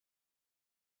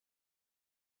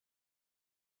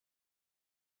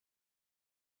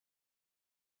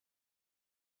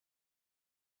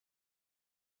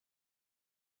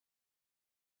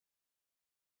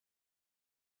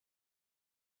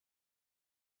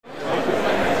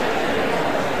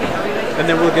and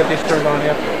then we'll get these turned on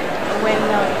after. When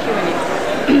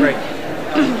Q&A. Great.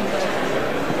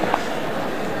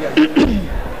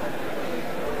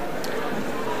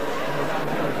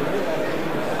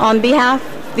 On behalf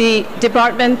of the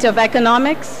Department of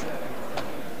Economics,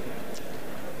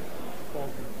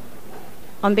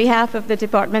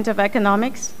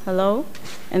 hello,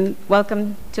 and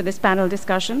welcome to this panel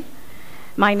discussion.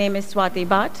 My name is Swati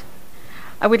Bhatt.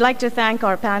 I would like to thank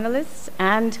our panelists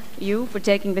and you for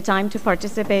taking the time to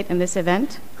participate in this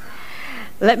event.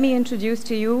 Let me introduce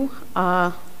to you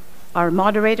our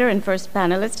moderator and first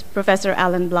panelist, Professor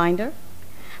Alan Blinder.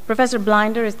 Professor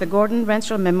Blinder is the Gordon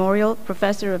Renshaw Memorial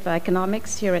Professor of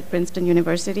Economics here at Princeton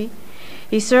University.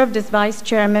 He served as Vice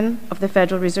Chairman of the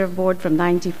Federal Reserve Board from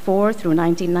 1994 through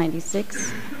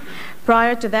 1996.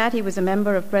 Prior to that, he was a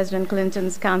member of President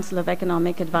Clinton's Council of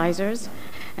Economic Advisors,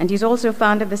 and he's also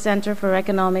founded the Center for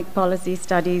Economic Policy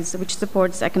Studies, which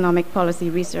supports economic policy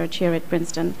research here at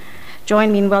Princeton.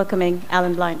 Join me in welcoming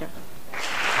Alan Blinder.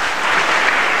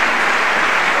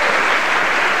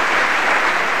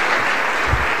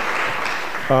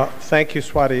 Thank you,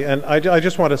 Swati. And I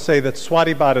just want to say that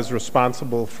Swati Bhatt is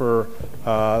responsible for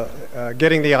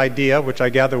getting the idea, which I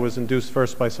gather was induced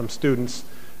first by some students,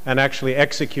 and actually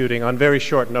executing on very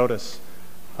short notice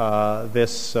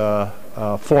this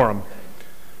forum.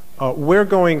 We're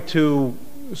going to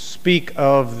speak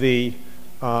of the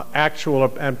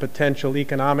actual and potential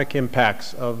economic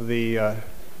impacts of the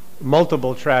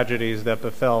multiple tragedies that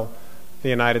befell the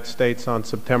United States on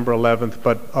September 11th.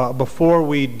 But before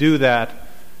we do that,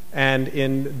 and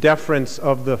in deference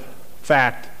of the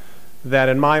fact that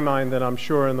in my mind, and I'm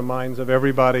sure in the minds of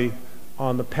everybody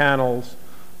on the panel,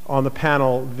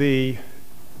 the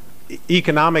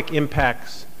economic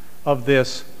impacts of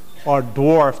this are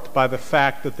dwarfed by the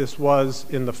fact that this was,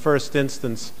 in the first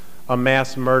instance, a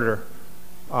mass murder.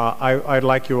 I'd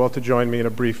like you all to join me in a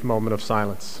brief moment of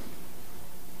silence.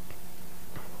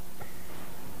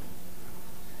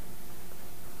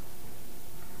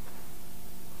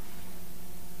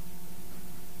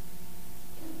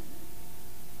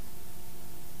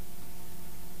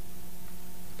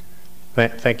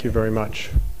 Thank you very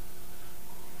much.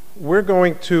 We're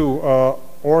going to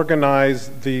organize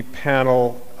the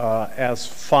panel as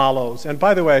follows. And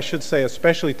by the way, I should say,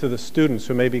 especially to the students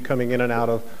who may be coming in and out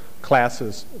of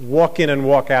classes, walk in and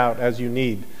walk out as you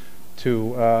need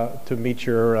to meet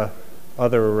your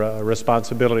other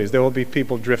responsibilities. There will be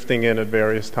people drifting in at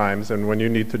various times, and when you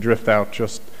need to drift out,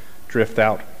 just drift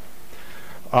out.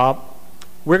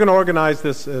 We're going to organize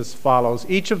this as follows.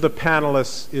 Each of the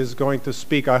panelists is going to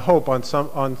speak, I hope, on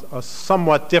a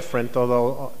somewhat different,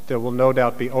 although there will no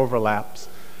doubt be overlaps,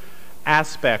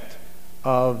 aspect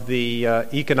of the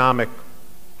economic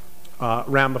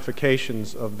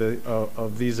ramifications of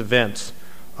these events.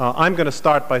 I'm going to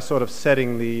start by sort of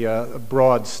setting the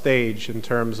broad stage in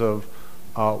terms of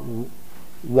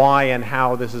why and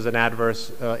how this is an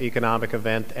adverse economic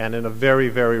event, and in a very,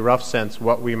 very rough sense,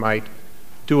 what we might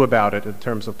do about it in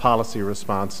terms of policy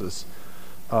responses.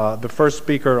 The first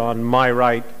speaker on my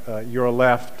right, your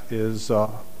left, is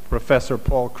Professor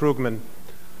Paul Krugman,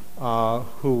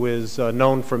 who is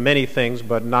known for many things,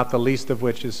 but not the least of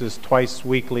which is his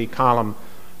twice-weekly column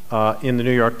in the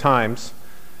New York Times.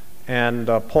 And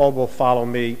Paul will follow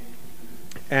me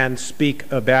and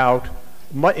speak about,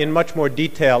 in much more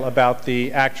detail, about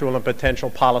the actual and potential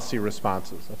policy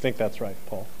responses. I think that's right,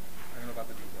 Paul. I don't know about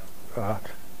the detail.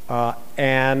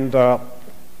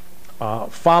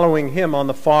 Following him on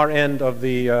the far end of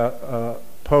the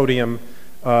podium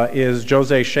is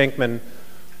Jose Scheinkman,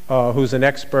 who's an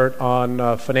expert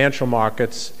on financial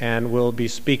markets and will be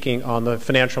speaking on the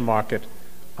financial market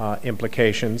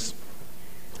implications.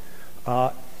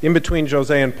 In between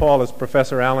Jose and Paul is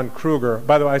Professor Alan Krueger.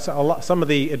 By the way, I saw some of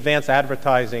the advance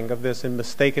advertising of this and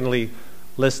mistakenly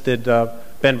listed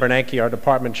Ben Bernanke, our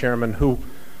department chairman, who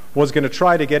was going to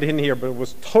try to get in here, but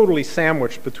was totally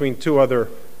sandwiched between two other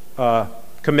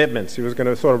commitments. He was going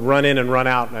to sort of run in and run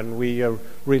out, and we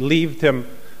relieved him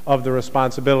of the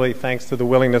responsibility thanks to the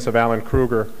willingness of Alan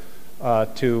Krueger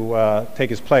to take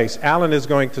his place. Alan is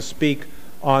going to speak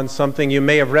on something you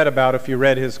may have read about if you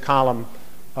read his column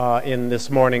in this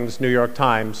morning's New York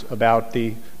Times about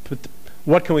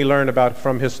what can we learn about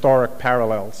from historic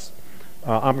parallels.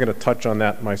 I'm going to touch on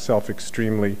that myself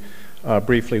extremely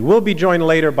briefly. We'll be joined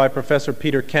later by Professor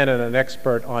Peter Kenen, an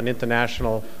expert on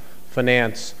international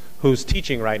finance, who's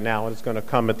teaching right now and is going to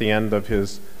come at the end of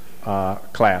his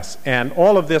class. And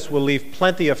all of this will leave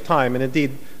plenty of time, and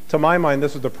indeed, to my mind,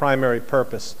 this is the primary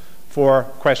purpose for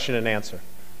question and answer.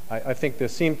 I think there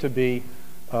seem to be,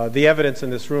 the evidence in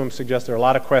this room suggests there are a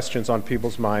lot of questions on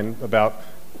people's mind about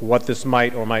what this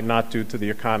might or might not do to the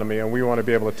economy, and we want to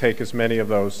be able to take as many of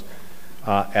those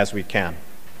as we can.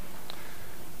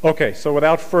 Okay, so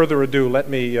without further ado, let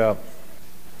me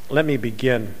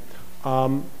begin.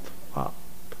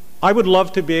 I would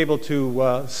love to be able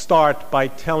to start by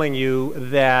telling you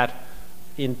that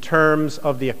in terms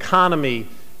of the economy,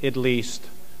 at least,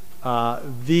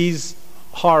 these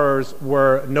horrors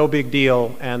were no big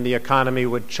deal and the economy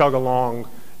would chug along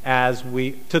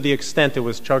to the extent it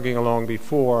was chugging along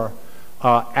before,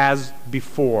 as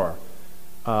before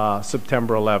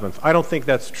September 11th. I don't think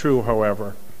that's true,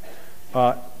 however.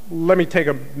 Let me take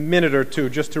a minute or two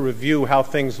just to review how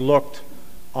things looked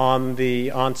on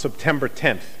September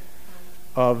 10th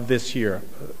of this year,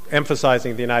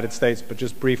 emphasizing the United States, but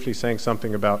just briefly saying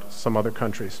something about some other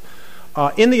countries.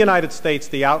 In the United States,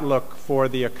 the outlook for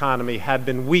the economy had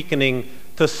been weakening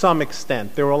to some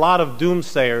extent. There were a lot of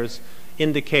doomsayers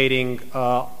indicating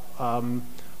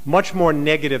much more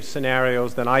negative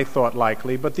scenarios than I thought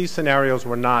likely, but these scenarios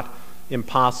were not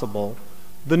impossible.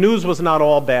 The news was not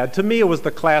all bad. To me, it was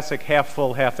the classic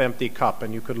half-full, half-empty cup,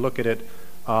 and you could look at it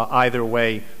either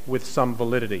way with some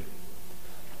validity.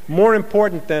 More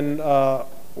important than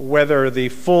whether the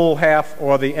full half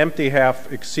or the empty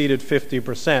half exceeded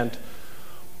 50%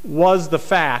 was the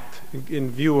fact, in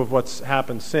view of what's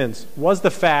happened since, was the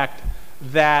fact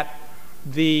that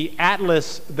the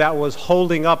atlas that was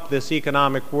holding up this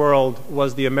economic world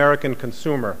was the American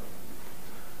consumer,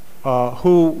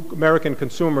 American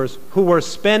consumers who were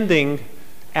spending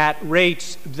at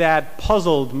rates that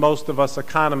puzzled most of us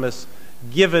economists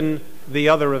given the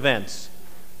other events.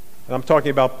 And I'm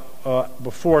talking about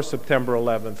before September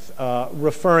 11th,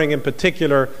 referring in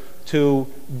particular to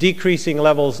decreasing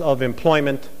levels of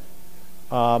employment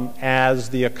as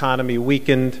the economy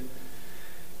weakened,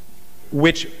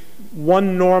 which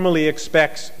one normally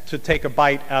expects to take a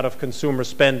bite out of consumer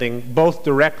spending, both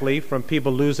directly from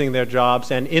people losing their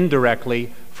jobs and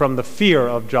indirectly from the fear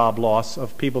of job loss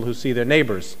of people who see their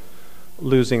neighbors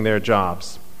losing their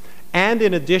jobs. And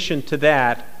in addition to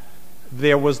that,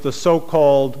 there was the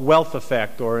so-called wealth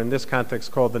effect, or in this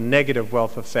context called the negative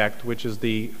wealth effect, which is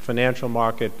the financial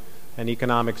market and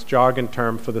economics jargon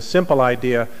term for the simple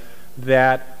idea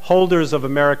that holders of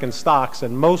American stocks,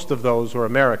 and most of those were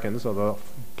Americans, although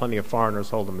plenty of foreigners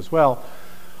hold them as well,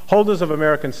 holders of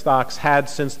American stocks had,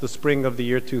 since the spring of the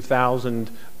year 2000,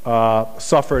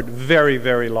 suffered very,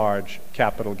 very large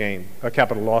capital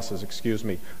losses,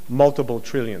 multiple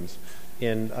trillions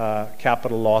in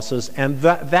capital losses, and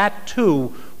that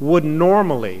too would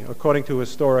normally, according to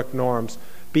historic norms,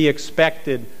 be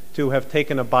expected to have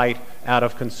taken a bite out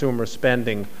of consumer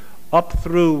spending. Up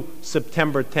through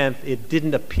September 10th, it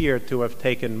didn't appear to have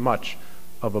taken much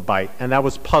of a bite, and that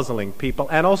was puzzling people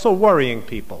and also worrying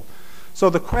people. So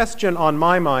the question on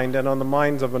my mind and on the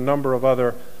minds of a number of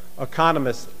other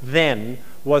economists then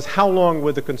was, how long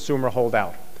would the consumer hold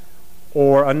out?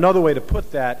 Or another way to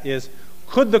put that is,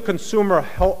 could the consumer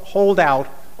hold out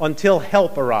until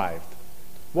help arrived?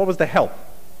 What was the help?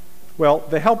 Well,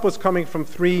 the help was coming from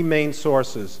three main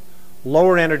sources: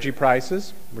 lower energy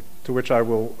prices, to which I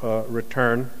will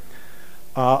return,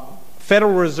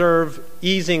 Federal Reserve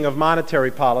easing of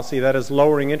monetary policy, that is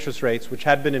lowering interest rates, which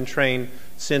had been in train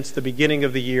since the beginning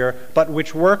of the year, but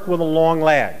which worked with a long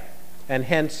lag. And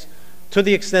hence, to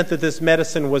the extent that this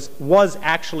medicine was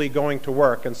actually going to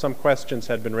work, and some questions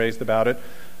had been raised about it,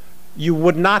 you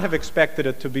would not have expected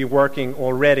it to be working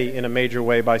already in a major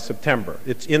way by September.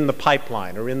 It's in the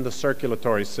pipeline or in the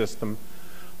circulatory system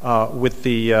with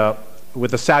the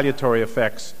salutary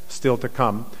effects still to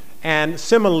come. And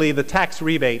similarly, the tax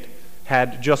rebate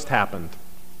had just happened,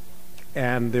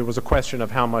 and there was a question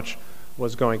of how much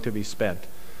was going to be spent.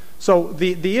 So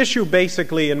the issue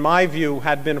basically, in my view,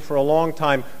 had been for a long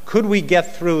time, could we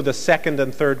get through the second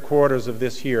and third quarters of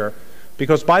this year?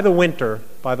 Because by the winter,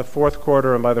 by the fourth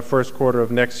quarter and by the first quarter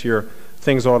of next year,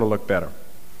 things ought to look better.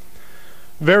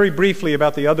 Very briefly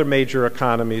about the other major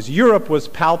economies, Europe was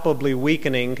palpably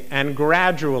weakening and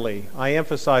gradually, I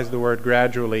emphasize the word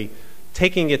gradually,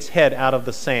 taking its head out of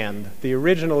the sand. The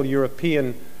original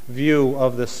European view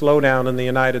of the slowdown in the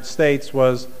United States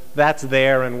was, that's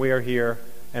there and we're here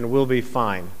and we'll be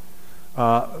fine.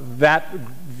 That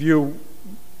view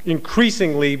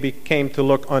increasingly became to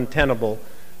look untenable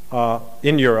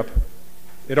in Europe.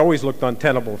 It always looked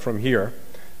untenable from here.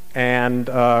 And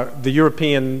the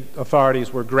European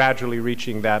authorities were gradually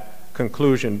reaching that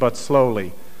conclusion, but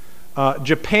slowly.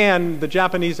 Japan, the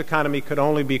Japanese economy could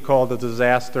only be called a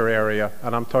disaster area,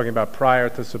 and I'm talking about prior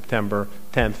to September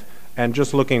 10th, and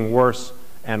just looking worse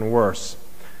and worse.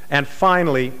 And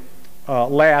finally,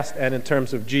 last, and in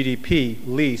terms of GDP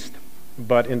least,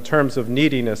 but in terms of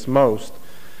neediness most,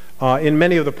 In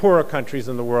many of the poorer countries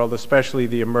in the world, especially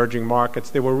the emerging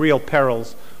markets, there were real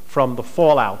perils from the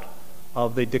fallout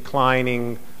of the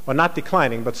declining, or not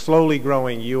declining, but slowly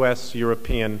growing U.S.,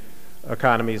 European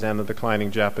economies and the declining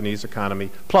Japanese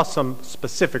economy, plus some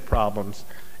specific problems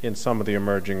in some of the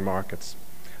emerging markets.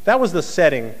 That was the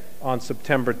setting on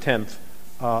September 10th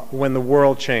when the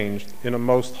world changed in a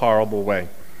most horrible way.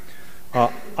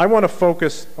 I want to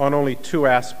focus on only two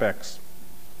aspects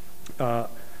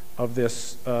of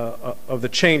the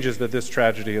changes that this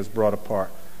tragedy has brought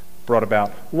about.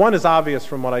 One is obvious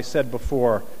from what I said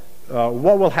before.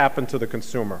 What will happen to the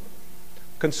consumer?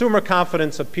 Consumer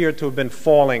confidence appeared to have been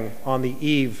falling on the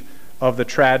eve of the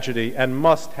tragedy and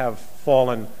must have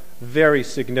fallen very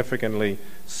significantly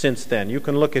since then. You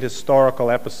can look at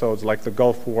historical episodes like the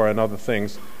Gulf War and other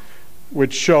things,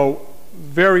 which show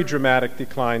very dramatic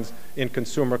declines in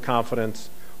consumer confidence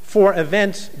for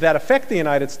events that affect the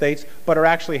United States but are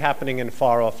actually happening in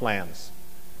far-off lands.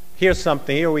 Here's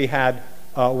something. Here we had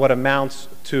what amounts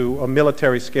to a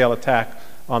military-scale attack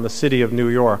on the city of New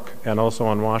York and also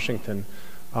on Washington,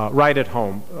 right at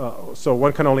home. So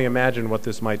one can only imagine what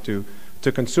this might do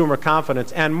to consumer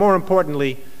confidence and, more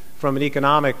importantly, from an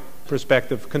economic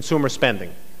perspective, consumer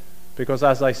spending. Because,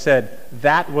 as I said,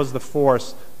 that was the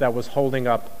force that was holding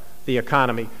up the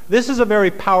economy. This is a very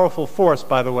powerful force,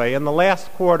 by the way. In the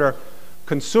last quarter,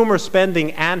 consumer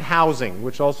spending and housing,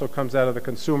 which also comes out of the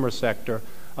consumer sector,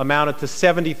 amounted to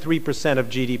 73% of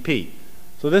GDP.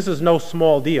 So this is no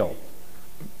small deal.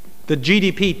 The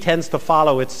GDP tends to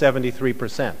follow its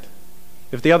 73%.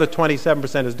 If the other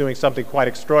 27% is doing something quite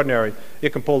extraordinary,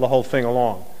 it can pull the whole thing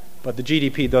along. But the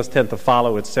GDP does tend to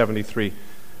follow its 73%.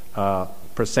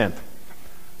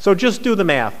 So just do the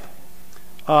math.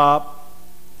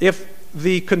 If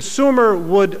the consumer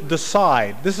would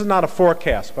decide, this is not a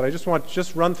forecast, but I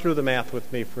just run through the math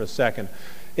with me for a second.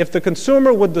 If the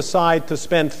consumer would decide to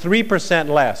spend 3%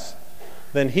 less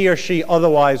than he or she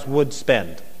otherwise would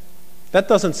spend, that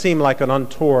doesn't seem like an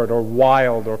untoward or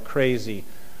wild or crazy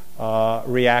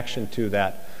reaction to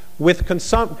that. With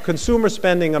consumer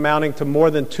spending amounting to more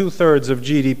than 2/3 of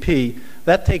GDP,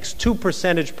 that takes 2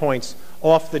 percentage points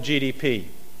off the GDP.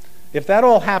 If that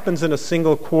all happens in a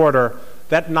single quarter,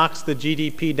 that knocks the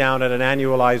GDP down at an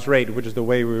annualized rate, which is the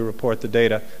way we report the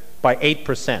data, by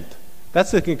 8%.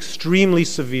 That's an extremely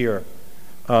severe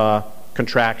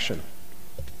contraction.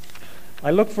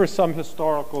 I looked for some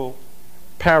historical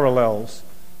parallels.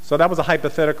 So that was a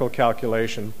hypothetical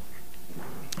calculation.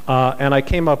 And I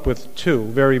came up with two,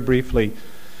 very briefly.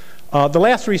 The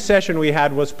last recession we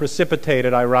had was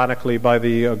precipitated, ironically, by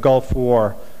the Gulf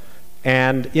War.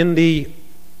 And in the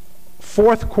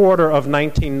fourth quarter of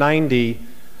 1990,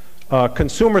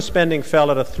 consumer spending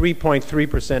fell at a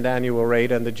 3.3% annual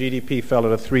rate, and the GDP fell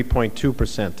at a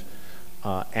 3.2%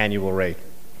 annual rate.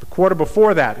 The quarter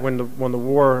before that, when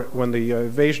the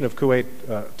invasion of Kuwait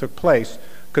took place,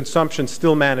 consumption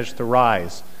still managed to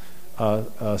rise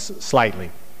slightly.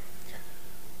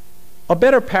 A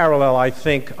better parallel, I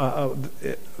think,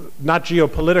 not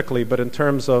geopolitically, but in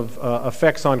terms of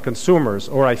effects on consumers,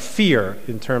 or I fear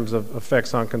in terms of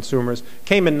effects on consumers,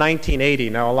 came in 1980.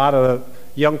 Now, a lot of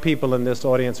young people in this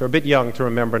audience are a bit young to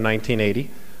remember 1980,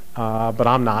 but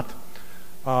I'm not.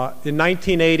 In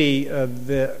 1980,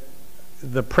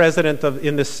 the president of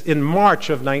in March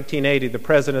of 1980, the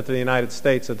president of the United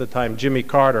States at the time, Jimmy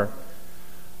Carter,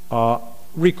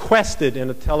 requested in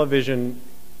a television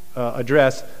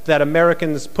address that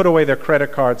Americans put away their credit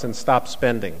cards and stop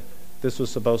spending. This was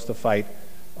supposed to fight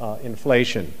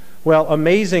inflation. Well,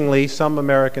 amazingly, some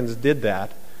Americans did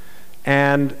that,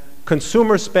 and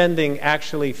consumer spending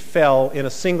actually fell in a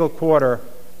single quarter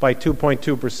by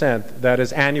 2.2%. That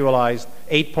is annualized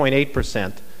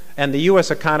 8.8%. And the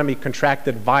U.S. economy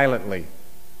contracted violently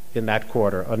in that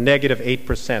quarter, a negative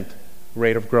 8%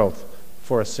 rate of growth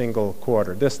for a single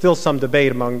quarter. There's still some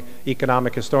debate among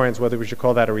economic historians whether we should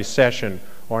call that a recession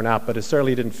or not, but it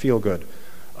certainly didn't feel good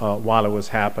while it was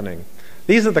happening.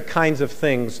 These are the kinds of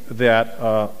things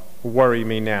that worry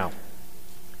me now.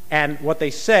 And what they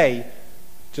say,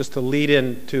 just to lead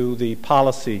into the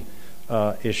policy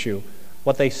issue,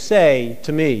 what they say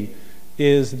to me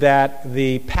is that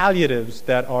the palliatives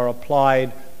that are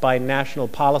applied by national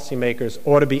policymakers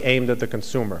ought to be aimed at the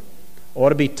consumer, ought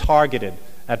to be targeted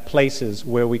at places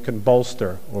where we can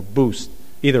bolster or boost,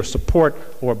 either support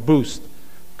or boost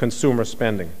consumer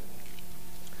spending.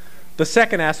 The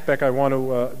second aspect I want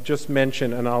to just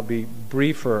mention, and I'll be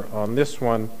briefer on this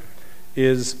one,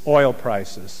 is oil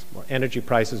prices, or energy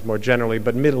prices more generally,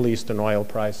 but Middle Eastern oil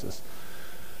prices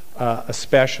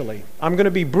especially. I'm going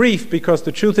to be brief because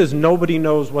the truth is nobody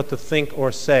knows what to think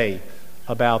or say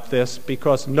about this,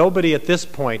 because nobody at this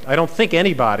point, I don't think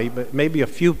anybody, but maybe a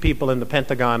few people in the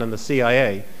Pentagon and the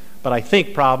CIA, but I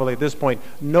think probably at this point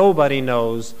nobody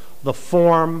knows the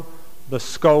form, the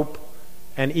scope,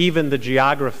 and even the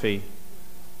geography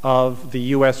of the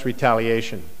U.S.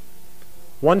 retaliation.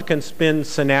 One can spin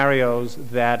scenarios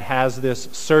that has this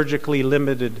surgically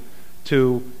limited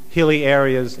to hilly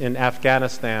areas in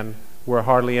Afghanistan where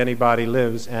hardly anybody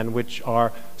lives and which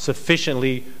are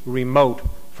sufficiently remote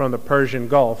from the Persian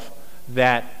Gulf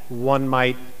that one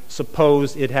might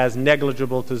suppose it has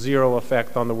negligible to zero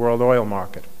effect on the world oil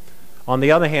market. On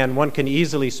the other hand, one can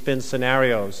easily spin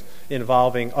scenarios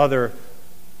involving other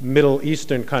Middle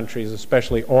Eastern countries,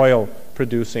 especially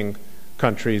oil-producing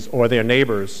countries or their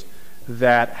neighbors,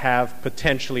 that have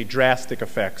potentially drastic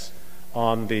effects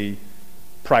on the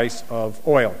price of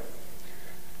oil.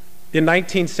 In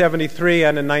 1973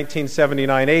 and in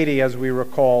 1979-80, as we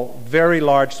recall, very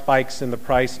large spikes in the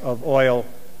price of oil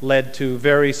led to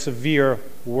very severe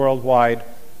worldwide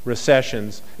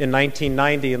recessions. In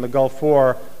 1990, in the Gulf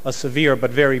War, a severe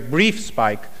but very brief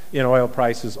spike in oil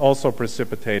prices also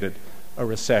precipitated a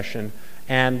recession.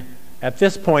 And at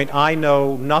this point, I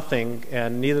know nothing,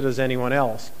 and neither does anyone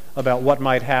else, about what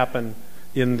might happen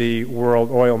in the world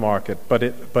oil market, but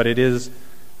it is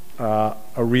a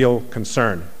real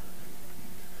concern.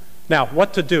 Now,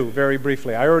 what to do, very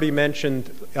briefly. I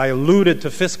alluded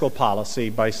to fiscal policy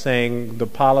by saying the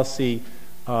policy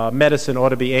medicine ought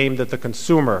to be aimed at the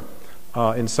consumer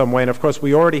in some way. And of course,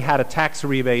 we already had a tax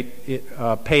rebate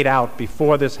paid out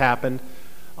before this happened.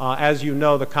 As you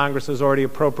know, the Congress has already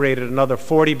appropriated another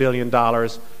 $40 billion,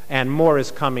 and more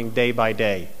is coming day by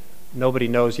day. Nobody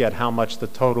knows yet how much the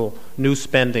total new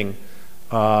spending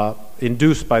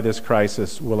induced by this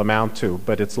crisis will amount to,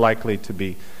 but it's likely to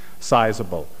be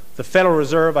sizable. The Federal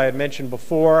Reserve, I had mentioned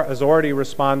before, has already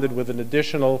responded with an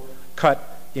additional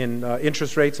cut in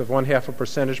interest rates of 0.5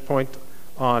 percentage point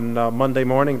on Monday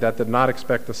morning. That did not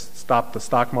expect to stop the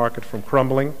stock market from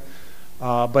crumbling,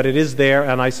 but it is there,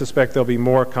 and I suspect there'll be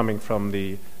more coming from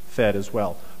the Fed as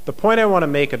well. The point I want to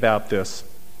make about this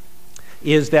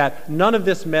is that none of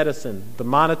this medicine, the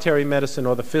monetary medicine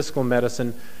or the fiscal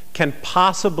medicine, can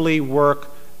possibly work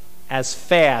as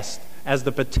fast as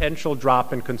the potential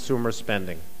drop in consumer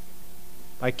spending.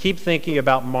 I keep thinking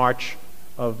about March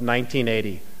of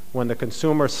 1980, when the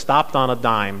consumer stopped on a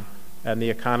dime and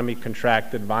the economy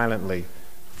contracted violently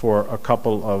for a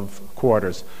couple of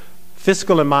quarters.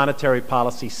 Fiscal and monetary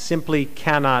policy simply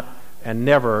cannot and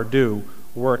never do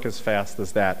work as fast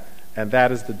as that, and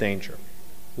that is the danger.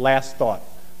 Last thought.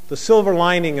 The silver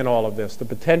lining in all of this, the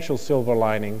potential silver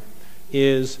lining,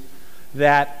 is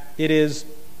that it is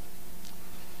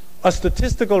a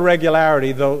statistical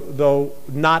regularity, though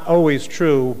not always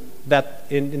true, that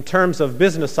in terms of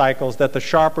business cycles, that the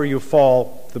sharper you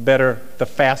fall, the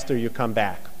faster you come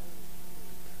back.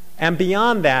 And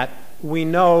beyond that, we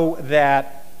know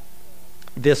that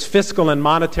this fiscal and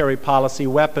monetary policy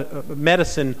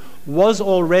medicine was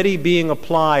already being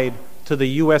applied to the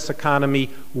U.S. economy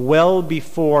well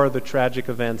before the tragic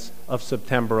events of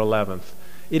September 11th.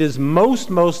 It is most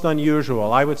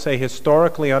unusual, I would say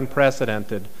historically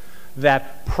unprecedented,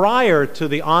 that prior to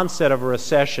the onset of a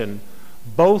recession,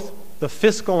 both the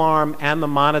fiscal arm and the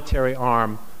monetary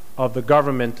arm of the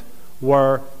government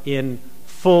were in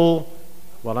substantial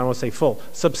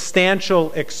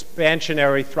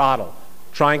expansionary throttle,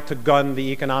 trying to gun the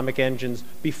economic engines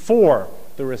before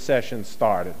the recession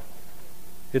started.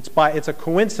 It's a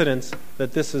coincidence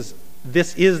that this is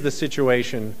the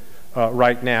situation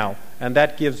right now, and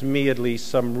that gives me at least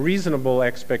some reasonable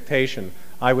expectation.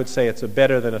 I would say it's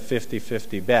better than a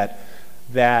 50-50 bet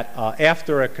that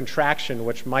after a contraction,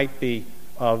 which might be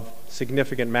of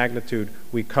significant magnitude,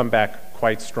 we come back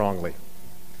quite strongly.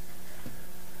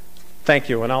 Thank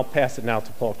you, and I'll pass it now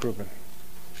to Paul Krugman.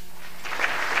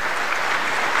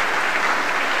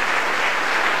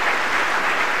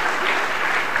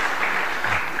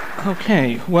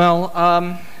 Okay, well,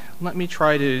 let me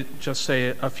try to just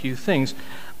say a few things.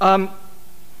 I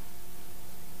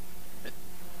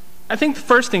think the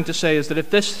first thing to say is that if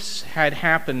this had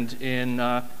happened in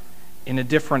a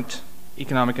different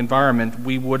economic environment,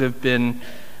 we would have been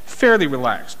fairly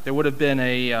relaxed. There would have been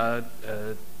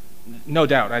no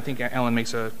doubt, I think Ellen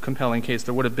makes a compelling case,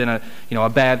 there would have been a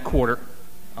bad quarter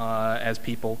as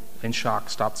people in shock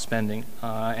stopped spending.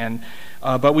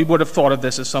 But we would have thought of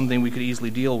this as something we could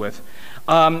easily deal with.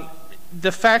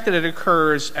 The fact that it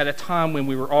occurs at a time when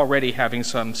we were already having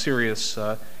some serious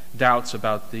doubts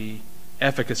about the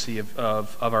efficacy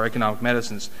of our economic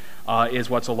medicines is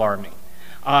what's alarming.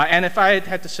 And if I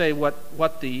had to say what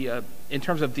in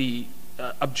terms of the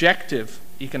objective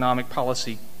economic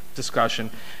policy discussion.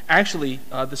 Actually,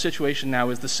 the situation now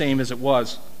is the same as it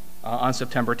was on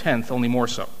September 10th, only more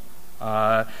so.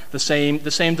 The same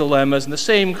dilemmas and the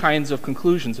same kinds of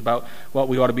conclusions about what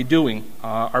we ought to be doing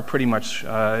are pretty much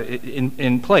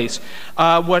in place.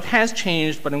 What has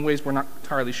changed, but in ways we're not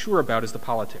entirely sure about, is the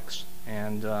politics.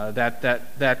 And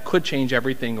that could change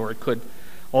everything, or it could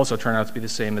also turn out to be the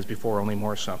same as before, only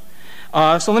more so.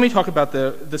 So let me talk about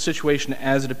the situation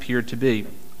as it appeared to be.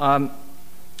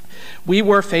 We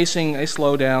were facing a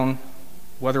slowdown,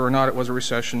 whether or not it was a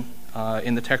recession.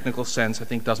 In the technical sense, I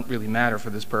think doesn't really matter for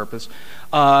this purpose,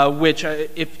 which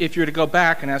if you were to go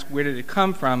back and ask where did it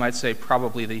come from, I'd say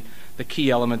probably the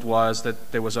key element was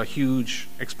that there was a huge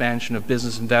expansion of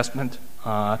business investment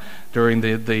during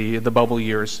the bubble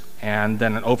years, and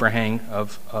then an overhang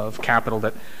of capital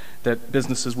that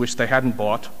businesses wished they hadn't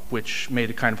bought, which made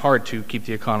it kind of hard to keep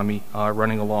the economy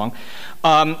running along.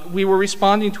 We were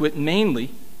responding to it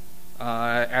mainly,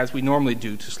 as we normally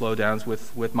do to slowdowns,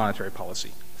 with monetary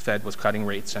policy. Fed was cutting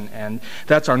rates, and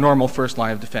that's our normal first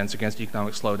line of defense against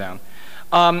economic slowdown.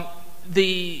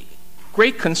 The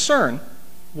great concern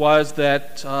was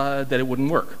that it wouldn't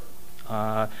work.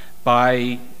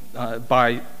 By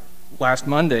last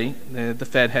Monday, the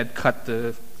Fed had cut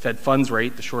the Fed funds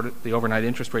rate, the overnight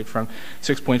interest rate, from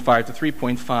 6.5 to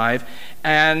 3.5.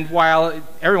 And while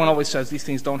everyone always says these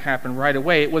things don't happen right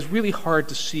away, it was really hard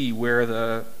to see where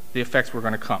the effects were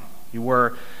going to come. You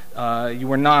were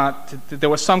not, there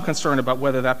was some concern about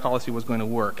whether that policy was going to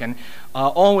work. And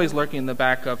always lurking in the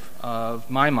back of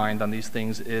my mind on these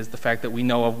things is the fact that we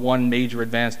know of one major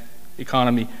advanced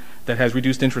economy that has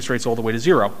reduced interest rates all the way to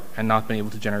zero and not been able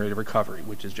to generate a recovery,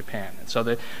 which is Japan. And so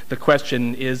the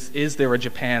question is there a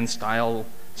Japan-style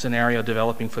scenario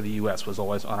developing for the U.S. was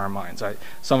always on our minds.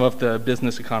 Some of the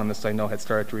business economists I know had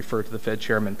started to refer to the Fed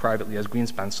chairman privately as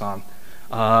Greenspan-san.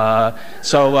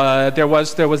 So there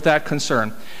was that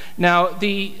concern. Now,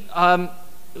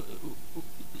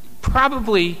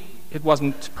 probably it was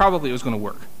going to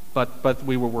work, but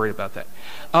we were worried about that.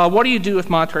 What do you do if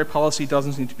monetary policy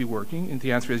doesn't seem to be working? And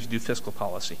the answer is you do fiscal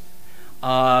policy.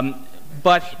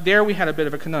 But there we had a bit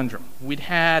of a conundrum. We'd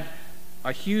had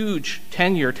a huge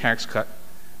 10-year tax cut,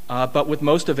 but with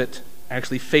most of it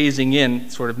actually phasing in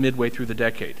sort of midway through the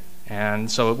decade. And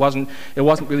so it wasn't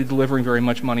really delivering very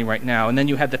much money right now. And then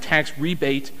you had the tax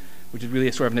rebate, which is really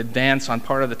a sort of an advance on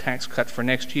part of the tax cut for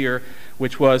next year,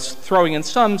 which was throwing in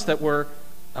sums that were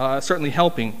certainly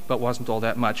helping, but wasn't all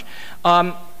that much.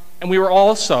 And we were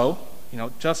also,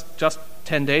 just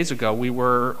 10 days ago, we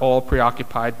were all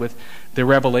preoccupied with the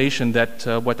revelation that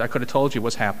what I could have told you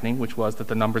was happening, which was that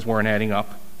the numbers weren't adding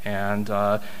up.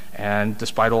 And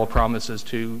despite all promises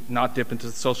to not dip into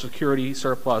the Social Security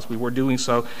surplus, we were doing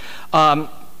so. And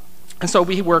so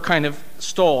we were kind of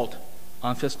stalled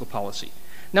on fiscal policy.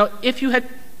 Now, if you had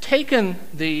taken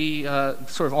the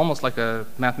sort of almost like a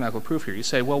mathematical proof here, you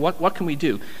say, well, what can we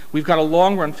do? We've got a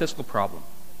long-run fiscal problem.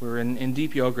 We're in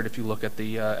deep yogurt if you look at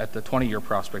the 20-year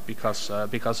prospect because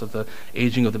of the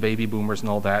aging of the baby boomers and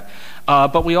all that.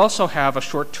 But we also have a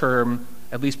short-term,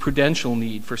 at least prudential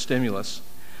need for stimulus.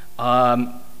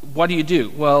 What do you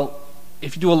do? Well,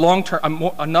 if you do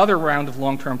another round of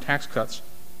long-term tax cuts,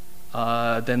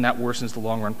 then that worsens the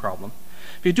long-run problem.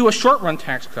 If you do a short-run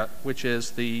tax cut, which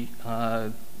is the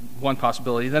one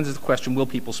possibility, then there's the question, will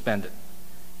people spend it?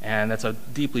 And that's a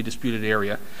deeply disputed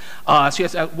area. So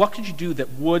yes, what could you do that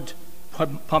would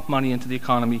pump money into the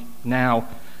economy now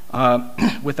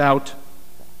without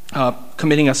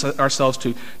committing ourselves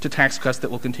to tax cuts that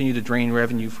will continue to drain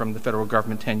revenue from the federal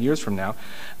government 10 years from now?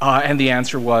 And the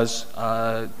answer was,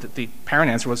 the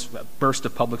apparent answer was a burst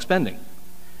of public spending.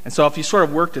 And so if you sort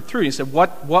of worked it through, you said,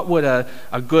 what would a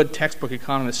good textbook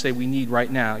economist say we need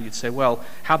right now? You'd say, well,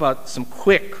 how about some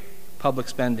quick public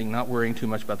spending, not worrying too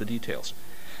much about the details?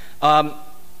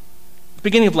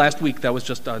 Beginning of last week, that was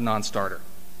just a non-starter.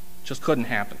 Just couldn't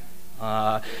happen.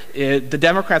 The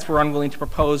Democrats were unwilling to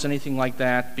propose anything like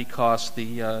that because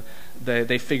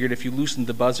they figured if you loosened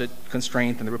the budget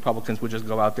constraint, then the Republicans would just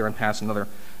go out there and pass another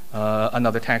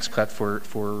tax cut for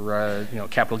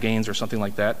capital gains or something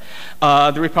like that.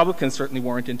 The Republicans certainly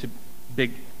weren't into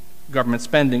big government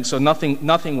spending, so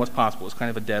nothing was possible. It was kind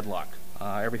of a deadlock.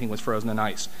 Everything was frozen in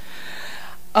ice.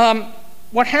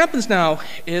 What happens now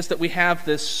is that we have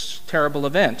this terrible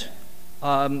event,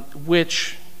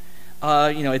 which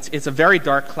it's a very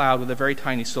dark cloud with a very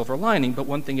tiny silver lining, but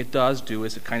one thing it does do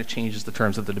is it kind of changes the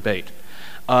terms of the debate.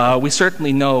 We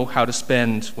certainly know how to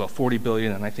spend, $40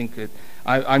 billion, and I think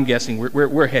I'm guessing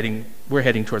we're heading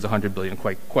towards $100 billion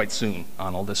quite soon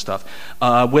on all this stuff,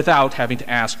 without having to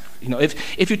ask.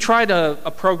 If you tried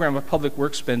a program of public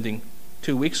works spending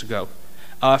 2 weeks ago,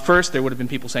 First, there would have been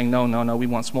people saying, no, we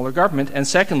want smaller government. And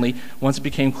secondly, once it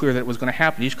became clear that it was going to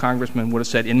happen, each congressman would have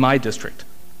said, in my district.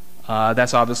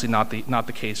 That's obviously not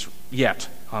the case yet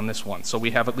on this one. So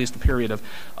we have at least a period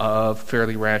of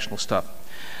fairly rational stuff.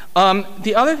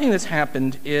 The other thing that's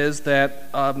happened is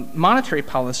that monetary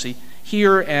policy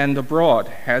here and abroad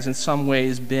has in some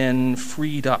ways been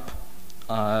freed up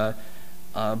by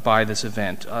this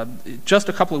event. Just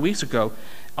a couple of weeks ago,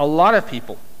 a lot of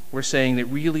people were saying that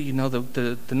really,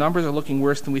 the numbers are looking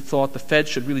worse than we thought. The Fed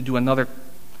should really do another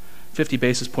 50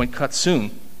 basis point cut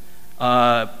soon.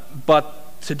 But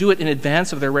to do it in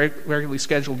advance of their regularly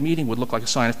scheduled meeting would look like a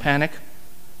sign of panic.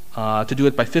 To do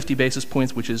it by 50 basis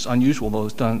points, which is unusual,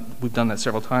 though we've done that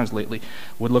several times lately,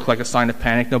 would look like a sign of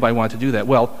panic. Nobody wanted to do that.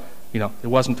 Well, it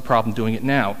wasn't the problem doing it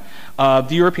now.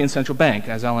 The European Central Bank,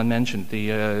 as Alan mentioned,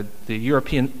 a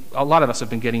lot of us have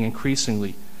been getting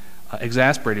increasingly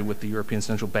exasperated with the European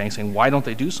Central Bank, saying, why don't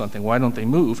they do something? Why don't they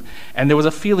move? And there was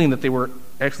a feeling that they were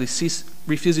actually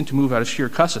refusing to move out of sheer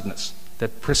cussedness,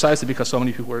 that precisely because so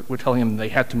many people were telling them they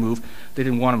had to move, they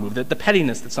didn't want to move. The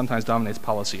pettiness that sometimes dominates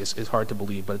policy is hard to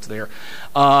believe, but it's there.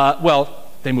 Well,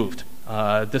 they moved.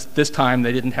 This time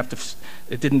they didn't have to.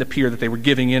 It didn't appear that they were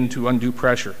giving in to undue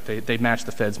pressure. They matched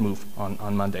the Fed's move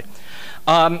on Monday.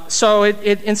 So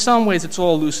in some ways it's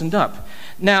all loosened up.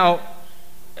 Now,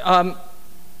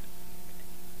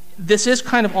 this is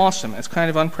kind of awesome. It's kind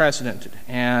of unprecedented,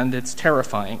 and it's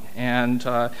terrifying. And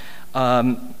one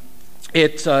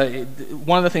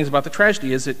of the things about the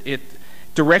tragedy is it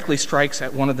directly strikes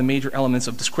at one of the major elements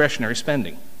of discretionary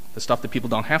spending, the stuff that people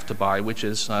don't have to buy, which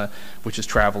is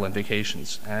travel and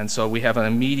vacations. And so we have an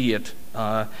immediate,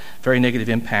 very negative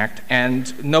impact,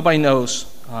 and nobody knows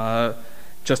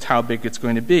just how big it's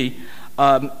going to be.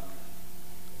 I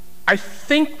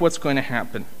think what's going to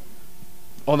happen,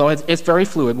 although it's very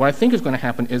fluid, what I think is going to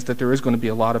happen is that there is going to be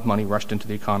a lot of money rushed into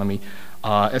the economy,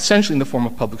 essentially in the form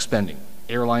of public spending,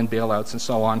 airline bailouts and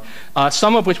so on,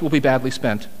 some of which will be badly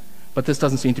spent, but this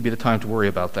doesn't seem to be the time to worry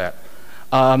about that.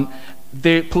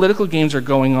 The political games are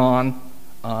going on.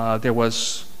 There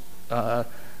was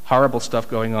horrible stuff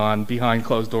going on behind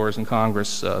closed doors in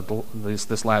Congress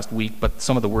this last week, but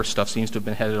some of the worst stuff seems to have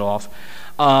been headed off.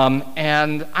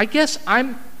 And I guess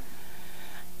I'm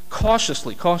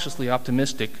cautiously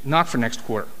optimistic, not for next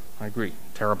quarter. I agree,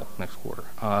 terrible next quarter,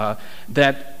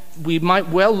 that we might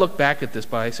well look back at this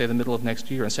by, say, the middle of next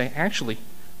year and say, actually,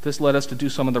 this led us to do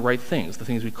some of the right things, the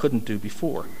things we couldn't do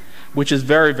before, which is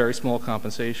very, very small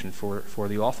compensation for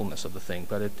the awfulness of the thing,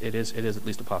 but it is at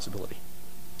least a possibility.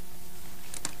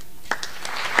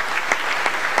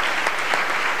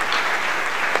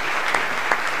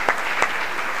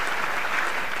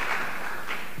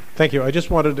 Thank you. I just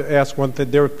wanted to ask one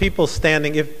thing. There are people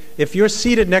standing. If you're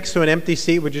seated next to an empty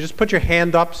seat, would you just put your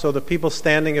hand up so the people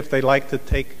standing, if they like to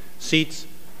take seats,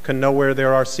 can know where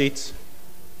there are seats?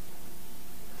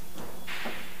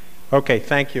 Okay,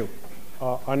 thank you.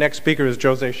 Our next speaker is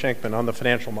Jose Scheinkman on the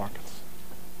financial markets.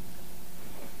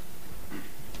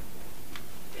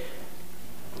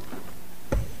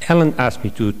 Alan asked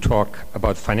me to talk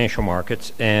about financial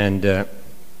markets, and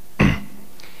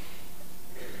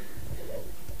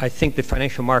I think the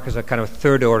financial markets are kind of a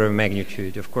third order of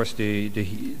magnitude. Of course, the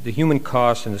human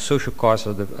costs and the social costs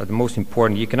are the most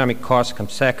important. The economic costs come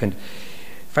second.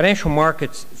 Financial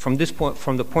markets, from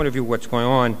the point of view of what's going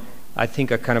on, I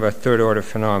think are kind of a third order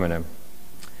phenomenon.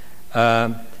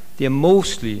 They're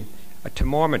mostly a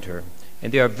thermometer,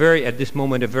 and they are at this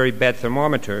moment, a very bad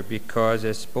thermometer because,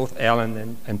 as both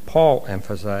Alan and Paul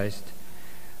emphasized,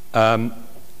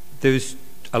 there's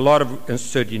a lot of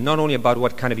uncertainty, not only about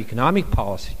what kind of economic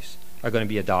policies are going to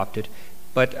be adopted,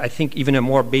 but I think even a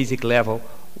more basic level,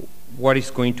 what is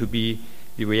going to be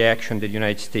the reaction that the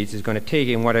United States is going to take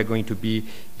and what are going to be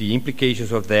the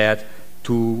implications of that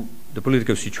to the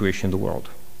political situation in the world.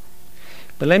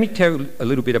 But let me tell you a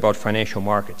little bit about financial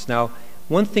markets. Now,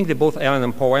 one thing that both Alan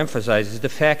and Paul emphasized is the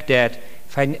fact that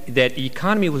the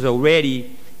economy was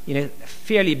already in a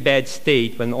fairly bad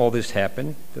state when all this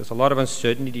happened. There was a lot of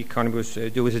uncertainty. The economy was,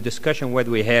 there was a discussion whether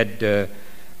we had a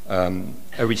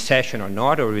recession or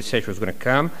not, or a recession was going to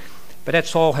come. But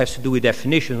that's all has to do with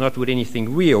definitions, not with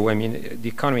anything real. I mean, the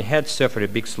economy had suffered a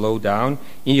big slowdown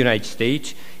in the United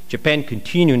States. Japan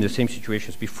continued in the same situation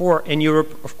as before, and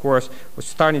Europe, of course, was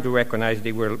starting to recognize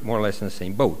they were more or less in the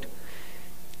same boat.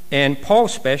 And Paul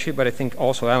especially, but I think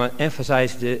also Alan,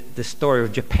 emphasized the story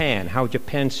of Japan, how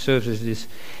Japan serves as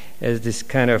this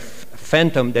kind of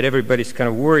phantom that everybody's kind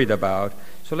of worried about.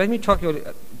 So let me talk about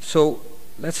it. So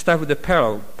let's start with the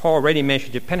parallel. Paul already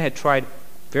mentioned Japan had tried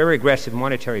very aggressive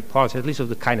monetary policy, at least of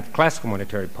the kind of classical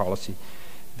monetary policy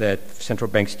that central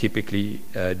banks typically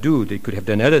do. They could have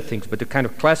done other things, but the kind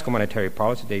of classical monetary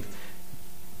policy, they've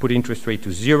put interest rate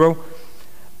to zero.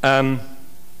 I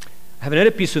have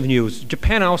another piece of news.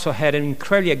 Japan also had an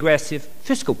incredibly aggressive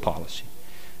fiscal policy.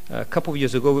 A couple of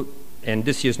years ago, and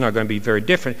this year is not going to be very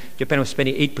different, Japan was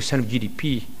spending 8% of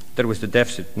GDP. That was the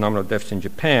deficit, nominal deficit in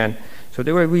Japan. So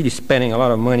they were really spending a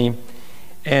lot of money.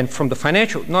 And from the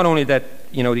financial, not only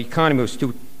that, the economy was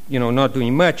still, not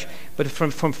doing much, but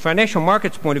from financial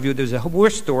markets point of view, there's a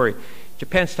worse story.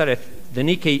 Japan started, the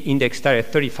Nikkei index started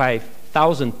at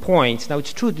 35,000 points. Now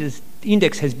it's true this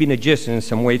index has been adjusted in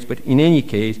some ways, but in any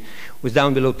case, was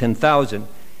down below 10,000.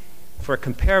 For a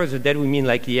comparison, that would mean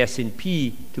like the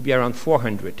S&P to be around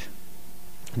 400.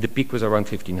 The peak was around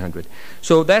 1,500.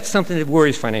 So that's something that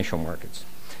worries financial markets.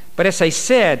 But as I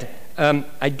said,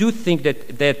 I do think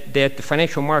that the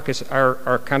financial markets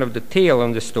are kind of the tail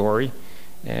on the story.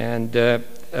 And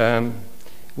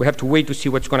we have to wait to see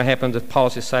what's going to happen on the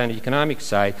policy side and the economic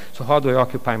side. So how do I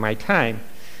occupy my time?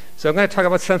 So I'm going to talk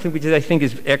about something which I think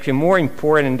is actually more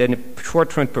important than the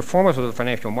short-term performance of the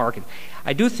financial market.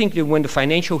 I do think that when the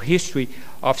financial history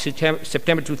of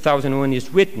September 2001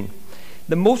 is written,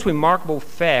 the most remarkable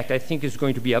fact, I think, is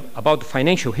going to be about the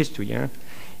financial history,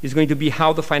 is going to be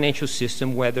how the financial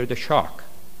system weathered the shock.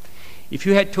 If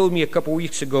you had told me a couple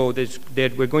weeks ago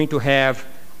that we're going to have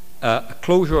a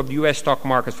closure of the U.S. stock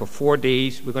markets for 4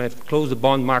 days, we're going to close the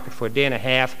bond market for a day and a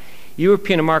half,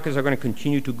 European markets are going to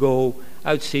continue to go,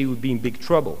 I would say we would be in big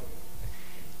trouble.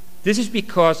 This is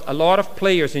because a lot of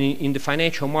players in the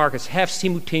financial markets have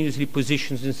simultaneously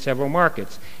positions in several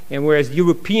markets. And whereas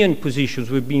European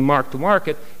positions were being marked to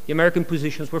market, the American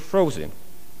positions were frozen.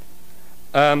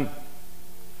 What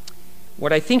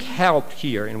I think helped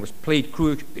here, and played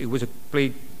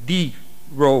the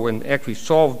role and actually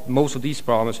solved most of these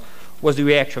problems, was the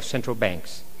reaction of central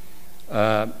banks.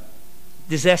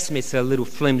 These estimates are a little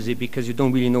flimsy because you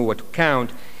don't really know what to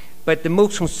count, but the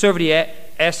most conservative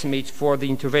estimates for the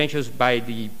interventions by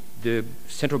the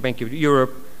Central Bank of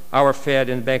Europe, our Fed,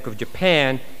 and the Bank of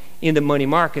Japan in the money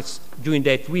markets during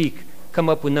that week come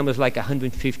up with numbers like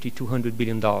 $150, $200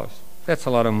 billion. That's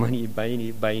a lot of money by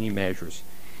any measures.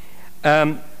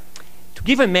 To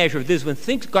give a measure of this, when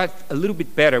things got a little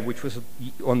bit better, which was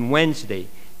on Wednesday,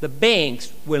 the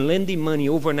banks were lending money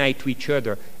overnight to each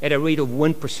other at a rate of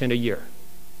 1% a year.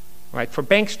 Right? For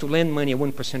banks to lend money at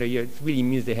 1% a year, it really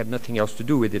means they have nothing else to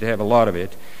do with it. They have a lot of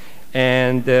it.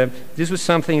 And this was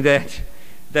something that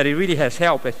it really has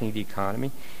helped, I think, the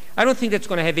economy. I don't think that's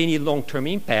going to have any long-term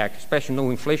impact, especially no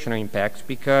inflationary impacts,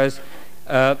 because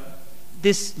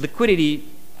this liquidity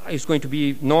is going to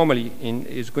be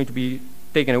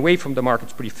taken away from the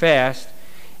markets pretty fast.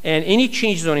 And any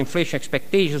changes on inflation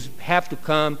expectations have to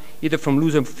come either from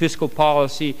looser fiscal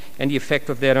policy and the effect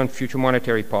of that on future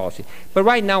monetary policy. But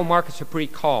right now, markets are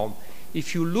pretty calm.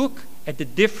 If you look at the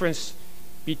difference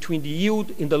between the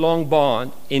yield in the long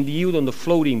bond and the yield on the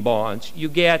floating bonds, you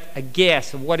get a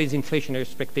guess of what is inflationary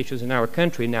expectations in our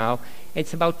country now. And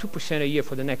it's about 2% a year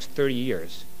for the next 30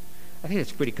 years. I think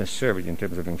that's pretty conservative in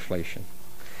terms of inflation.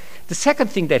 The second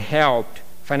thing that helped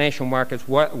financial markets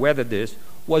weather this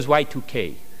was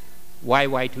Y2K. Why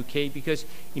Y2K? Because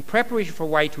in preparation for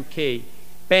Y2K,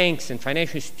 banks and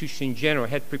financial institutions in general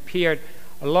had prepared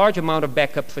a large amount of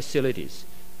backup facilities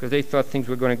because they thought things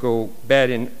were going to go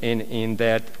bad in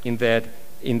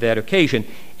that occasion.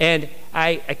 And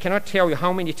I cannot tell you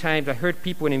how many times I heard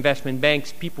people in investment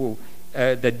banks, people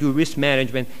that do risk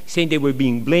management, saying they were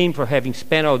being blamed for having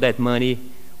spent all that money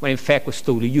when in fact was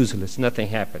totally useless. Nothing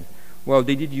happened. Well,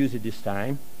 they did use it this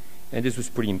time, and this was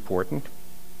pretty important.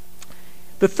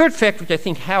 The third factor, which I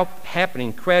think helped happen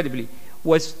incredibly,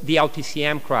 was the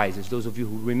LTCM crisis, those of you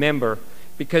who remember,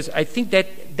 because I think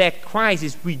that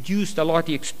crisis reduced a lot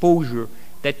the exposure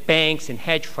that banks and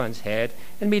hedge funds had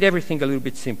and made everything a little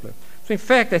bit simpler. So in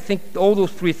fact, I think all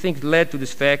those three things led to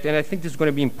this fact, and I think this is going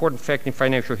to be an important fact in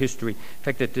financial history, the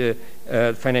fact that the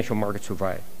financial market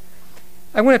survived.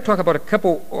 I want to talk about a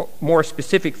couple more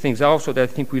specific things also that I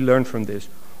think we learned from this.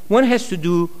 One has to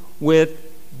do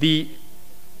with the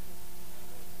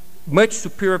much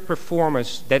superior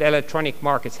performance that electronic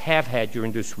markets have had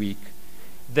during this week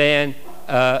than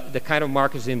the kind of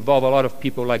markets that involve a lot of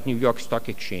people like New York Stock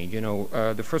Exchange.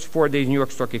 The first 4 days New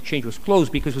York Stock Exchange was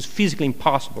closed because it was physically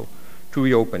impossible to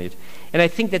reopen it. And I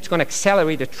think that's going to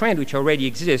accelerate a trend which already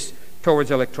exists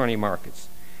towards electronic markets.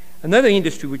 Another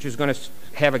industry which is going to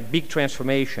have a big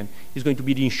transformation is going to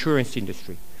be the insurance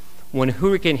industry. When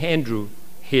Hurricane Andrew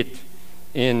hit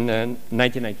in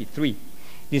 1993,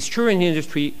 the insurance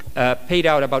industry paid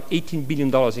out about $18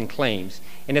 billion in claims.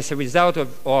 And as a result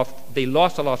of they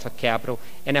lost a lot of capital,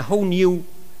 and a whole new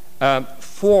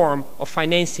form of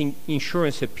financing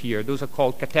insurance appeared. Those are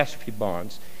called catastrophe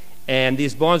bonds. And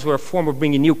these bonds were a form of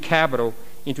bringing new capital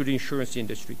into the insurance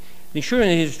industry. The insurance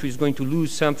industry is going to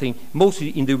lose something, mostly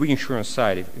in the reinsurance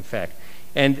side, in fact.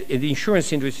 And the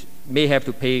insurance industry may have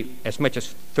to pay as much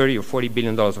as $30 or $40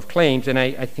 billion of claims, and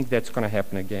I think that's going to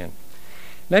happen again.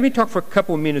 Let me talk for a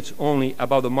couple of minutes only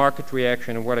about the market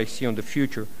reaction and what I see on the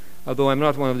future, although I'm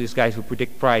not one of these guys who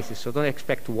predict prices, so don't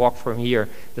expect to walk from here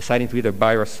deciding to either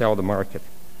buy or sell the market.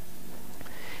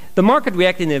 The market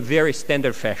reacted in a very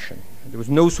standard fashion. There was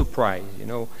no surprise, you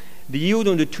know. The yield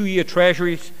on the 2-year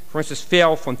treasuries, for instance,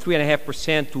 fell from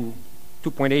 3.5% to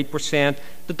 2.8%.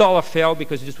 The dollar fell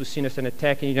because this was seen as an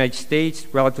attack in the United States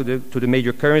relative to the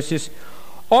major currencies.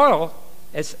 Oil,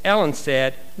 as Alan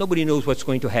said, nobody knows what's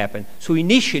going to happen. So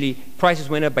initially, prices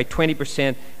went up by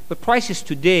 20%, but prices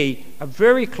today are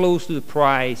very close to the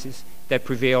prices that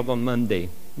prevailed on Monday,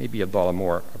 maybe $1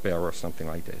 more a barrel or something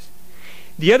like this.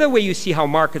 The other way you see how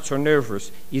markets are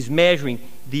nervous is measuring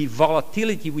the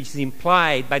volatility which is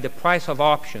implied by the price of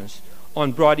options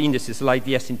on broad indices like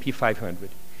the S&P 500.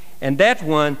 And that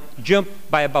one jumped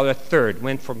by about a third,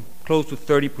 went from close to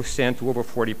 30% to over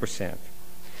 40%.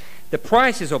 The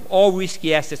prices of all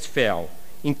risky assets fell,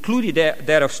 including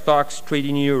that of stocks traded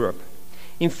in Europe.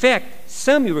 In fact,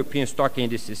 some European stock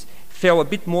indices fell a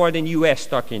bit more than U.S.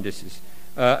 stock indices.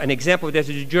 An example of that is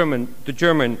the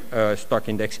German stock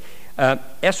index.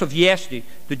 As of yesterday,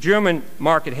 the German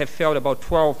market had fell about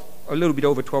a little bit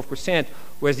over 12%,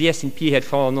 whereas the S&P had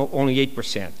fallen only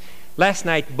 8%. Last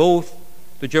night, both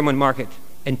the German market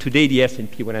and today the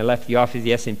S&P, when I left the office,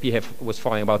 the S&P was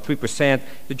falling about 3%.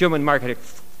 The German market had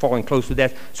fallen close to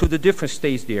that, so the difference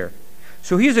stays there.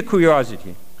 So here's a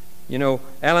curiosity. You know,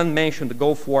 Alan mentioned the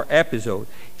Gulf War episode.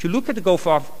 If you look at the Gulf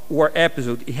War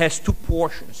episode, it has two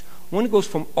portions. One goes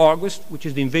from August, which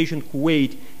is the invasion of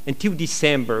Kuwait, until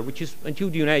December, which is until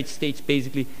the United States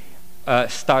basically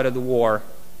started the war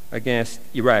against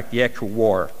Iraq, the actual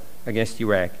war against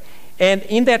Iraq. And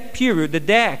in that period, the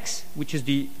DAX, which is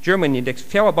the German index,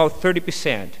 fell about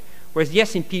 30%, whereas the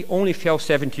S&P only fell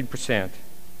 17%.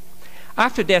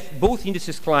 After that, both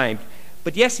indices climbed,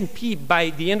 but the S&P, by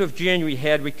the end of January,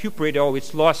 had recuperated all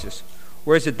its losses,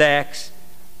 whereas the DAX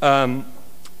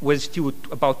was still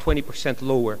about 20%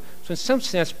 lower. So in some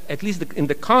sense, at least in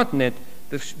the continent,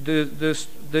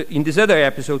 in this other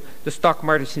episode, the stock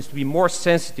market seems to be more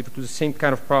sensitive to the same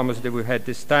kind of problems that we had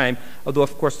this time, although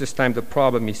of course this time the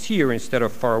problem is here instead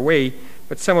of far away,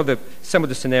 but some of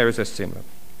the scenarios are similar.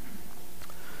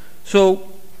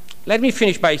 So let me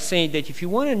finish by saying that if you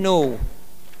want to know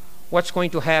what's going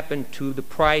to happen to the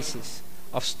prices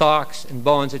of stocks and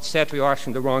bonds, etc., you're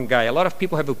asking the wrong guy. A lot of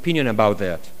people have opinion about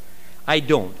that. I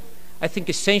don't. I think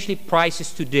essentially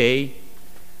prices today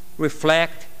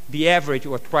reflect the average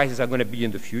of what prices are going to be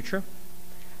in the future.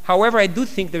 However, I do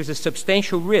think there's a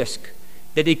substantial risk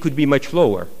that they could be much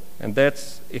lower, and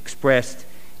that's expressed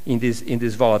in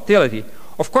this volatility.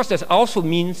 Of course, that also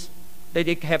means that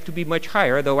they have to be much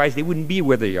higher, otherwise they wouldn't be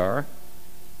where they are.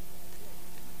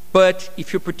 But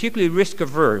if you're particularly risk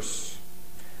averse,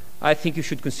 I think you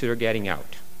should consider getting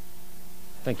out.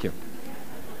 Thank you.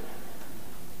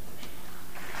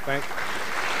 Thank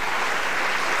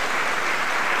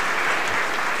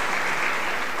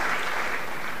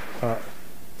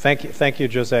you. Thank you,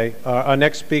 Jose. Our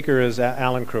next speaker is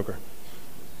Alan Krueger.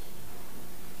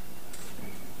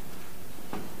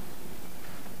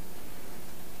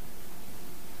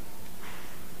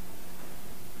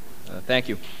 Thank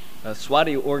you.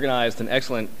 Swati organized an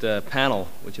excellent panel,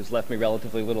 which has left me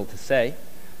relatively little to say.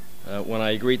 When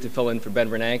I agreed to fill in for Ben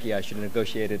Bernanke, I should have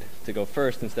negotiated to go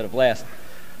first instead of last.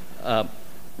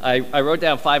 I wrote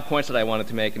down 5 points that I wanted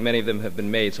to make, and many of them have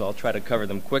been made, so I'll try to cover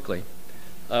them quickly.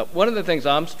 One of the things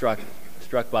I'm struck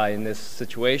by in this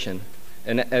situation,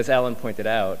 and as Alan pointed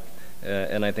out,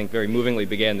 and I think very movingly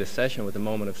began this session with a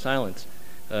moment of silence,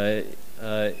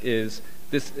 is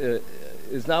this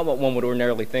is not what one would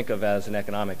ordinarily think of as an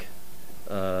economic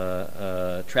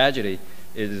tragedy.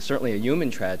 It is certainly a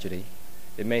human tragedy.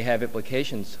 It may have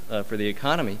implications for the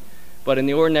economy, but in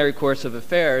the ordinary course of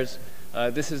affairs,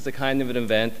 this is the kind of an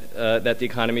event that the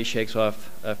economy shakes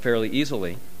off fairly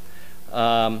easily.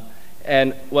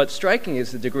 And what's striking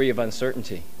is the degree of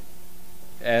uncertainty.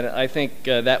 And I think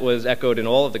that was echoed in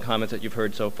all of the comments that you've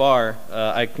heard so far.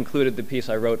 I concluded the piece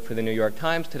I wrote for the New York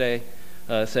Times today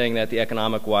saying that the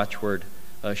economic watchword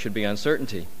should be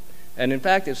uncertainty. And in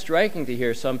fact, it's striking to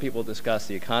hear some people discuss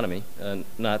the economy,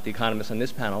 not the economists on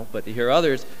this panel, but to hear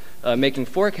others making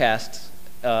forecasts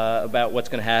about what's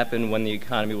going to happen, when the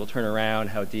economy will turn around,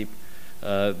 how deep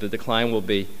the decline will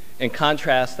be, and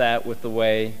contrast that with the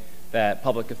way that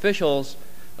public officials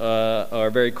are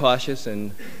very cautious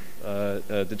in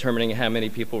determining how many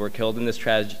people were killed in this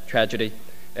tragedy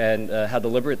and how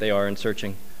deliberate they are in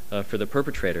searching for the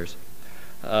perpetrators.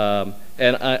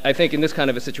 And I think in this kind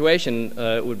of a situation,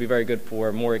 it would be very good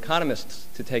for more economists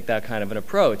to take that kind of an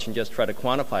approach and just try to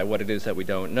quantify what it is that we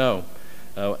don't know.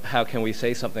 How can we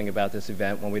say something about this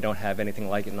event when we don't have anything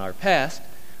like it in our past?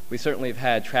 We certainly have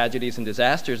had tragedies and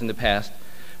disasters in the past,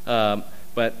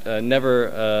 but never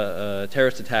a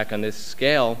terrorist attack on this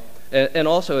scale. And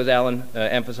also, as Alan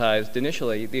emphasized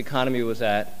initially, the economy was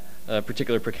at a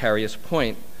particular precarious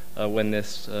point when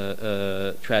this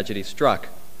tragedy struck.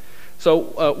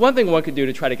 So one thing one could do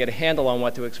to try to get a handle on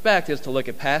what to expect is to look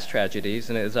at past tragedies.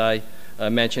 And as I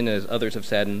mentioned, as others have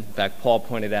said, in fact, Paul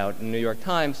pointed out in the New York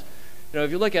Times, if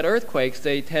you look at earthquakes,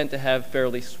 they tend to have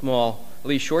fairly small, at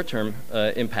least short-term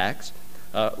impacts.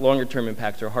 Longer-term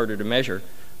impacts are harder to measure.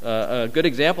 A good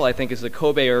example, I think, is the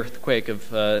Kobe earthquake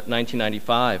of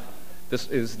 1995. This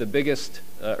is the biggest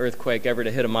earthquake ever to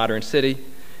hit a modern city.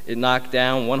 It knocked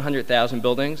down 100,000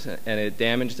 buildings, and it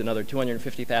damaged another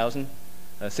 250,000.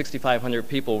 6,500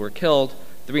 people were killed.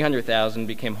 300,000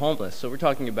 became homeless. So we're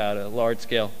talking about a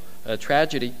large-scale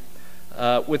tragedy.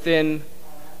 Within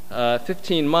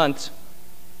 15 months,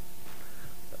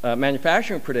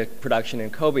 manufacturing production in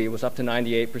Kobe was up to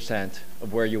 98%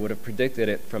 of where you would have predicted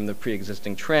it from the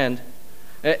pre-existing trend.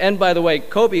 And by the way,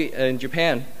 Kobe in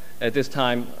Japan at this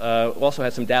time also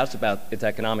had some doubts about its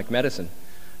economic medicine.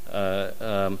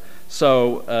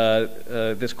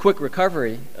 So this quick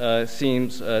recovery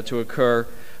seems to occur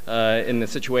in the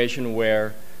situation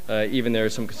where even there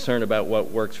is some concern about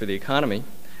what works for the economy.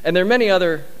 And there are many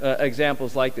other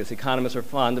examples like this. Economists are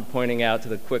fond of pointing out to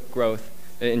the quick growth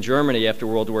in Germany after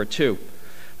World War II.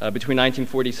 Between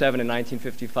 1947 and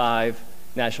 1955,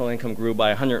 national income grew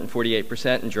by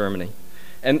 148% in Germany.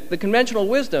 And the conventional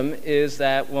wisdom is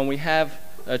that when we have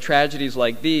tragedies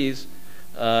like these,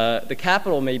 the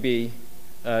capital may be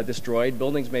destroyed,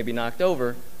 buildings may be knocked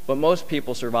over, but most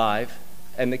people survive.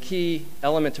 And the key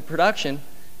element to production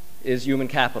is human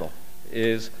capital,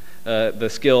 is the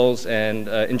skills and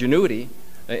ingenuity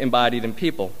embodied in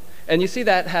people. And you see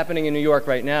that happening in New York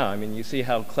right now. I mean, you see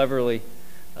how cleverly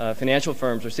financial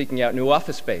firms are seeking out new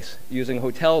office space, using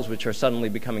hotels which are suddenly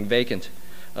becoming vacant.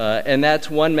 And that's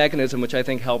one mechanism which I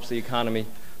think helps the economy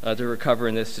to recover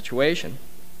in this situation.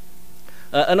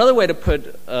 Another way to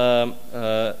put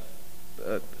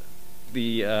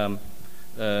the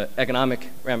economic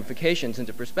ramifications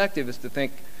into perspective is to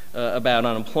think about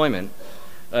unemployment.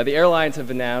 The airlines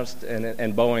have announced,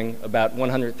 and Boeing, about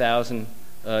 100,000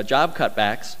 job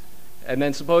cutbacks. And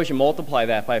then suppose you multiply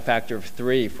that by a factor of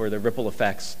 3 for the ripple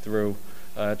effects through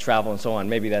travel and so on.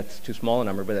 Maybe that's too small a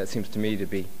number, but that seems to me to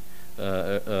be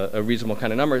a reasonable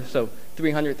kind of number. So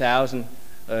 300,000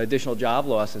 additional job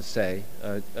losses, say,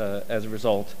 as a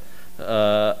result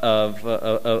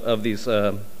of these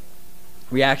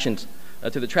reactions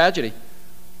to the tragedy.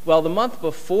 Well, the month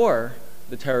before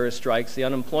the terrorist strikes, the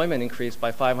unemployment increased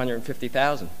by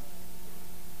 550,000.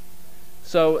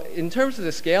 So in terms of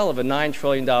the scale of a $9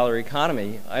 trillion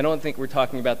economy, I don't think we're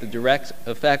talking about the direct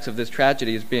effects of this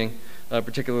tragedy as being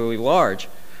particularly large.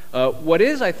 What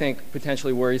is, I think,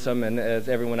 potentially worrisome, and as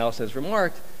everyone else has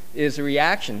remarked, is the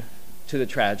reaction to the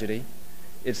tragedy.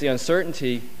 It's the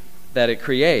uncertainty that it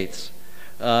creates.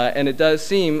 And it does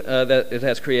seem that it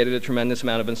has created a tremendous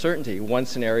amount of uncertainty. One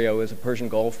scenario is a Persian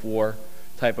Gulf War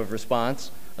type of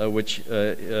response, which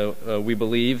we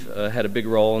believe had a big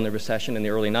role in the recession in the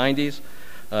early 90s.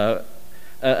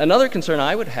 Another concern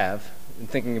I would have in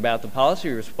thinking about the policy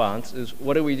response is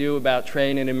what do we do about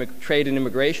trade and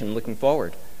immigration looking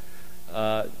forward?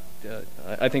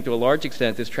 I think to a large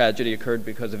extent this tragedy occurred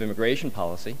because of immigration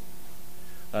policy.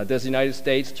 Does the United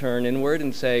States turn inward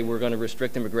and say we're going to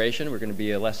restrict immigration, we're going to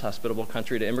be a less hospitable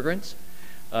country to immigrants?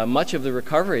 Much of the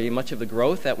recovery, much of the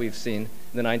growth that we've seen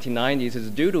in the 1990s is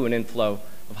due to an inflow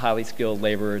of highly skilled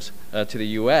laborers to the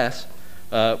U.S.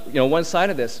 One side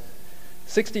of this,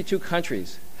 62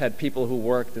 countries had people who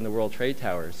worked in the World Trade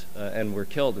Towers and were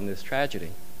killed in this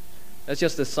tragedy. That's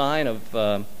just a sign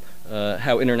of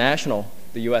how international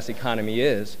the U.S. economy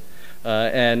is.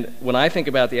 And when I think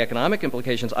about the economic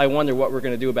implications, I wonder what we're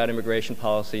going to do about immigration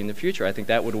policy in the future. I think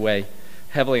that would weigh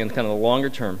heavily on kind of the longer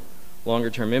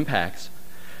term impacts.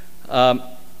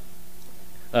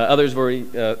 Others have already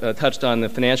touched on the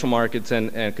financial markets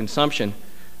and consumption.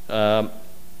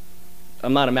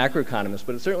 I'm not a macroeconomist,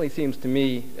 but it certainly seems to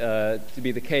me to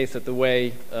be the case that the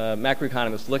way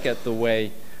macroeconomists look at the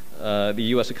way the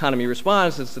U.S. economy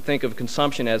responds is to think of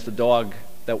consumption as the dog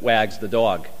that wags the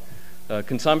dog.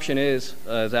 Consumption is,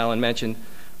 as Alan mentioned,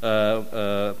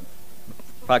 5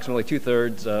 approximately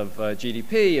 2/3 of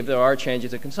GDP. If there are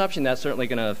changes in consumption, that's certainly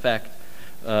going to affect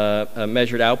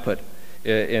measured output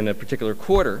in a particular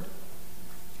quarter.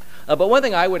 But one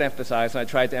thing I would emphasize, and I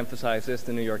tried to emphasize this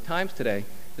in the New York Times today,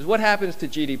 is what happens to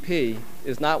GDP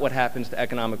is not what happens to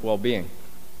economic well-being.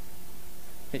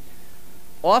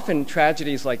 Often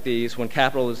tragedies like these, when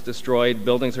capital is destroyed,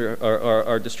 buildings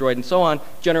are destroyed and so on,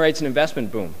 generates an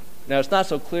investment boom. Now, it's not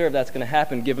so clear if that's going to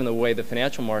happen given the way the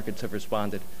financial markets have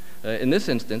responded in this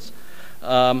instance.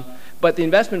 But the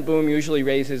investment boom usually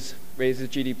raises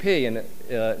GDP, and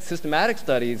systematic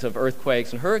studies of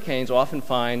earthquakes and hurricanes often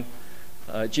find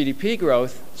GDP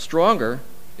growth stronger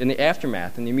in the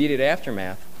aftermath, in the immediate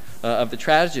aftermath of the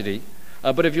tragedy.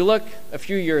 But if you look a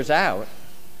few years out,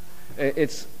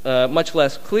 it's much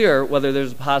less clear whether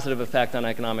there's a positive effect on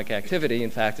economic activity. In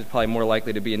fact, it's probably more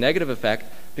likely to be a negative effect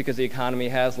because the economy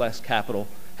has less capital,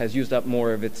 has used up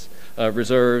more of its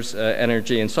reserves,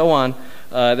 energy, and so on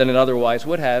than it otherwise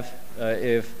would have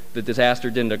if the disaster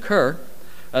didn't occur.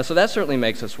 So that certainly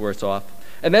makes us worse off.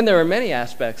 And then there are many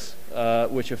aspects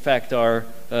which affect our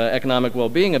economic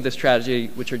well-being of this tragedy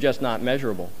which are just not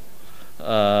measurable.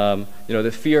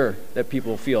 The fear that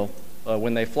people feel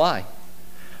when they fly.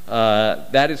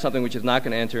 That is something which is not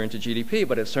going to enter into GDP,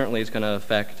 but it certainly is going to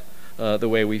affect the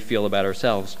way we feel about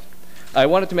ourselves. I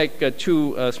wanted to make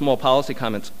two small policy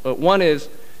comments. One is,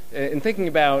 in thinking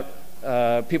about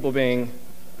people being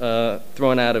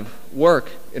thrown out of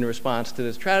work in response to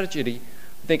this tragedy,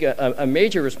 I think a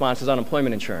major response is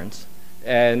unemployment insurance,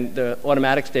 and the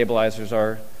automatic stabilizers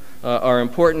are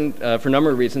important for a number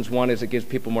of reasons. One is it gives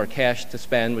people more cash to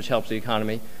spend, which helps the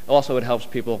economy. Also, it helps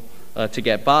people to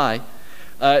get by.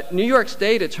 New York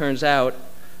State, it turns out,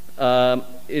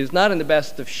 is not in the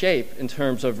best of shape in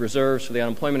terms of reserves for the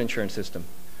unemployment insurance system.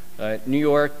 New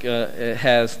York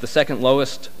has the second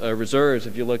lowest reserves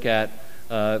if you look at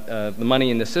the money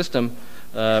in the system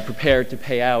prepared to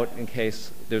pay out in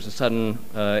case there's a sudden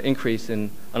increase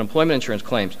in unemployment insurance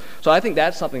claims. So I think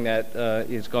that's something that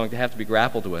is going to have to be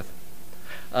grappled with.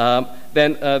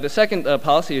 Then the second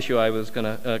policy issue I was going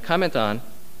to comment on,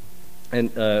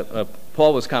 and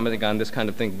Paul was commenting on this kind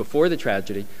of thing before the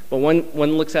tragedy, but when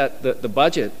one looks at the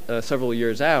budget several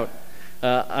years out,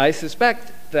 I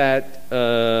suspect that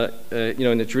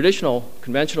in the traditional,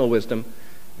 conventional wisdom,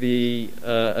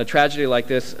 a tragedy like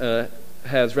this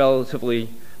has relatively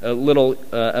little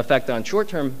effect on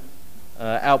short-term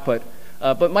output,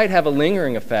 but might have a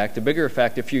lingering effect, a bigger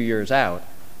effect a few years out.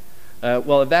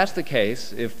 Well, if that's the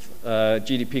case, if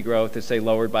GDP growth is, say,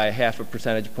 lowered by 0.5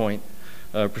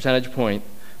 percentage point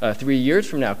 3 years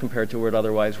from now compared to where it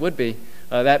otherwise would be,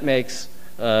 that makes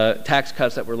tax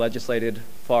cuts that were legislated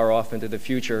far off into the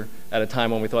future at a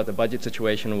time when we thought the budget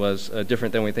situation was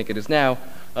different than we think it is now,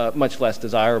 much less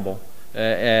desirable.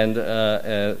 And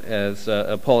as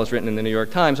Paul has written in the New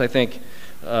York Times, I think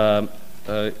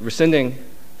rescinding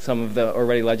some of the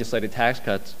already legislated tax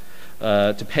cuts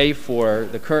to pay for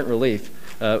the current relief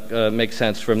makes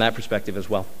sense from that perspective as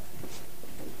well.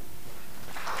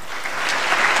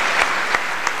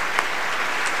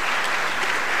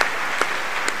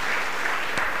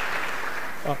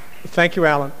 Thank you,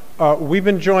 Alan. We've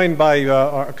been joined by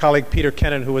our colleague Peter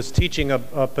Kenen, who was teaching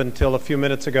up until a few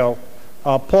minutes ago.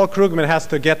 Paul Krugman has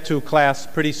to get to class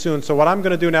pretty soon, so what I'm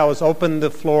going to do now is open the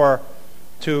floor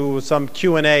to some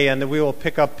Q&A, and then we will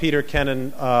pick up Peter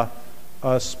Kenen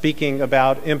speaking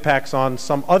about impacts on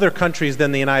some other countries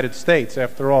than the United States.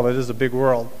 After all, it is a big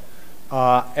world,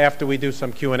 after we do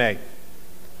some Q&A.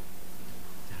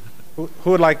 Who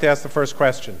would like to ask the first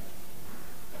question?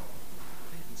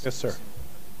 Yes, sir.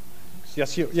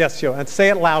 Yes, you. Yes, you. And say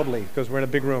it loudly, because we're in a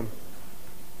big room.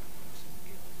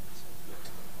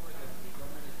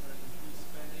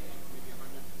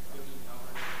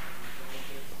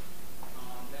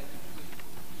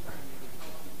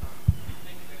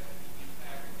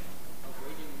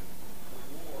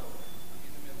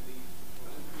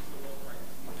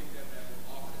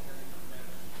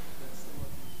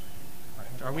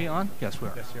 Are we on? Yes, we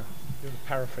are. Yes, you. You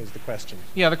paraphrase the question.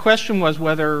 Yeah, the question was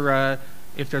whether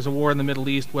if there's a war in the Middle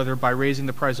East, whether by raising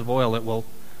the price of oil it will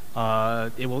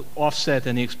offset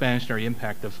any expansionary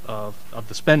impact of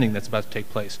the spending that's about to take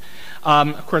place.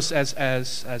 Of course, as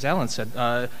Alan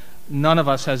said, none of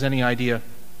us has any idea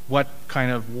what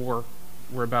kind of war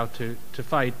we're about to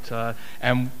fight,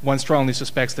 and one strongly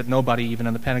suspects that nobody, even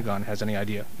in the Pentagon, has any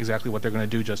idea exactly what they're going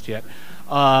to do just yet.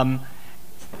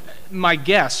 My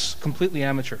guess, completely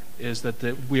amateur, is that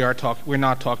we're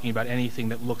not talking about anything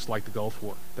that looks like the Gulf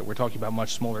War. That we're talking about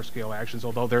much smaller scale actions.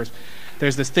 Although there's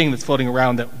this thing that's floating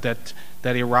around that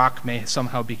Iraq may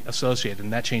somehow be associated,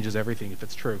 and that changes everything if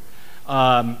it's true.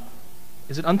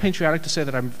 is it unpatriotic to say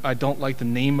that I don't like the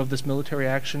name of this military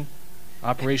action?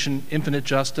 Operation Infinite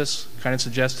Justice kind of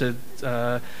suggested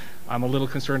I'm a little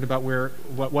concerned about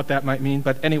what that might mean.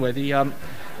 But anyway,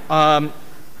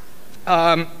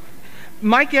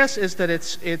 my guess is that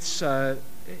it's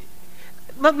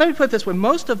let me put it this way: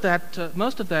 most of that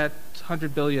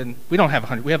 $100 billion, we don't have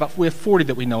 100. We have 40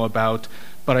 that we know about,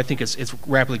 but I think it's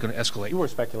rapidly going to escalate. You were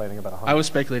speculating about 100. I was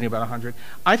speculating about 100.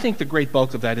 I think the great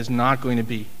bulk of that is not going to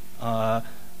be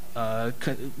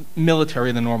military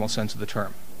in the normal sense of the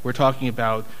term. We're talking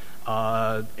about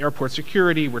airport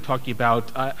security. We're talking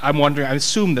about. I'm wondering. I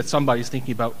assume that somebody's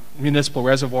thinking about municipal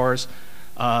reservoirs.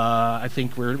 I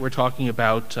think we're talking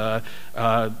about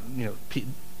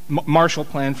Marshall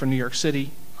Plan for New York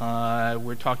City.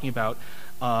 We're talking about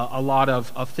a lot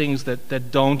of things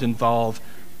that don't involve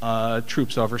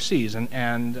troops overseas,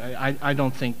 and I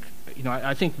don't think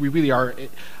I think we really are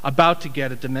about to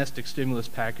get a domestic stimulus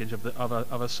package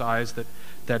of a size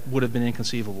that would have been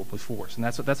inconceivable before, and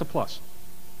that's a plus.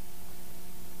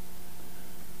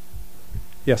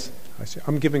 Yes, I see.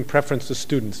 I'm giving preference to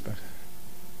students, but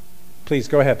please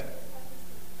go ahead.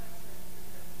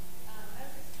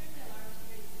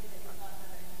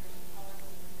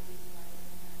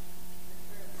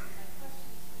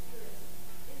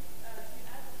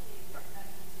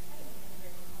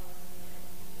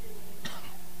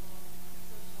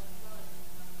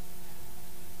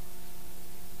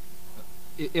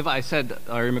 If I said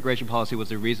our immigration policy was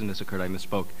the reason this occurred, I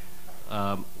misspoke.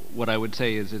 What I would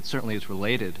say is it certainly is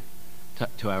related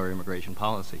to our immigration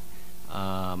policy.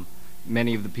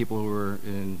 Many of the people who were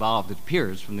involved, it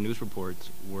appears from the news reports,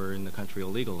 were in the country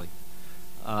illegally.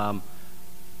 Now,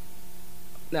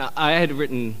 I had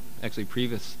written, actually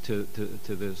previous to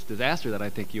this disaster, that I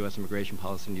think U.S. immigration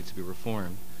policy needs to be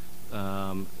reformed.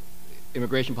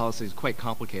 Immigration policy is quite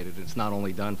complicated. It's not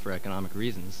only done for economic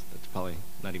reasons. That's probably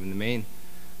not even the main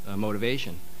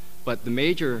motivation. But the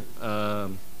major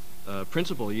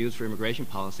principle used for immigration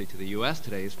policy to the U.S.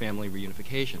 today is family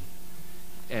reunification.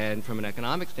 And from an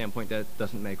economic standpoint, that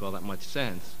doesn't make all that much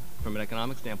sense. From an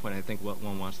economic standpoint, I think what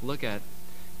one wants to look at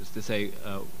is to say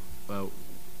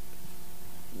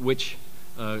which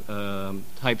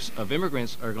types of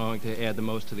immigrants are going to add the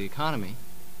most to the economy.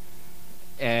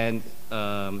 And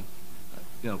from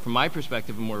my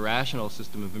perspective, a more rational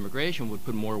system of immigration would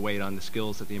put more weight on the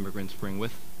skills that the immigrants bring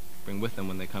with them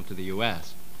when they come to the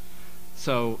U.S.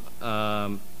 So,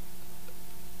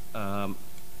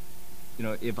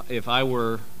 if I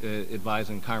were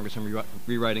advising Congress on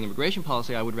rewriting immigration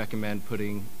policy, I would recommend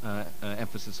putting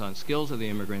emphasis on skills of the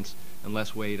immigrants and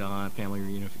less weight on family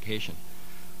reunification.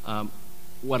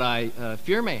 What I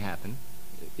fear may happen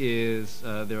is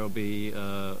there will be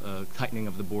a tightening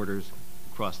of the borders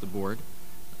across the board,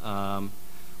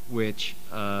 which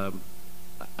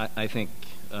I think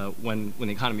when the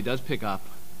economy does pick up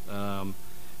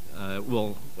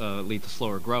will lead to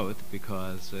slower growth,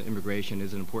 because immigration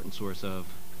is an important source of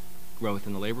growth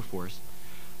in the labor force.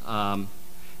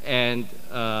 And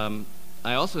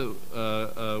I also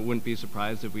wouldn't be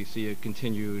surprised if we see a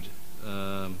continued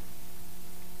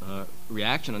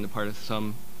reaction on the part of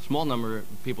some small number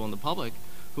of people in the public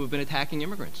who have been attacking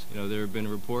immigrants. There have been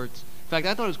reports. In fact,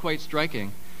 I thought it was quite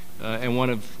striking, and one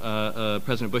of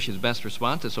President Bush's best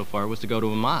responses so far was to go to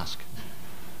a mosque.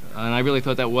 And I really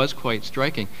thought that was quite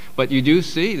striking. But you do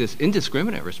see this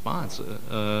indiscriminate response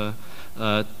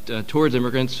towards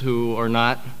immigrants who are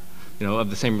not, of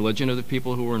the same religion of the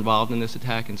people who were involved in this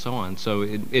attack and so on. So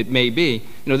it may be,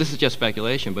 this is just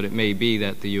speculation, but it may be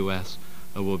that the U.S.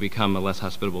 Will become a less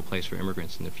hospitable place for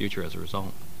immigrants in the future as a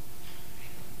result.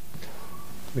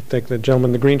 We thank the gentleman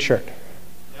in the green shirt. Now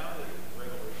that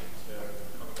regulations have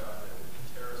come about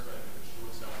that terrorist benefits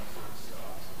short selling certain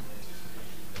stocks in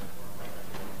anticipation that foreign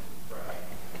government will crash,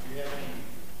 do you have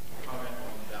any comment on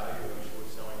the value of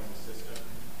short selling as a system,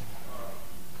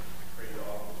 trade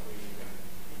off between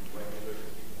the likelihood that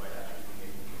people might actually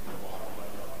be making a lot of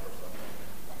money off or something?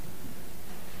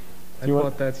 I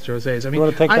thought that's Jose's. You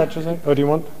want to take that, Jose? Oh, do you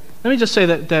want? Let me just say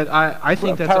that I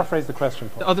think that paraphrase the question,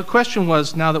 Paul. The question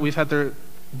was, now that we've had the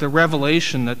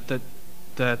revelation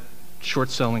that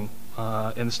short selling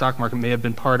in the stock market may have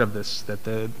been part of this,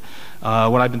 that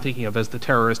what I've been thinking of as the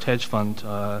terrorist hedge fund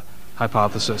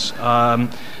hypothesis, well,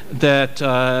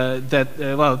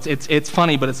 it's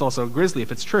funny, but it's also grisly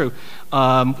if it's true.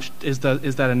 Is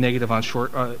that a negative on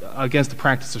against the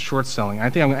practice of short selling? I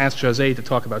think I'm going to ask Jose to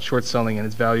talk about short selling and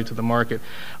its value to the market.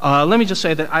 Let me just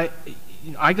say that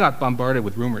I got bombarded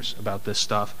with rumors about this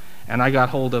stuff, and I got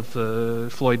hold of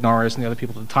Floyd Norris and the other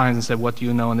people at the Times and said, "What do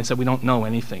you know?" And they said, "We don't know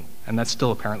anything," and that's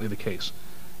still apparently the case.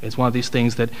 It's one of these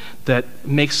things that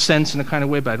makes sense in a kind of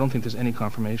way, but I don't think there's any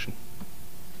confirmation.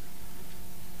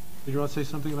 Did you want to say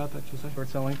something about that, Jose? Short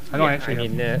selling?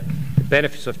 The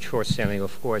benefits of short selling,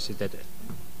 of course, is that it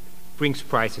brings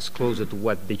prices closer to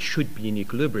what they should be in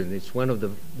equilibrium. It's one of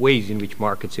the ways in which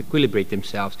markets equilibrate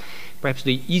themselves. Perhaps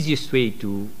the easiest way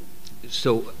to,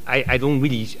 so I don't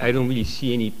really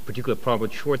see any particular problem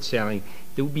with short selling.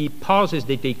 There would be pauses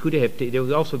that they could have. There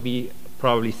would also be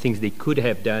probably things they could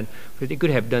have done. But they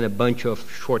could have done a bunch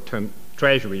of short-term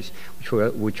treasuries,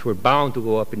 which were bound to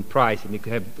go up in price, and they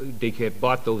could have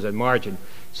bought those at margin.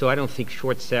 So I don't think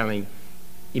short selling.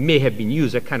 It may have been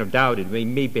used. I kind of doubt it. It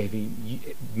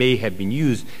may have been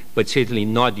used, but certainly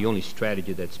not the only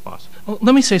strategy that's possible. Well,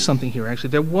 let me say something here. Actually,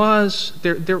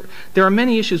 there are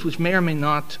many issues which may or may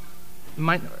not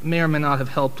have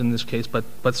helped in this case, but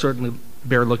certainly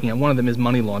bear looking at. One of them is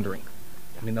money laundering.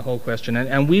 I mean, the whole question,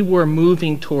 and we were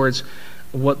moving towards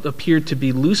what appeared to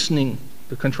be loosening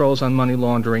the controls on money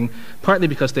laundering, partly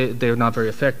because they're not very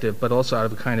effective, but also out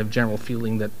of a kind of general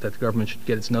feeling that the government should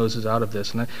get its noses out of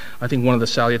this. And I think one of the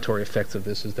salutary effects of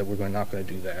this is that we're not going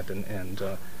to do that. And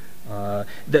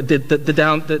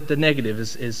the negative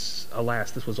is,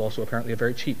 alas, this was also apparently a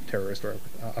very cheap terrorist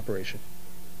operation.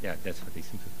 Yeah, that's what they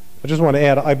seem to. I just want to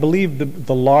add, I believe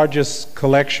the largest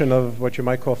collection of what you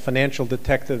might call financial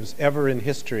detectives ever in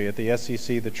history at the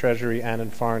SEC, the Treasury, and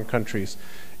in foreign countries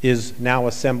is now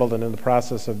assembled and in the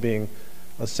process of being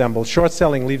assembled. Short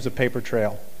selling leaves a paper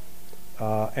trail.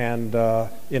 And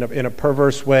in a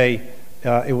perverse way,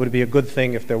 it would be a good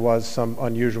thing if there was some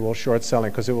unusual short selling,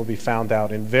 because it will be found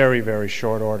out in very, very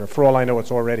short order. For all I know,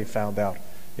 it's already found out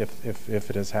if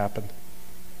it has happened.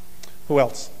 Who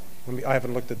else? I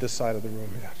haven't looked at this side of the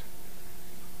room yet.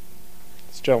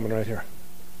 This gentleman right here.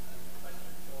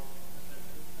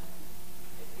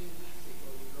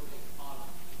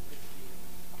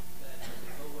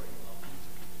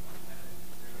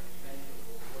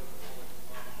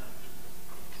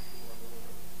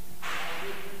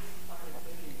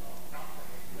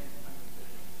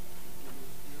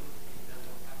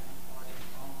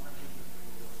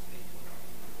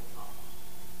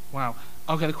 Wow.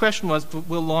 Okay, the question was,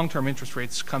 will long-term interest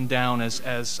rates come down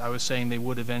as I was saying they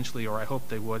would eventually, or I hope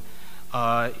they would,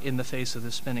 in the face of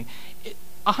this spending?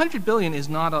 $100 billion is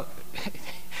not a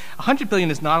 $100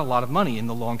 billion is not a lot of money in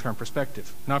the long-term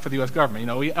perspective, not for the U.S. government. You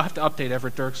know, we have to update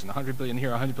Everett Dirksen, $100 billion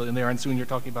here, $100 billion there, and soon you're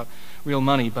talking about real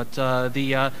money. But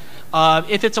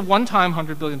if it's a one-time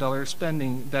 $100 billion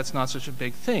spending, that's not such a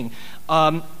big thing.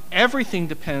 Everything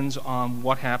depends on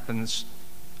what happens,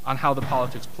 on how the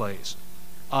politics plays.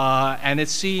 And it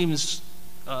seems,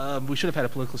 we should have had a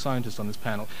political scientist on this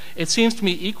panel, it seems to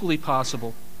me equally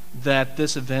possible that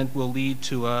this event will lead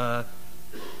to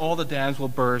all the dams will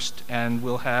burst and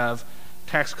we'll have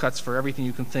tax cuts for everything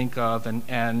you can think of,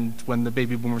 and when the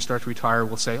baby boomers start to retire,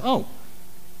 we'll say, oh,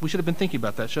 we should have been thinking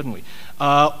about that, shouldn't we?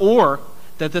 Or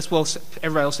that this will,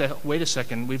 everybody will say, wait a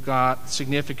second, we've got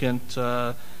significant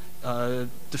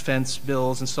defense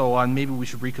bills and so on, maybe we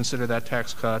should reconsider that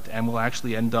tax cut, and we'll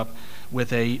actually end up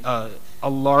with a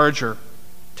larger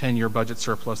 10-year budget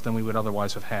surplus than we would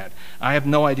otherwise have had. I have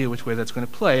no idea which way that's going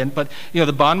to play, but you know,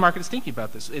 the bond market is thinking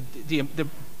about this.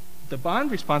 The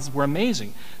bond responses were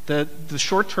amazing. The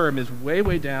short term is way,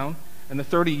 way down, and the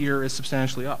 30-year is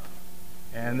substantially up,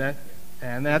 and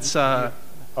that's up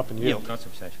in yield, not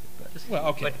substantially. Well,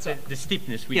 okay. But the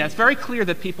steepness. It's very clear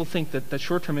that people think that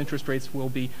short-term interest rates will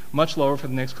be much lower for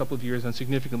the next couple of years and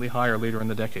significantly higher later in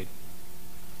the decade.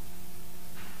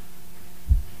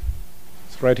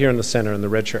 It's right here in the center in the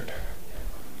red shirt.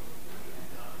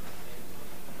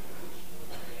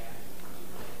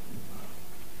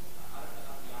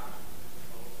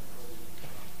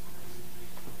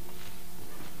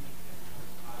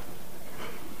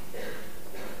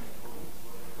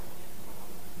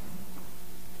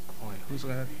 Who's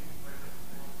ahead?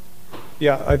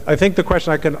 Yeah, I think the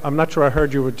question, I'm not sure I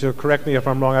heard you, to correct me if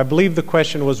I'm wrong. I believe the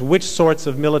question was which sorts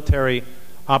of military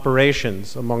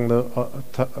operations, among the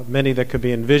many that could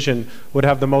be envisioned, would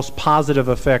have the most positive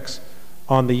effects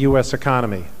on the U.S.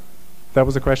 economy. That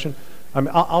was the question? I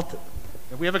mean,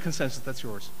 we have a consensus. That's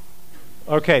yours.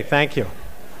 Okay, thank you.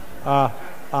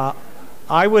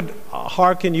 I would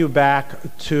hearken you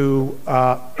back to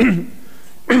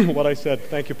what I said.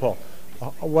 Thank you, Paul.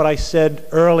 What I said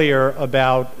earlier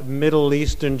about Middle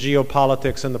Eastern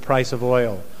geopolitics and the price of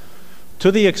oil.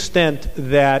 To the extent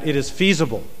that it is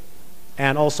feasible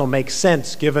and also makes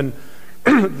sense given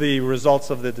the results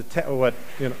of the what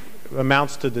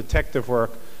amounts to detective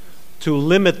work, to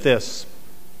limit this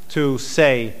to,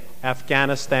 say,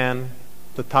 Afghanistan,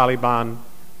 the Taliban,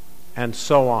 and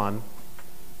so on,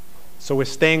 So we're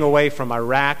staying away from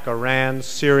Iraq, Iran,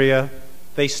 Syria.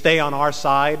 They stay on our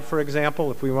side, for example,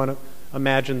 if we want to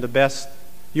imagine the best,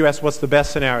 U.S., what's the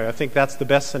best scenario? I think that's the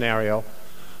best scenario.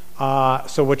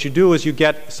 So what you do is you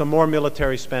get some more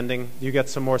military spending, you get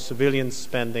some more civilian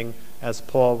spending, as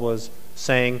Paul was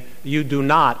saying. You do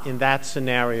not, in that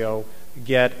scenario,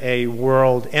 get a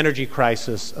world energy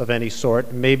crisis of any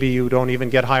sort. Maybe you don't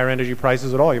even get higher energy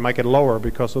prices at all. You might get lower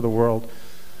because of the world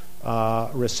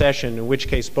recession, in which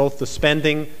case both the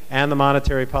spending and the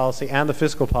monetary policy and the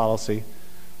fiscal policy,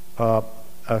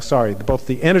 both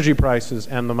the energy prices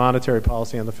and the monetary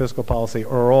policy and the fiscal policy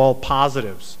are all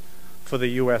positives for the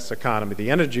U.S. economy.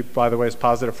 The energy, by the way, is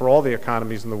positive for all the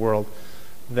economies in the world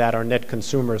that are net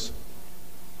consumers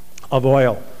of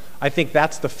oil. I think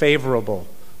that's the favorable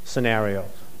scenario.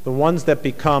 The ones that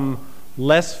become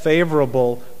less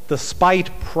favorable,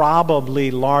 despite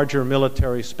probably larger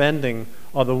military spending,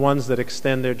 are the ones that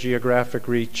extend their geographic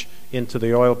reach into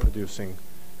the oil-producing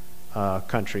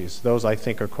countries. Those, I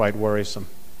think, are quite worrisome.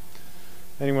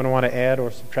 Anyone want to add or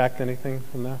subtract anything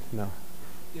from that? No.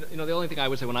 You know, the only thing I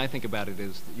would say when I think about it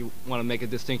is that you want to make a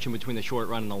distinction between the short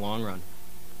run and the long run.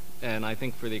 And I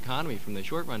think for the economy, from the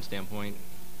short run standpoint,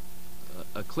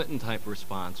 a Clinton-type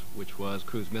response, which was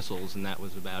cruise missiles, and that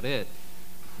was about it,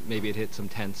 maybe it hit some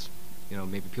tents, you know,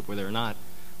 maybe people were there or not,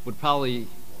 would probably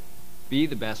be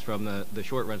the best from the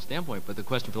short run standpoint. But the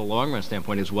question for the long run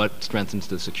standpoint is what strengthens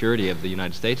the security of the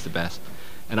United States the best.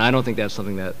 And I don't think that's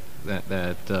something that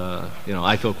you know,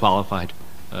 I feel qualified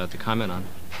to comment on.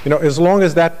 You know, as long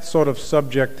as that sort of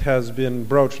subject has been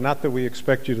broached, not that we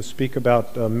expect you to speak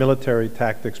about military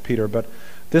tactics, Peter, but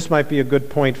this might be a good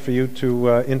point for you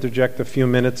to interject a few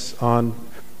minutes on,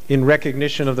 in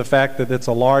recognition of the fact that it's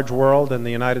a large world and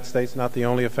the United States not the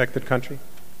only affected country.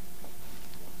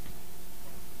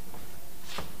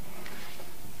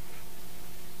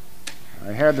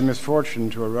 I had the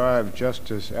misfortune to arrive just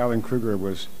as Alan Krueger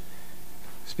was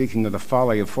speaking of the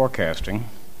folly of forecasting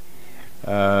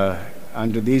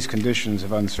under these conditions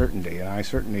of uncertainty, and I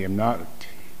certainly am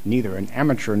neither an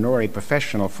amateur nor a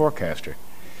professional forecaster.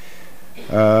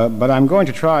 But I'm going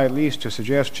to try at least to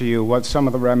suggest to you what some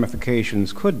of the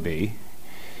ramifications could be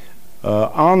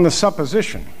on the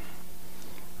supposition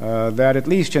that at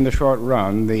least in the short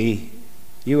run the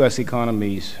U.S.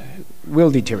 economies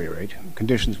will deteriorate,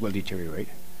 conditions will deteriorate.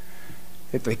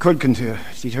 If they could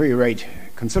deteriorate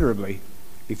considerably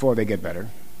before they get better,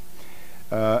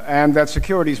 and that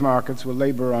securities markets will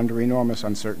labor under enormous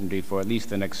uncertainty for at least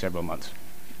the next several months.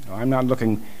 Now, I'm not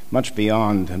looking much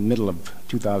beyond the middle of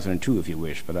 2002, if you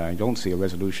wish, but I don't see a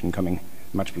resolution coming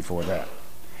much before that.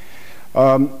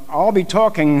 I'll be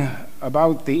talking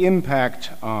about the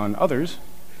impact on others,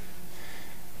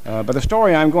 but the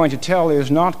story I'm going to tell is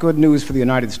not good news for the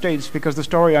United States, because the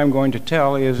story I'm going to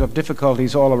tell is of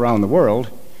difficulties all around the world,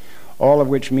 all of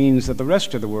which means that the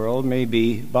rest of the world may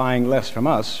be buying less from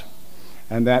us,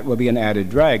 and that will be an added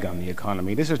drag on the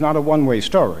economy. This is not a one-way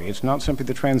story. It's not simply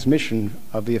the transmission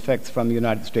of the effects from the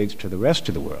United States to the rest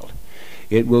of the world.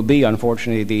 It will be,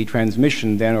 unfortunately, the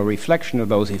transmission then or reflection of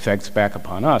those effects back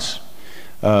upon us,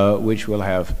 which will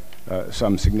have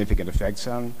some significant effects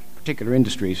on particular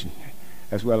industries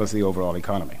as well as the overall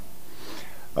economy.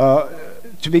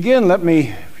 To begin, let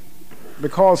me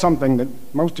recall something that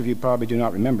most of you probably do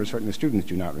not remember, certainly students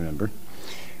do not remember.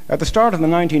 At the start of the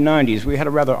 1990s, we had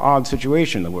a rather odd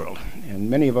situation in the world, and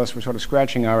many of us were sort of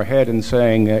scratching our head and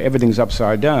saying everything's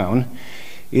upside down.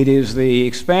 It is the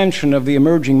expansion of the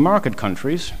emerging market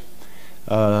countries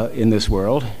in this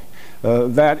world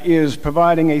that is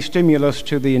providing a stimulus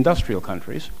to the industrial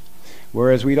countries,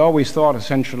 whereas we'd always thought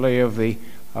essentially of the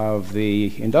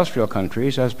industrial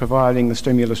countries as providing the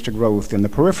stimulus to growth in the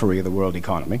periphery of the world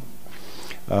economy.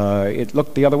 It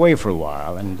looked the other way for a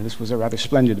while, and this was a rather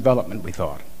splendid development, we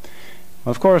thought.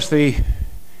 Of course, the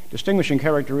distinguishing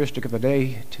characteristic of the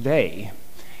day today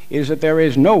is that there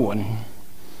is no one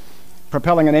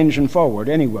propelling an engine forward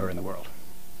anywhere in the world.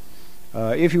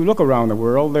 If you look around the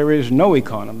world, there is no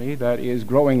economy that is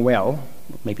growing well,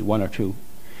 maybe one or two,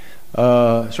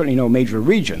 certainly no major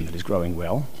region that is growing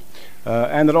well,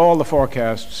 and that all the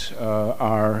forecasts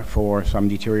are for some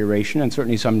deterioration and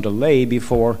certainly some delay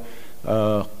before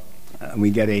we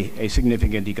get a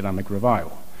significant economic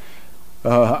revival.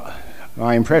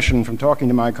 My impression from talking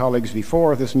to my colleagues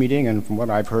before this meeting and from what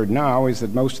I've heard now is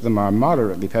that most of them are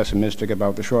moderately pessimistic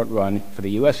about the short run for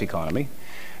the U.S. economy,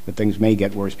 that things may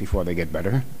get worse before they get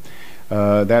better.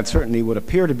 That certainly would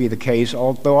appear to be the case,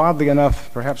 although oddly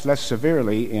enough, perhaps less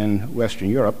severely in Western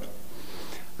Europe.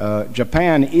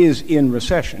 Japan is in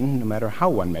recession, no matter how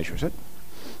one measures it.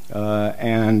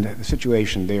 And the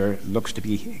situation there looks to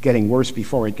be getting worse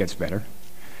before it gets better.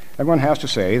 And one has to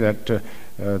say that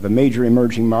the major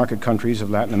emerging market countries of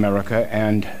Latin America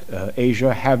and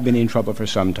Asia have been in trouble for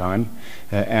some time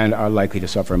and are likely to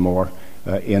suffer more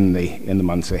in the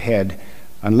months ahead,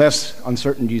 unless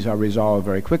uncertainties are resolved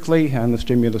very quickly and the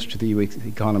stimulus to the U.S.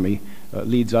 economy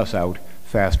leads us out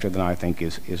faster than I think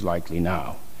is likely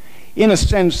now. In a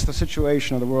sense, the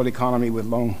situation of the world economy with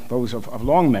those of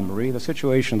long memory, the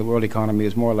situation of the world economy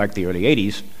is more like the early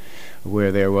 80s,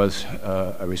 where there was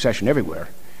a recession everywhere,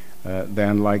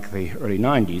 than like the early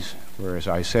 90s, where, as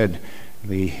I said,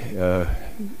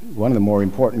 one of the more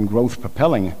important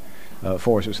growth-propelling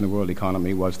forces in the world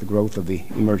economy was the growth of the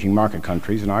emerging market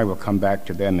countries, and I will come back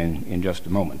to them in just a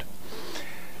moment.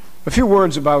 A few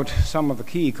words about some of the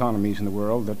key economies in the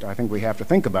world that I think we have to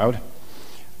think about.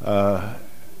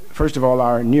 First of all,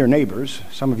 our near neighbors.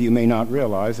 Some of you may not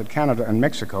realize that Canada and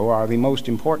Mexico are the most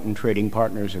important trading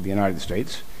partners of the United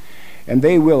States, and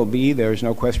they will be, there's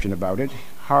no question about it,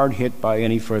 hard hit by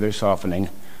any further softening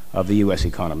of the U.S.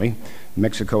 economy.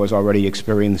 Mexico has already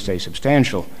experienced a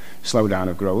substantial slowdown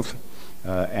of growth,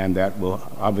 and that will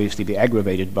obviously be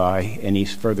aggravated by any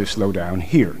further slowdown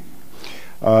here.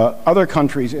 Other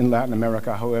countries in Latin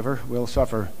America, however, will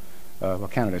suffer. Well,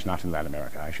 Canada is not in Latin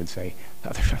America, I should say.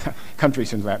 Other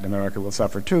countries in Latin America will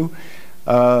suffer too.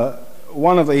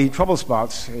 One of the trouble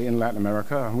spots in Latin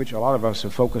America, on which a lot of us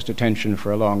have focused attention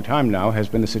for a long time now, has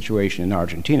been the situation in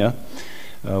Argentina,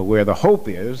 where the hope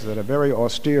is that a very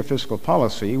austere fiscal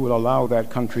policy will allow that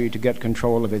country to get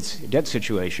control of its debt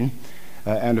situation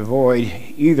and avoid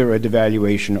either a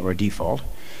devaluation or a default.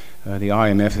 The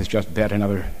IMF has just bet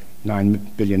another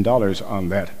 $9 billion on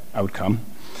that outcome.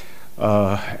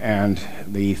 And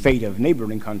the fate of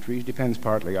neighboring countries depends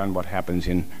partly on what happens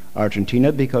in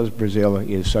Argentina, because Brazil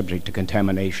is subject to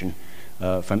contamination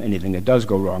from anything that does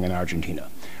go wrong in Argentina.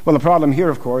 Well, the problem here,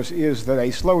 of course, is that a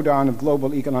slowdown of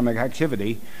global economic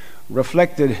activity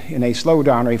reflected in a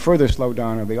slowdown, or a further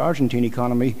slowdown of the Argentine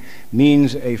economy,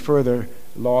 means a further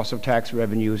loss of tax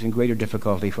revenues and greater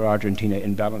difficulty for Argentina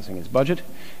in balancing its budget,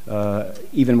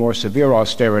 even more severe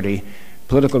austerity,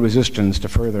 political resistance to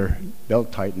further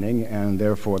belt tightening, and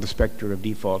therefore the specter of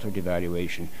default or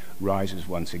devaluation rises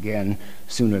once again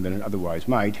sooner than it otherwise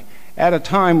might, at a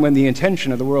time when the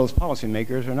attention of the world's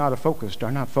policymakers are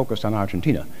not focused on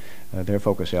Argentina. They're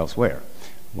focused elsewhere.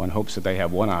 One hopes that they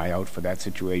have one eye out for that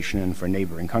situation and for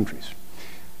neighboring countries.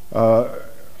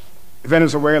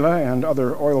 Venezuela and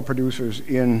other oil producers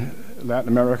in Latin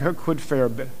America could fare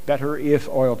better if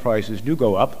oil prices do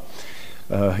go up.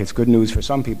 It's good news for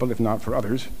some people, if not for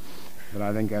others. But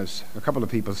I think, as a couple of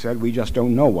people said, we just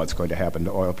don't know what's going to happen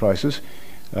to oil prices.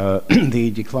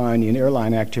 The decline in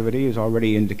airline activity is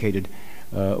already indicated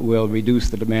will reduce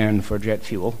the demand for jet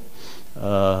fuel.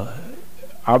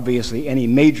 Obviously, any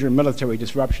major military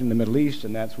disruption in the Middle East,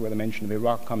 and that's where the mention of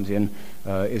Iraq comes in,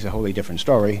 is a wholly different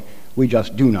story. We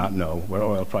just do not know where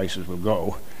oil prices will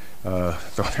go,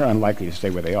 so they're unlikely to stay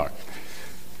where they are.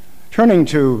 Turning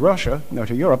to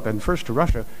Europe, and first to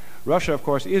Russia. Russia, of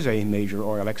course, is a major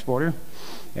oil exporter,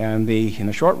 and in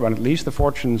the short run at least, the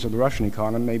fortunes of the Russian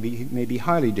economy may be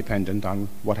highly dependent on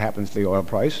what happens to the oil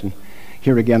price, and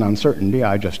here again, uncertainty,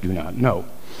 I just do not know.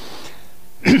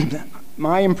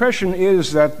 My impression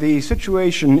is that the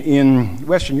situation in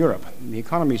Western Europe, the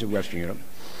economies of Western Europe,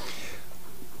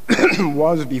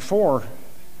 was before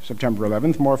September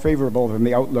 11th more favorable than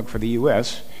the outlook for the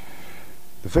U.S.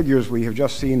 The figures we have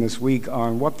just seen this week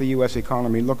on what the U.S.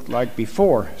 economy looked like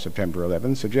before September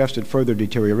 11th suggested further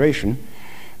deterioration.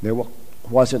 There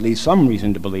was at least some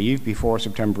reason to believe before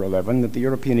September 11 that the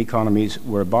European economies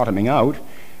were bottoming out,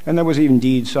 and there was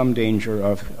indeed some danger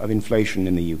of inflation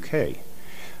in the U.K.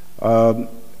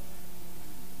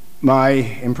 My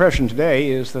impression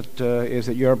today is that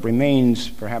Europe remains,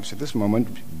 perhaps at this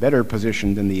moment, better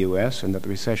positioned than the U.S., and that the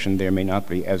recession there may not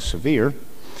be as severe,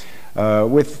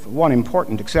 with one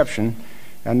important exception,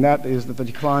 and that is that the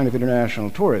decline of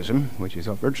international tourism, which is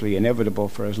virtually inevitable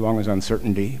for as long as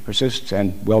uncertainty persists,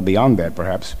 and well beyond that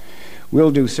perhaps,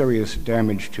 will do serious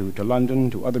damage to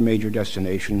London, to other major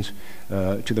destinations,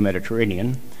 to the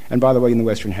Mediterranean, and by the way, in the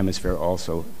Western Hemisphere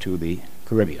also to the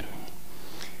Caribbean.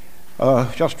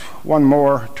 Just one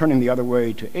more, turning the other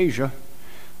way to Asia.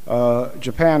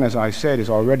 Japan, as I said, is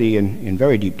already in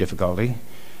very deep difficulty,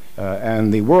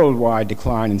 and the worldwide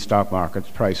decline in stock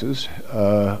market prices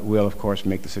will, of course,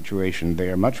 make the situation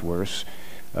there much worse.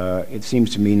 It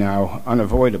seems to me now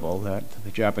unavoidable that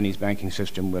the Japanese banking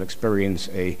system will experience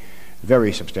a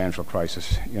very substantial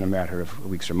crisis in a matter of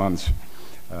weeks or months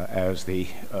as the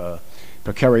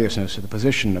precariousness of the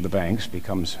position of the banks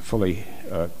becomes fully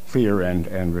clear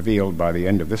and revealed by the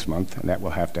end of this month, and that will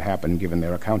have to happen given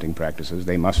their accounting practices.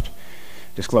 They must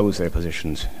disclose their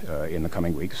positions in the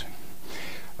coming weeks.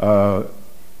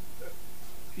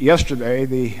 Yesterday,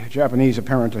 the Japanese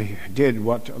apparently did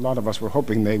what a lot of us were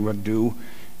hoping they would do,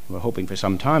 were hoping for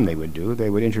some time they would do. They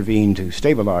would intervene to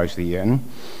stabilize the yen,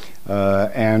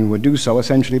 and would do so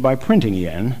essentially by printing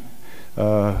yen,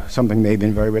 something they've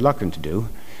been very reluctant to do.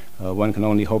 One can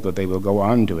only hope that they will go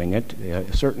on doing it.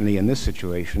 Certainly in this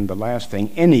situation, the last thing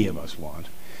any of us want,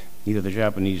 neither the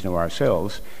Japanese nor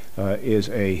ourselves, is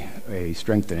a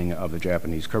strengthening of the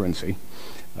Japanese currency,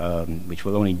 which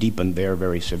will only deepen their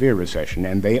very severe recession.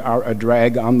 And they are a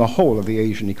drag on the whole of the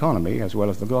Asian economy as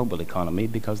well as the global economy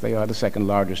because they are the second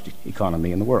largest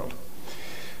economy in the world.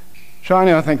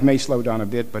 China, I think, may slow down a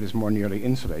bit, but is more nearly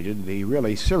insulated. The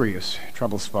really serious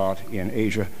trouble spot in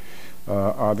Asia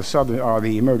are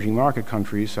the emerging market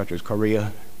countries such as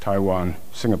Korea, Taiwan,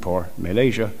 Singapore,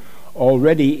 Malaysia,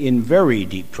 already in very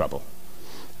deep trouble.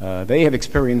 They have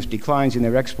experienced declines in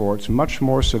their exports much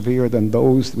more severe than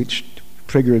those which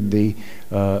triggered the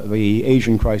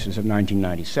Asian crisis of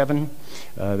 1997.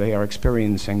 They are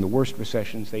experiencing the worst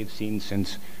recessions they've seen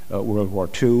since World War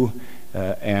II,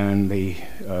 and the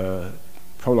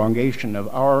prolongation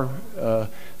of our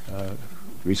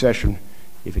recession,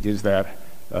 if it is that,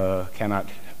 cannot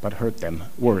but hurt them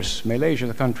worse. Malaysia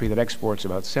is a country that exports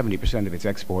about 70% of its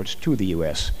exports to the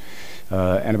U.S.,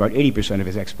 and about 80% of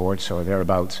its exports, or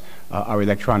thereabouts, are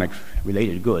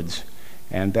electronic-related goods,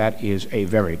 and that is a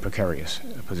very precarious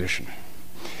position.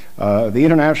 The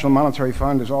International Monetary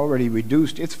Fund has already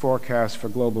reduced its forecast for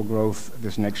global growth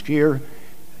this next year,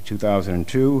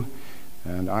 2002,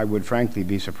 and I would frankly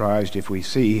be surprised if we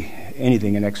see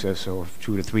anything in excess of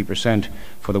 2 to 3%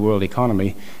 for the world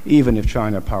economy, even if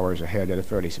China powers ahead at a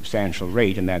fairly substantial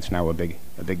rate, and that's now a big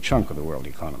chunk of the world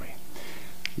economy.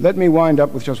 Let me wind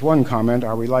up with just one comment.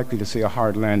 Are we likely to see a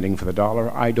hard landing for the dollar?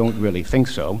 I don't really think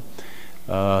so.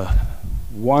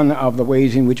 One of the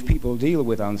ways in which people deal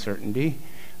with uncertainty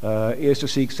is to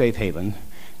seek safe haven.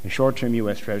 The short-term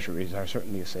U.S. Treasuries are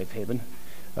certainly a safe haven.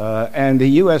 And the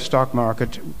U.S. stock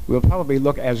market will probably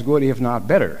look as good, if not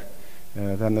better,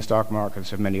 than the stock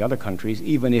markets of many other countries,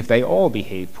 even if they all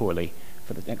behave poorly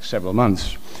for the next several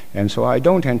months. And so I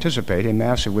don't anticipate a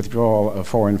massive withdrawal of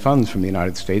foreign funds from the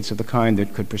United States of the kind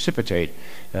that could precipitate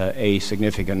a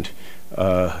significant,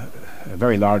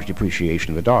 very large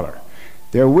depreciation of the dollar.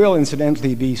 There will,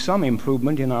 incidentally, be some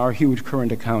improvement in our huge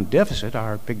current account deficit,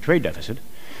 our big trade deficit,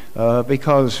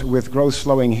 because with growth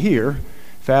slowing here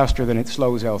faster than it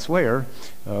slows elsewhere,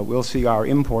 we'll see our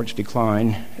imports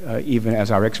decline even as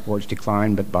our exports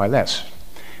decline, but by less.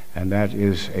 And that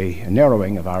is a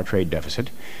narrowing of our trade deficit.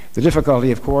 The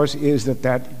difficulty, of course, is that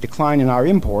that decline in our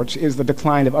imports is the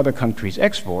decline of other countries'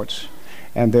 exports,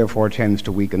 and therefore tends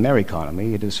to weaken their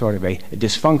economy. It is sort of a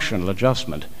dysfunctional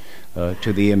adjustment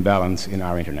to the imbalance in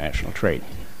our international trade.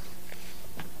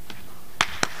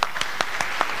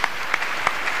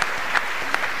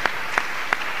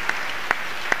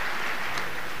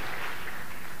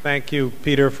 Thank you,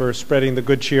 Peter, for spreading the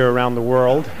good cheer around the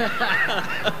world.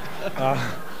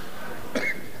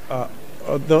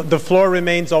 The floor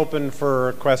remains open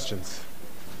for questions.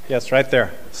 Yes, right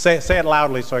there. Say it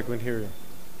loudly so I can hear you.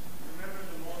 Remember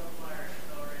the multiplier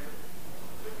accelerator?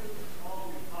 Could you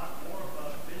all talk more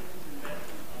about business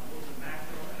investment on both a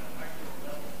macro and a micro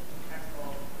level? After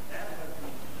all, that was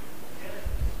the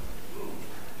genesis boom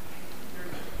in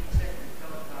terms of e-sector,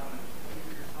 telecom, and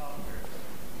computer software.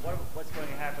 What's going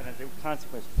to happen as a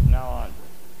consequence from now on?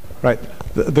 Right.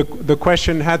 The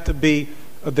question had to be.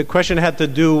 The question had to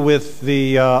do with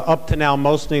the up to now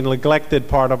mostly neglected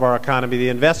part of our economy, the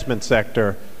investment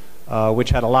sector, which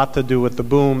had a lot to do with the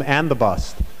boom and the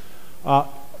bust.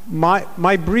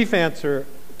 My brief answer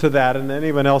to that, and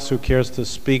anyone else who cares to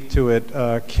speak to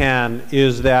it can,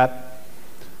 is that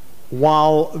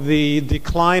while the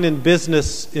decline in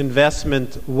business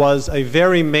investment was a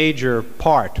very major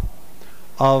part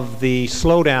of the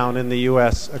slowdown in the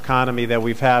U.S. economy that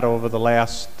we've had over the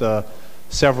last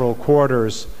several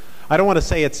quarters, I don't want to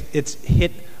say it's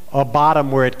hit a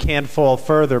bottom where it can't fall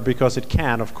further, because it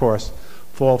can, of course,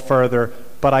 fall further.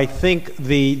 But I think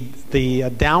the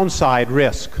downside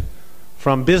risk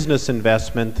from business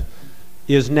investment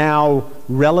is now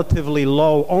relatively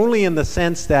low, only in the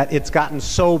sense that it's gotten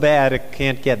so bad it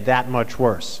can't get that much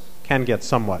worse. Can get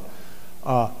somewhat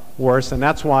worse, and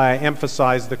that's why I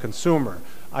emphasize the consumer.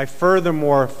 I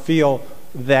furthermore feel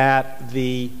that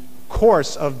the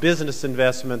course of business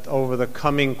investment over the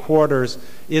coming quarters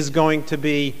is going to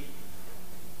be,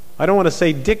 I don't want to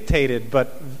say dictated,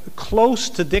 but close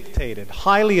to dictated,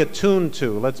 highly attuned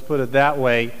to, let's put it that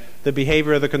way, the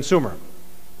behavior of the consumer.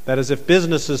 That is, if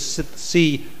businesses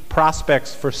see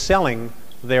prospects for selling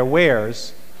their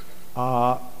wares,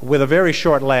 with a very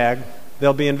short lag,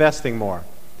 they'll be investing more.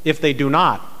 If they do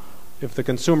not, if the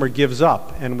consumer gives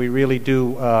up and we really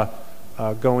do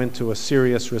go into a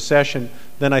serious recession,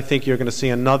 then I think you're going to see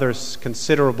another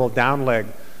considerable down leg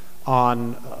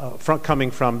on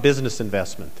coming from business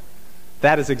investment.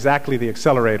 That is exactly the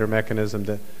accelerator mechanism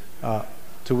that,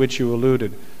 to which you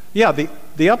alluded. Yeah,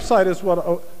 the upside is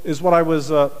what I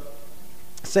was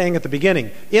saying at the beginning.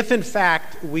 If in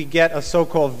fact we get a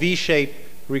so-called V-shaped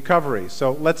recovery,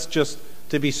 so let's just,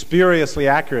 to be spuriously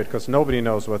accurate, because nobody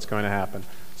knows what's going to happen,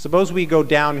 suppose we go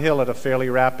downhill at a fairly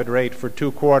rapid rate for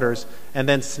 2 quarters and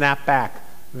then snap back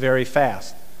very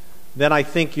fast. Then I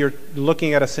think you're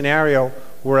looking at a scenario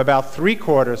where about 3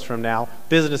 quarters from now,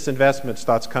 business investment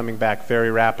starts coming back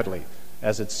very rapidly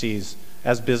as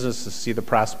businesses see the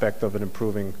prospect of an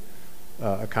improving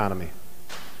economy.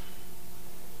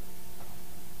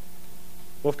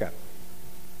 Wolfgang.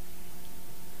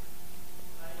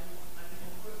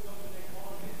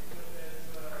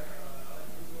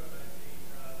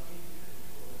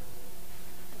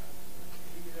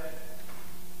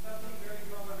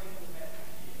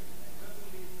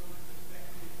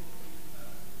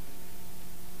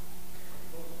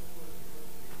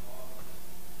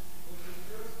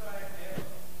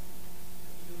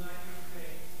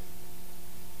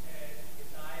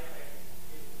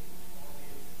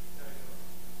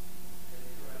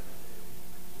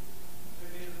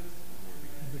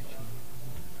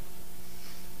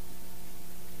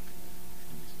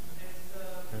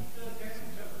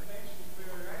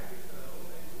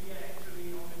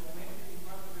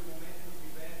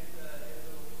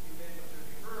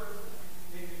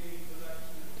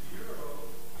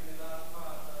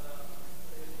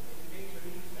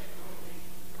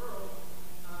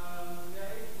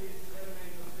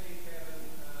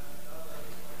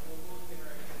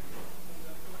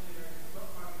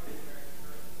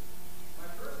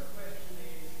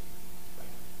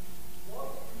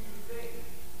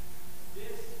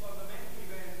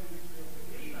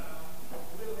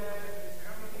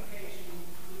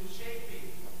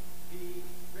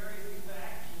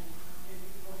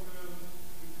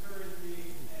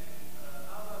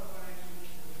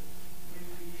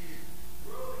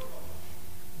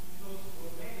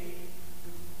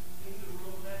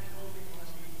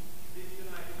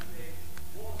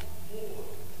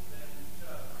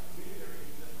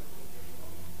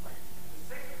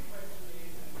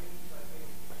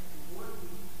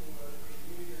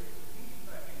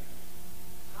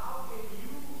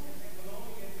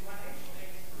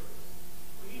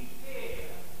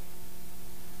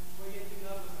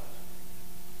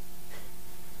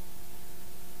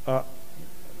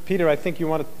 Peter, I think you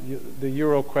wanted the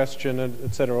euro question,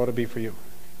 et cetera, ought to be for you.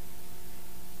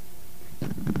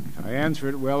 If I answer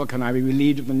it well, can I be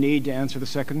relieved of the need to answer the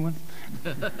second one?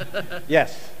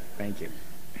 Yes. Thank you.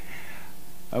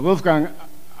 Wolfgang,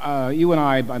 you and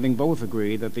I think, both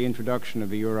agree that the introduction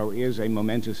of the euro is a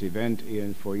momentous event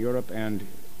for Europe and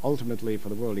ultimately for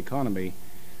the world economy.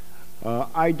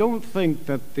 I don't think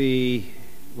that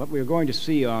what we're going to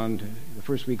see on the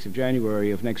first weeks of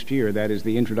January of next year, that is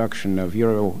the introduction of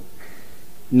euro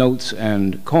notes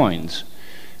and coins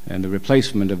and the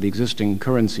replacement of the existing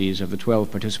currencies of the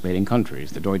 12 participating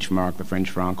countries, the Deutsche Mark, the French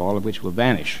franc, all of which will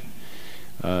vanish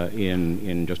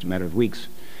in just a matter of weeks.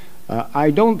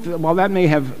 While that may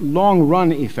have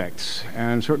long-run effects,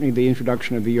 and certainly the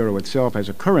introduction of the euro itself as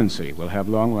a currency will have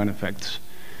long-run effects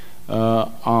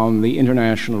on the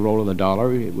international role of the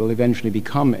dollar. It will eventually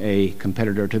become a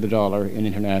competitor to the dollar in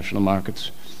international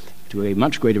markets to a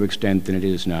much greater extent than it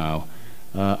is now.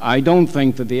 I don't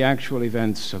think that the actual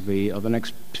events of the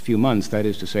next few months, that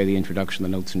is to say the introduction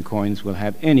of the notes and coins, will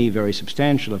have any very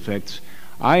substantial effects.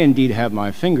 I indeed have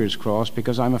my fingers crossed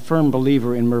because I'm a firm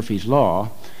believer in Murphy's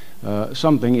Law.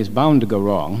 Something is bound to go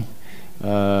wrong.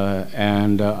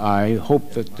 And I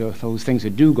hope that those things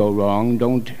that do go wrong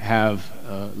don't have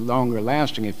longer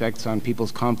lasting effects on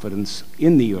people's confidence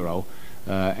in the euro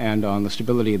and on the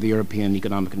stability of the European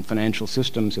economic and financial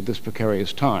systems at this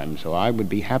precarious time. So I would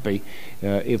be happy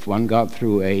if one got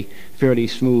through a fairly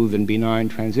smooth and benign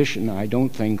transition. I don't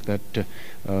think that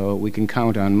we can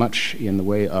count on much in the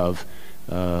way of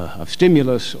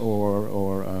stimulus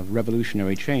or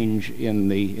revolutionary change in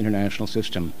the international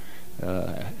system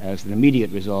as an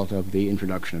immediate result of the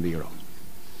introduction of the euro.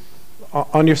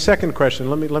 On your second question,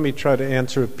 let me try to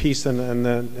answer a piece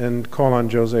and call on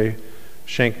Jose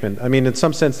Scheinkman. I mean, in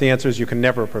some sense, the answer is you can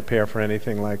never prepare for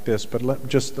anything like this. But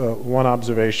just one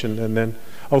observation, and then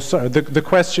sorry. The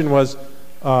question was,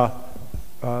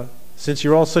 since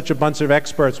you're all such a bunch of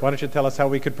experts, why don't you tell us how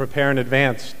we could prepare in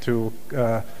advance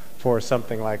for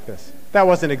something like this? That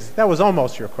was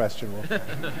almost your question, Wolf.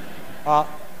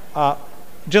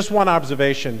 Just one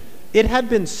observation. It had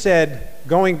been said,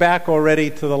 going back already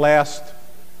to the last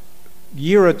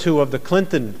year or two of the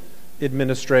Clinton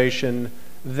administration,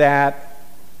 that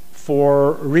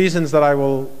for reasons that I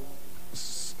will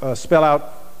spell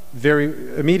out very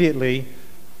immediately,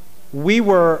 we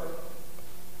were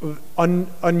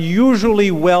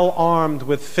unusually well armed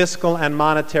with fiscal and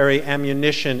monetary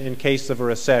ammunition in case of a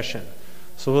recession.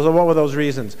 So what were those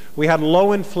reasons? We had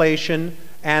low inflation,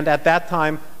 and at that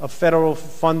time a federal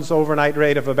funds overnight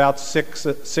rate of about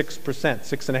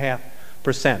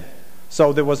 6.5%.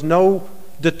 So there was no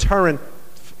deterrent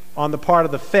on the part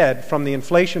of the Fed from the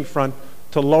inflation front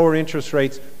to lower interest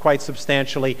rates quite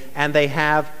substantially, and they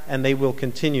have and they will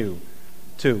continue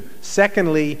to.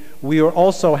 Secondly, we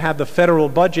also had the federal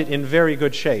budget in very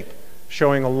good shape,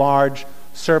 showing a large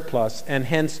surplus, and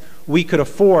hence we could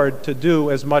afford to do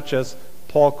as much as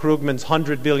Paul Krugman's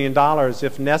 $100 billion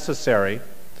if necessary,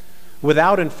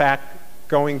 without in fact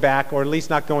going back, or at least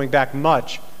not going back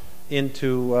much,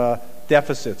 into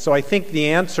deficit. So I think the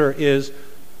answer is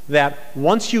that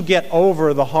once you get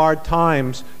over the hard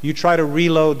times, you try to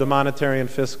reload the monetary and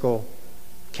fiscal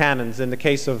cannons. In the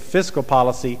case of fiscal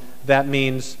policy, that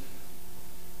means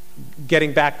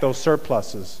getting back those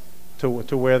surpluses to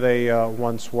where they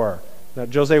once were. Now,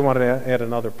 Jose wanted to add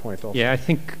another point also. Yeah, I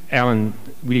think Alan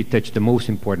really touched the most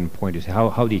important point, is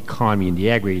how the economy in the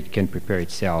aggregate can prepare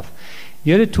itself.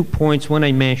 The other 2 points, one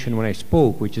I mentioned when I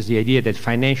spoke, which is the idea that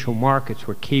financial markets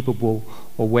were capable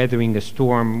of weathering the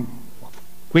storm of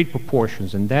great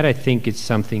proportions, and that I think is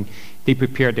something they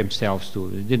prepared themselves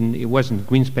to. It wasn't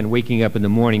Greenspan waking up in the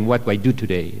morning, what do I do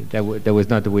today? That was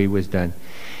not the way it was done.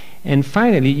 And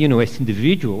finally, as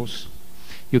individuals,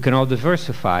 you can all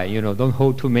diversify. Don't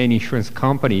hold too many insurance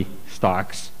company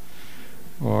stocks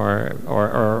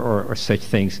or such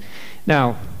things.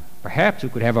 Now, perhaps we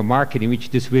could have a market in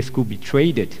which this risk could be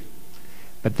traded,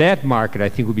 but that market, I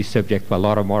think, would be subject to a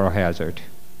lot of moral hazard.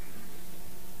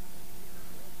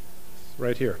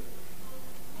 Right here.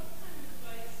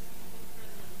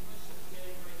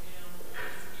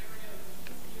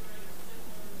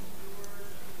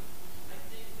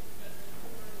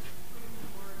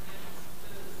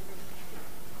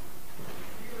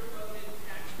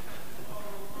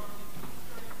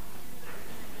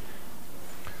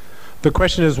 The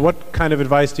question is, what kind of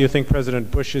advice do you think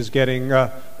President Bush is getting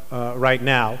right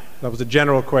now? That was a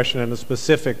general question, and a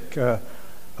specific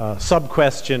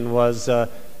sub-question was,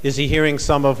 is he hearing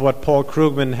some of what Paul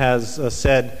Krugman has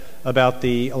said about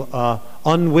the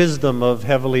unwisdom of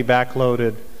heavily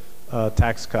backloaded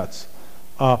tax cuts?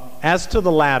 As to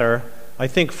the latter, I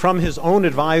think from his own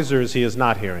advisors he is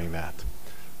not hearing that.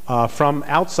 From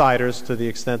outsiders, to the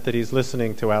extent that he's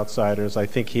listening to outsiders, I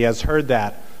think he has heard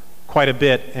that quite a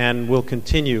bit and will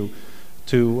continue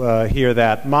to hear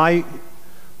that.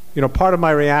 Part of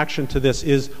my reaction to this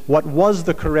is what was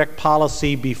the correct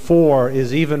policy before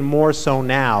is even more so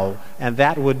now, and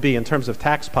that would be, in terms of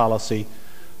tax policy,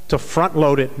 to front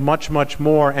load it much, much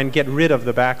more and get rid of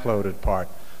the backloaded part,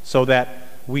 so that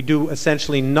we do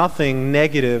essentially nothing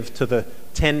negative to the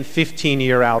 10,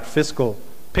 15-year out fiscal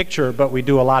picture, but we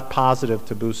do a lot positive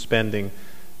to boost spending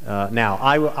now.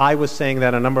 I was saying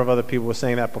that, a number of other people were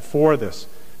saying that before this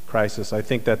crisis. I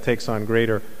think that takes on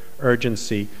greater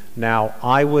urgency now.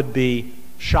 I would be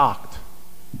shocked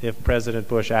if President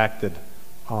Bush acted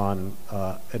on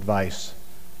advice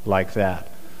like that.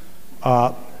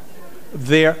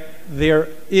 There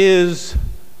is,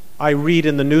 I read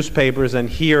in the newspapers and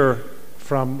hear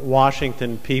from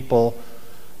Washington people,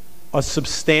 a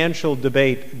substantial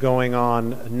debate going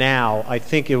on now. I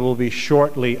think it will be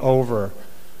shortly over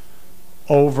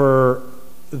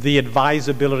the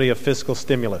advisability of fiscal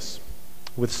stimulus,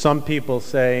 with some people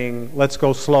saying, let's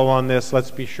go slow on this,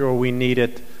 let's be sure we need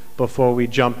it before we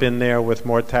jump in there with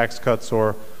more tax cuts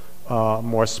or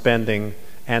more spending,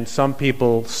 and some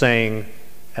people saying,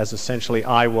 as essentially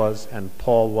I was and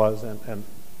Paul was and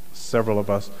several of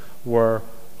us were,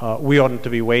 we oughtn't to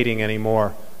be waiting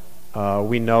anymore.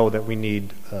 We know that we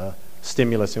need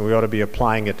stimulus and we ought to be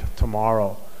applying it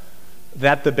tomorrow.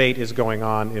 That debate is going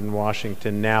on in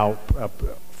Washington now.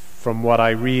 From what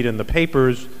I read in the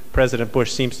papers, President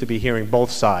Bush seems to be hearing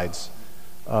both sides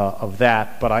of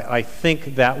that, but I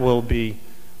think that will be,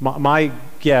 my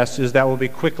guess is that will be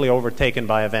quickly overtaken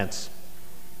by events.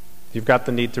 You've got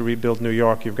the need to rebuild New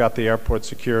York, you've got the airport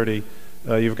security,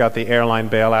 you've got the airline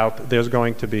bailout. There's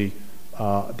going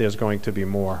to be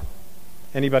more.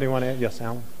 Anybody want to add? Yes,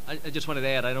 Alan? I just wanted to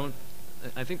add,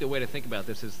 I think the way to think about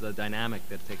this is the dynamic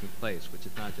that's taking place, which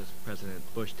is not just President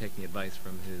Bush taking advice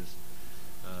from his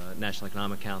National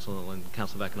Economic Council and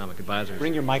Council of Economic Advisors.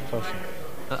 Bring your mic closer.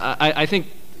 I think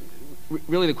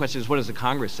really the question is, what is the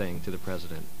Congress saying to the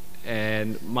president?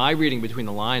 And my reading between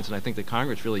the lines, and I think the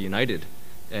Congress really united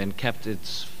and kept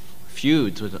its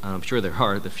feuds, I'm sure there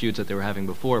are the feuds that they were having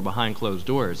before, behind closed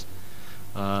doors,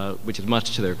 which is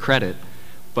much to their credit.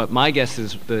 But my guess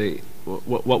is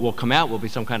what will come out will be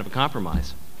some kind of a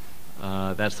compromise.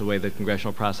 That's the way the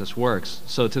congressional process works.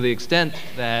 So to the extent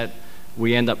that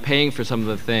we end up paying for some of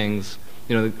the things,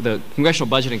 the congressional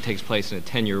budgeting takes place in a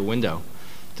 10-year window.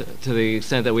 To the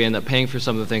extent that we end up paying for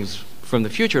some of the things from the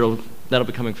future, that'll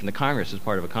be coming from the Congress as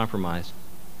part of a compromise.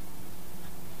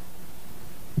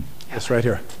 Yes, right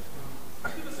here.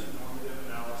 Give us a normative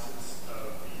analysis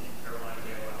of the airline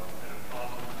bailout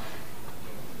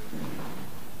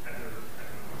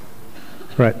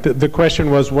and Right. The question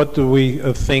was, what do we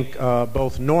think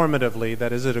both normatively,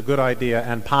 that is it a good idea,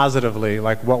 and positively,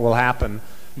 like what will happen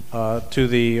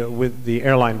with the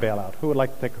airline bailout? Who would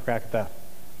like to take a crack at that?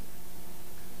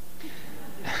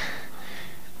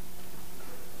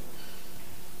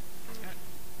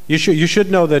 You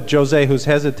should know that Jose, who's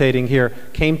hesitating here,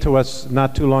 came to us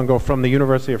not too long ago from the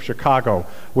University of Chicago,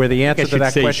 where the answer to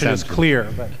that question is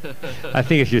clear. But I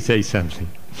think I should say something.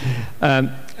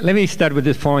 Let me start with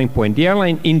this following point. The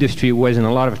airline industry was in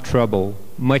a lot of trouble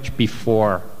much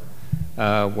before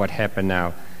what happened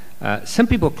now. Some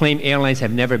people claim airlines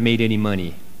have never made any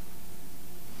money.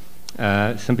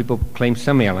 Some people claim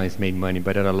some airlines made money,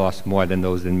 but at a loss more than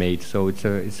those that made. So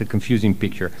it's a confusing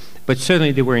picture. But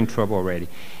certainly they were in trouble already.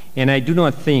 And I do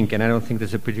not think, and I don't think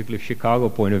there's a particular Chicago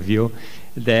point of view,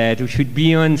 that we should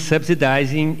be on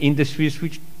subsidizing industries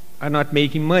which are not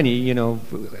making money. You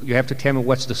have to tell me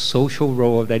what's the social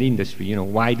role of that industry.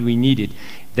 Why do we need it?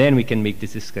 Then we can make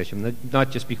this discussion, not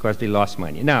just because they lost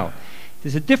money. Now,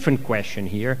 there's a different question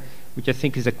here, which I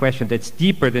think is a question that's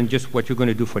deeper than just what you're going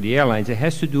to do for the airlines. It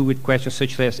has to do with questions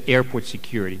such as airport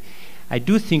security. I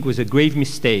do think it was a grave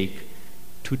mistake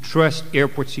to trust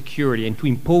airport security and to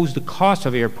impose the cost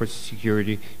of airport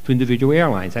security to individual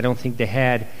airlines. I don't think they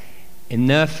had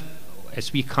enough,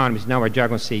 as we economists now are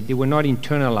jargon say, they were not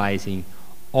internalizing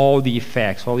all the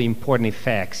effects, all the important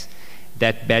effects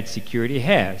that bad security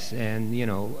has. And,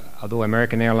 although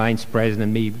American Airlines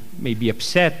president may be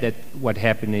upset that what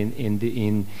happened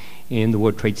in the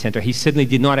World Trade Center, he certainly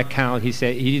did not account, he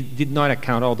said he did not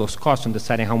account all those costs on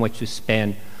deciding how much to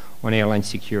spend on airline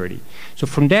security. So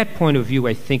from that point of view,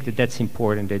 I think that that's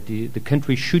important, that the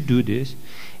country should do this.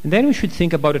 And then we should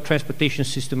think about the transportation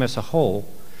system as a whole.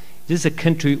 This is a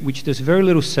country which does very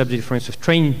little subsidy, for instance,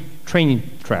 train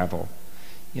travel.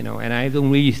 And I don't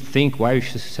really think why we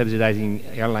should subsidizing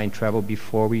airline travel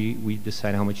before we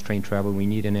decide how much train travel we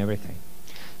need and everything.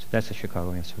 So that's a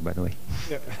Chicago answer, by the way.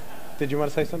 Yeah. Did you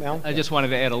want to say something, Alan? I just wanted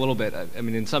to add a little bit. I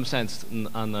mean, in some sense,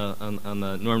 on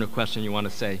the normative question, you want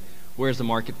to say, where's the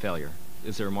market failure?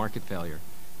 Is there a market failure?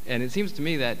 And it seems to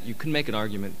me that you can make an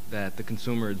argument that the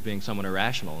consumer is being somewhat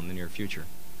irrational in the near future.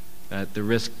 That the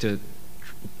risk to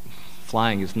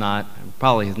flying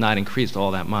probably has not increased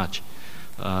all that much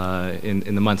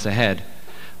in the months ahead.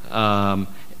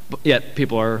 But yet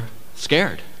people are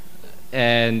scared.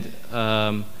 And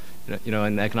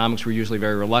in economics we're usually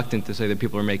very reluctant to say that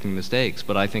people are making mistakes.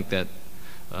 But I think that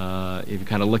if you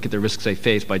kind of look at the risks they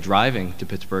face by driving to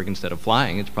Pittsburgh instead of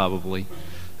flying, it's probably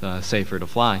safer to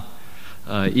fly,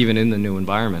 even in the new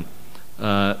environment.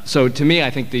 So to me, I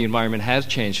think the environment has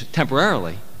changed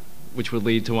temporarily, which would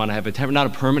lead to want to have not a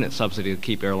permanent subsidy to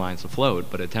keep airlines afloat,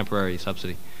 but a temporary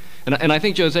subsidy. And I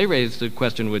think Jose raised a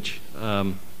question which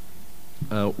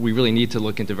we really need to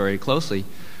look into very closely.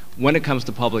 When it comes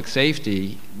to public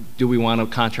safety, do we want to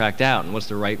contract out, and what's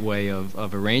the right way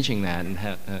of arranging that, and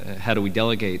how do we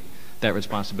delegate that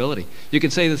responsibility? You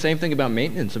could say the same thing about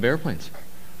maintenance of airplanes.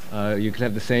 You could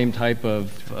have the same type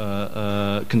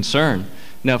of concern.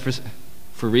 Now,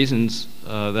 for reasons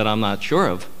that I'm not sure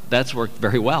of, that's worked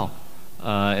very well.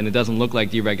 And it doesn't look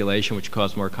like deregulation, which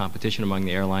caused more competition among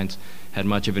the airlines, had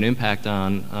much of an impact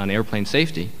on airplane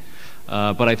safety.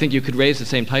 But I think you could raise the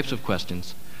same types of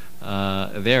questions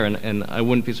there, and I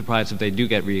wouldn't be surprised if they do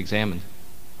get re-examined.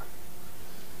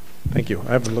 Thank you.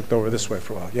 I haven't looked over this way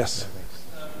for a while. Yes?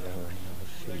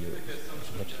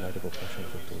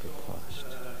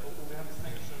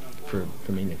 For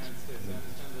maintenance.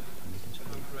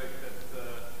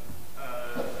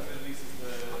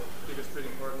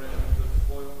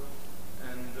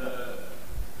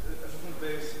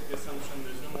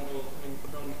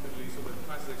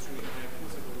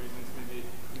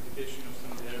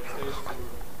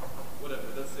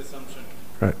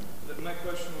 Right. My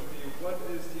question would be, what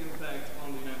is the impact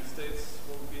on the United States?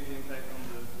 What would be the impact on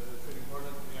the trading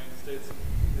partners of the United States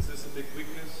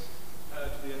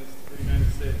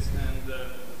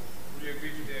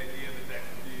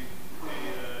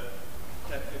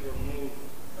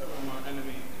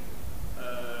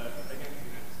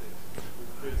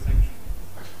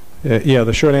Yeah,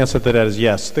 the short answer to that is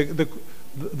yes.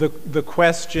 The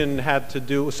question had to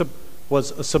do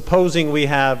was supposing we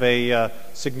have a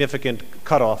significant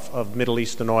cutoff of Middle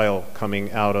Eastern oil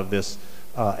coming out of this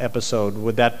episode.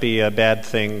 Would that be a bad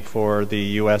thing for the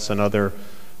U.S. and others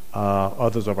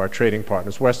of our trading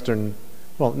partners? Western,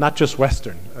 well, not just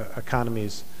Western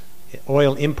economies,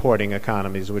 oil importing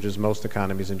economies, which is most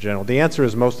economies in general. The answer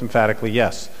is most emphatically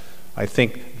yes. I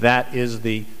think that is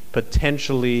the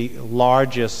potentially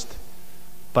largest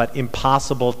but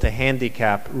impossible to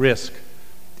handicap risk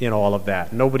in all of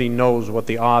that. Nobody knows what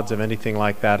the odds of anything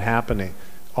like that happening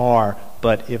are,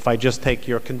 but if I just take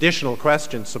your conditional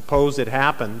question, suppose it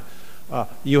happened,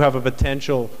 you have a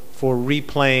potential for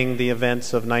replaying the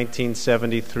events of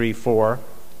 1973-4,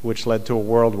 which led to a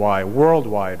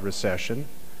worldwide recession,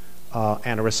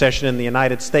 and a recession in the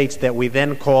United States that we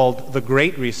then called the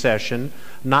Great Recession,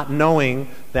 not knowing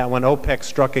that when OPEC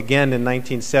struck again in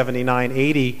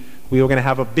 1979-80, we were going to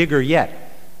have a bigger yet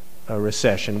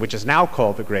recession, which is now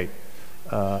called the Great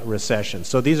Recession.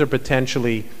 So these are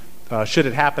potentially, should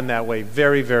it happen that way,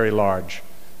 very, very large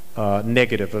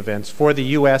negative events for the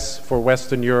U.S., for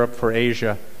Western Europe, for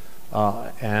Asia,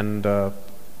 and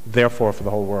therefore for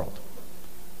the whole world.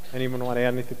 Anyone want to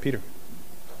add anything? Peter?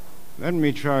 Let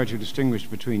me try to distinguish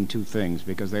between two things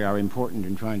because they are important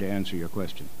in trying to answer your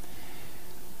question.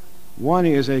 One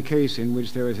is a case in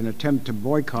which there is an attempt to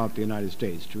boycott the United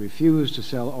States, to refuse to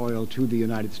sell oil to the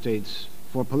United States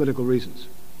for political reasons.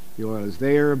 The oil is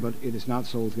there, but it is not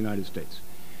sold to the United States.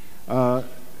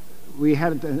 We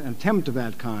had an attempt of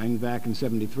that kind back in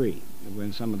 '73,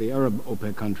 when some of the Arab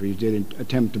OPEC countries did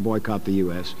attempt to boycott the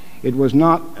U.S. It was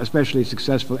not especially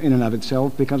successful in and of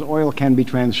itself because oil can be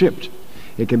transshipped.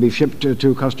 It can be shipped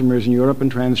to customers in Europe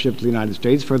and transshipped to the United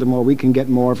States. Furthermore, we can get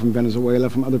more from Venezuela,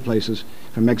 from other places,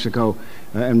 from Mexico,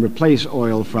 and replace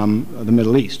oil from the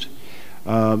Middle East.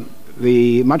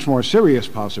 The much more serious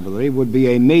possibility would be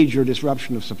a major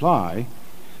disruption of supply,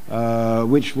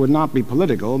 which would not be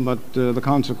political, but the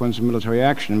consequence of military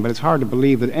action. But it's hard to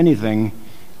believe that anything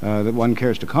that one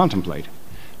cares to contemplate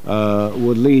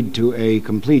would lead to a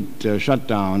complete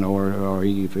shutdown or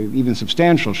even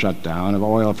substantial shutdown of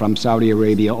oil from Saudi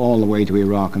Arabia all the way to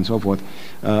Iraq and so forth.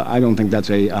 I don't think that's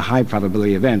a high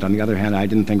probability event. On the other hand, I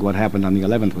didn't think what happened on the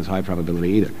 11th was high probability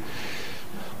either.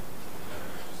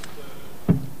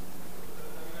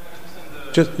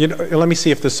 Just, let me see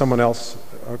if there's someone else.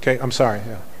 Okay, I'm sorry.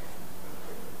 Yeah.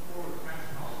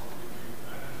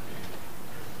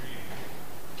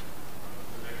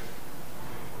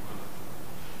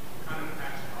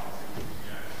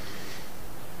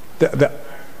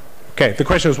 Okay, the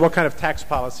question is, what kind of tax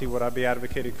policy would I be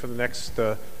advocating for the next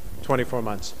 24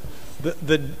 months?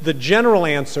 The general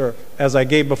answer, as I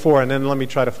gave before, and then let me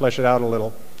try to flesh it out a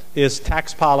little, is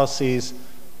tax policies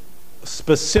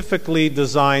specifically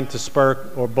designed to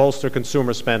spur or bolster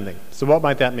consumer spending. So what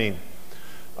might that mean?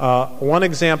 One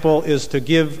example is to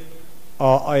give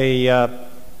well,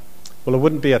 it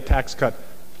wouldn't be a tax cut.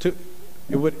 It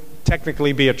would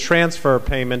technically be a transfer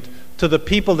payment to the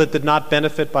people that did not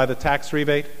benefit by the tax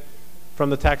rebate, from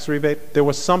the tax rebate. There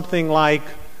was something like,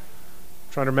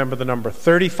 I'm trying to remember the number,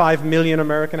 35 million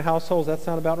American households, that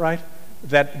sound about right?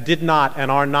 That did not and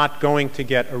are not going to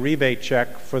get a rebate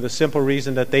check for the simple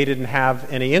reason that they didn't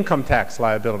have any income tax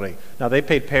liability. Now, they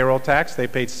paid payroll tax, they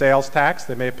paid sales tax,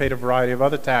 they may have paid a variety of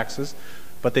other taxes,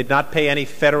 but they did not pay any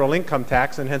federal income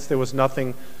tax, and hence there was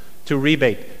nothing to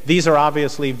rebate. These are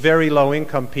obviously very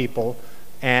low-income people,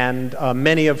 and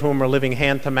many of whom are living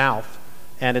hand to mouth.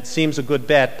 And it seems a good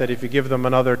bet that if you give them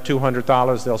another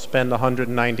 $200, they'll spend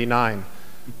 $199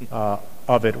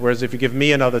 of it. Whereas if you give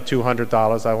me another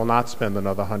 $200, I will not spend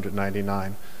another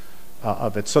 $199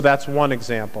 of it. So that's one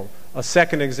example. A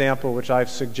second example, which I've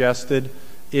suggested,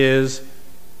 is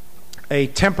a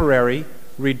temporary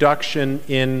reduction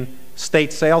in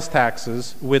state sales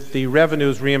taxes with the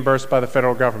revenues reimbursed by the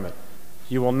federal government.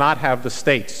 You will not have the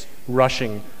states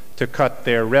rushing to cut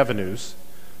their revenues.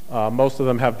 Most of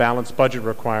them have balanced budget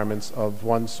requirements of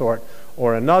one sort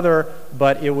or another,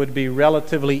 but it would be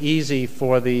relatively easy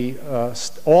for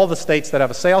all the states that have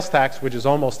a sales tax, which is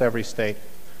almost every state,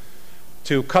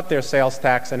 to cut their sales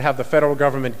tax and have the federal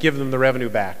government give them the revenue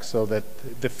back so that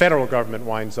the federal government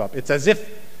winds up. It's as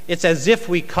if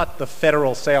we cut the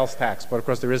federal sales tax, but of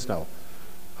course there is no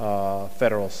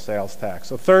federal sales tax.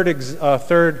 So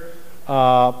third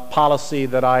policy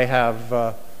that I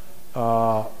have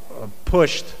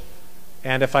pushed,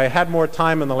 and if I had more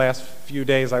time in the last few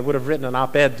days, I would have written an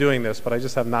op-ed doing this, but I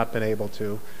just have not been able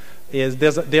to, is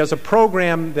there's a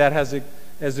program that has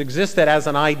existed as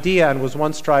an idea and was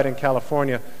once tried in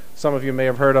California. Some of you may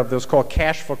have heard of this, called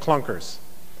Cash for Clunkers.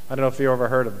 I don't know if you ever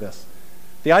heard of this.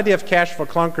 The idea of cash for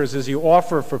clunkers is you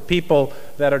offer for people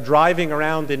that are driving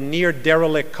around in near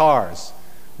derelict cars,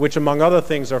 which among other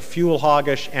things are fuel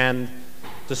hoggish, and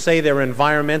to say they're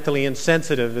environmentally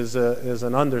insensitive is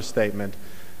an understatement,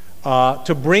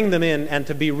 to bring them in and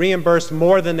to be reimbursed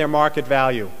more than their market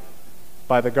value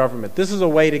by the government. This is a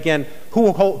way to, again,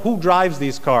 who drives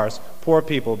these cars? Poor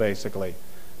people, basically.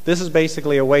 This is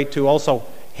basically a way to also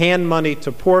hand money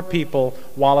to poor people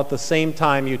while at the same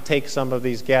time you take some of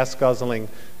these gas-guzzling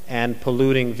and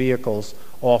polluting vehicles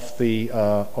off the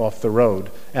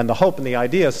road. And the hope and the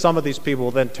idea is some of these people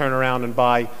will then turn around and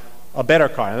buy a better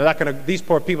car. And they're not going to, these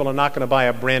poor people are not going to buy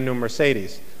a brand new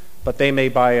Mercedes, but they may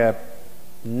buy a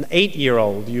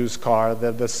 8-year-old used car.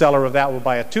 The seller of that will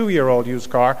buy a 2-year-old used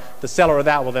car. The seller of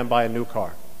that will then buy a new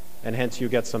car. And hence you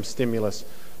get some stimulus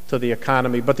to the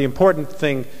economy. But the important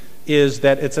thing is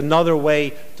that it's another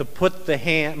way to put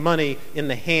the money in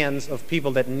the hands of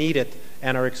people that need it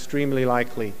and are extremely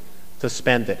likely to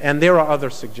spend it. And there are other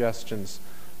suggestions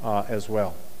as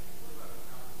well.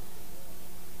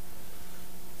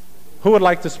 Who would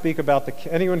like to speak about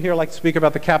anyone here like to speak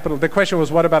about the capital? The question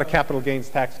was, what about a capital gains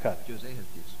tax cut? Jose has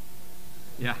views.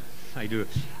 Yeah, I do.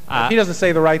 If he doesn't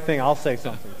say the right thing, I'll say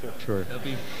something too. Sure.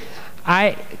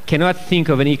 I cannot think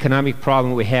of an economic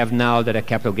problem we have now that a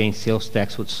capital gains sales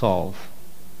tax would solve.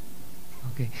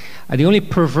 Okay. The only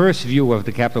perverse view of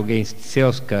the capital gains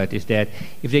sales cut is that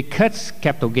if they cut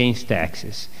capital gains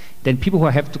taxes, then people who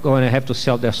are going to have to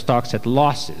sell their stocks at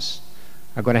losses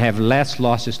are going to have less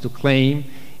losses to claim,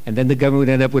 and then the government would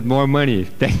end up with more money.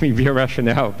 That may be a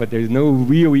rationale, but there's no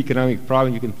real economic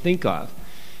problem you can think of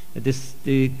that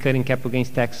the cutting capital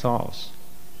gains tax solves.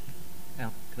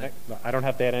 I don't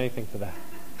have to add anything to that.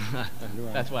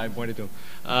 That's why I pointed to him.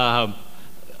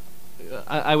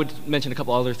 I would mention a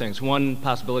couple other things. One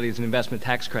possibility is an investment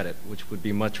tax credit, which would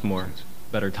be much more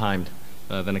better timed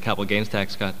than a capital gains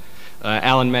tax cut.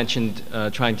 Alan mentioned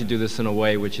trying to do this in a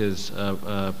way which is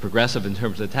progressive in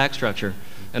terms of the tax structure.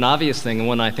 An obvious thing, and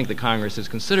one I think the Congress is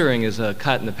considering, is a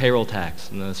cut in the payroll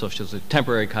tax, and the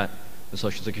temporary cut in the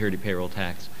Social Security payroll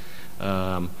tax.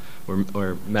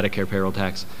 Or Medicare payroll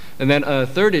tax. And then a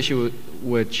third issue,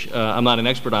 which I'm not an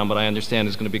expert on, but I understand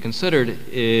is going to be considered,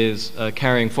 is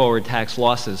carrying forward tax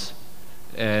losses.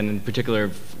 And in particular,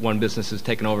 if one business is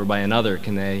taken over by another,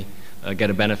 can they get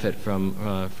a benefit from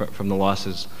the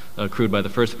losses accrued by the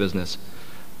first business?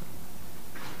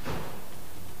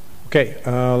 Okay,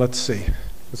 let's see.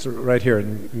 It's right here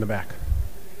in the back.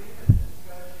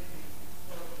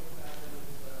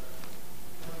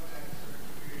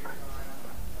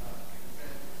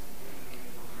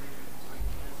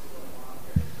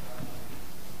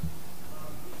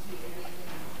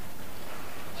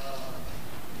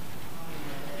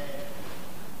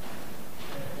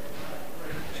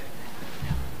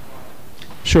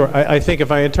 Sure. I think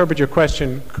if I interpret your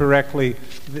question correctly,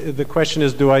 the question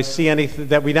is, do I see anything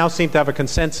that we now seem to have a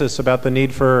consensus about the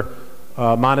need for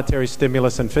monetary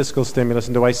stimulus and fiscal stimulus,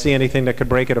 and do I see anything that could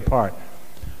break it apart?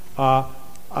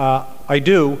 I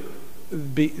do,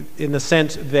 in the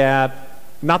sense that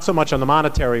not so much on the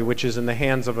monetary, which is in the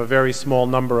hands of a very small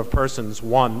number of persons,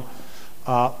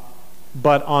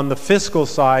 but on the fiscal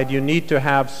side, you need to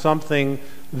have something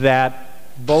that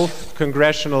both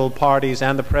congressional parties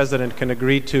and the president can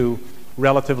agree to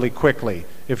relatively quickly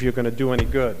if you're going to do any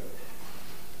good.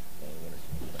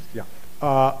 Yeah.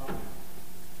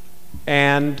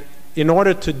 And in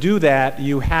order to do that,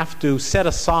 you have to set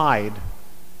aside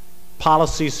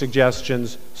policy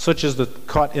suggestions such as the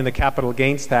cut in the capital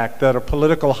gains tax that are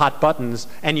political hot buttons,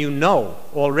 and you know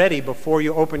already before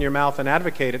you open your mouth and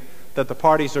advocate it that the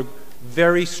parties are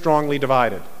very strongly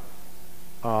divided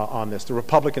on this. The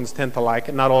Republicans tend to like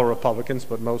it, not all Republicans,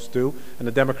 but most do, and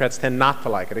the Democrats tend not to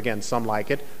like it. Again, some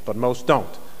like it, but most don't.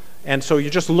 And so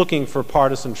you're just looking for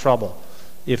partisan trouble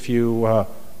if you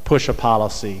push a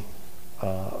policy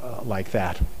like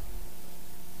that.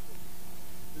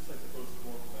 This, I suppose, is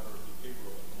more of a matter of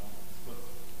behavioral economics, but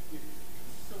if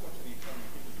so much of the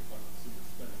economy hinges upon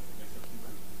consumer spending, it makes up 2% of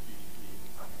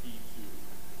GDP, key to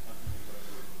constantly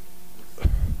whatever looks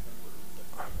like temporary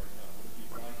recession right now. Would it be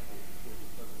advisable for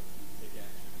the president to take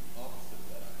action opposite of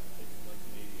that, taking like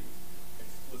Canadians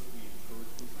explicitly encourage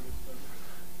consumer spending?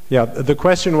 Yeah, the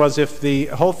question was, if the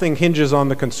whole thing hinges on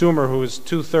the consumer, who is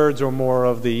 2/3 or more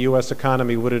of the U.S.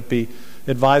 economy, would it be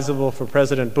advisable for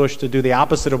President Bush to do the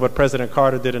opposite of what President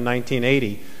Carter did in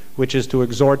 1980, which is to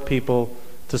exhort people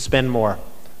to spend more?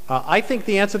 I think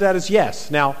the answer to that is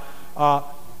yes. Now,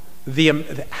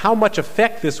 how much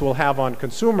effect this will have on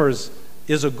consumers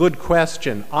is a good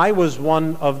question. I was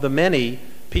one of the many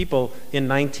people in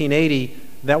 1980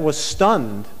 that was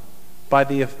stunned by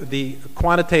the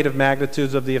quantitative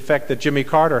magnitudes of the effect that Jimmy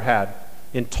Carter had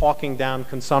in talking down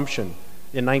consumption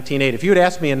in 1980. If you had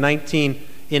asked me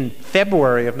in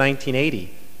February of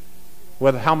 1980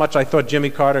 how much I thought Jimmy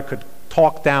Carter could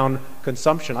talk down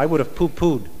consumption, I would have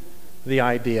poo-pooed the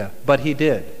idea, but he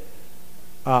did.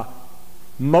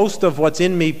 Most of what's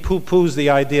in me poo-poos the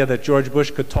idea that George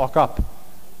Bush could talk up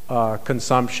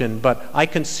consumption, but I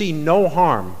can see no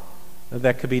harm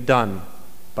that could be done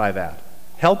by that.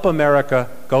 Help America,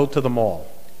 go to the mall.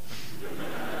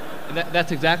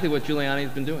 That's exactly what Giuliani's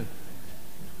been doing.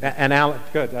 And Alan,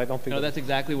 good, I don't think... No, that's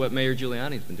exactly what Mayor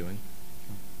Giuliani's been doing.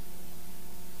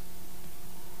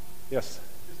 Yes?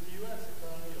 Is the U.S.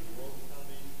 economy, or the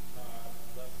world economy,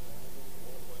 less vulnerable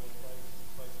to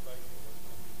oil price spikes than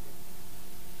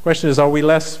what's Question is,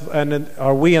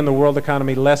 are we in the world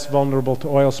economy less vulnerable to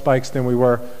oil spikes than we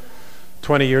were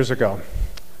 20 years ago?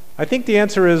 I think the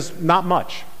answer is not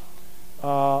much.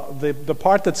 The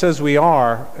part that says we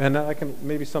are, and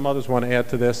maybe some others want to add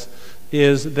to this,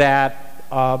 is that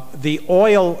the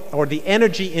oil or the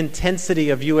energy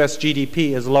intensity of U.S.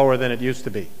 GDP is lower than it used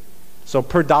to be. So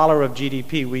per dollar of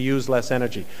GDP, we use less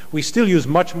energy. We still use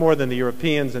much more than the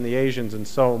Europeans and the Asians and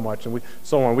so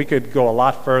on. We could go a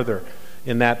lot further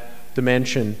in that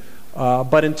dimension.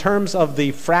 But in terms of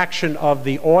the fraction of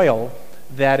the oil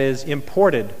that is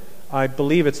imported, I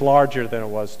believe it's larger than it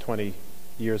was 20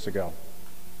 years ago.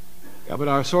 Yeah, but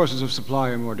our sources of supply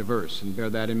are more diverse, and bear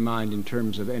that in mind in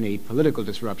terms of any political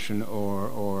disruption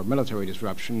or military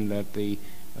disruption, that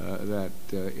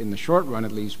in the short run,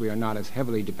 at least, we are not as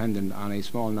heavily dependent on a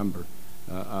small number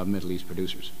of Middle East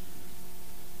producers.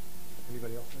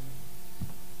 Anybody else?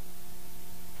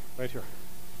 Right here.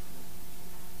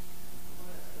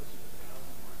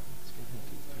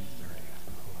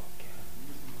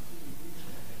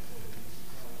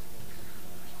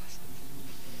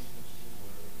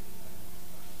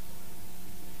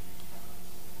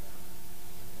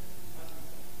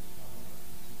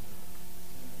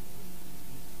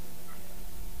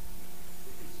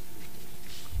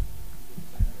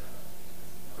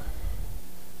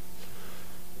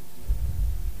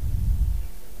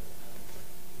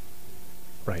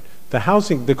 Right.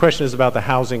 The question is about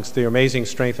the amazing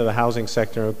strength of the housing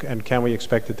sector, and can we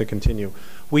expect it to continue?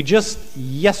 We just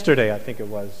yesterday, I think it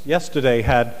was,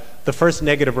 had the first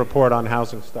negative report on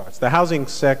housing starts. The housing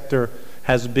sector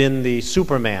has been the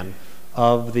Superman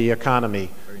of the economy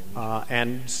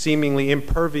and seemingly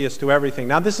impervious to everything.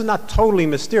 Now, this is not totally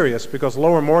mysterious because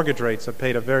lower mortgage rates have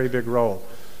played a very big role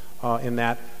in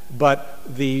that, but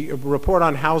the report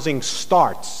on housing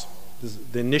starts,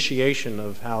 the initiation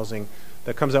of housing,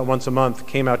 that comes out once a month,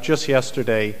 came out just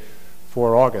yesterday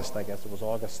for August. I guess it was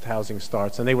August housing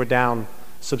starts, and they were down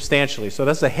substantially. So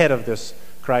that's ahead of this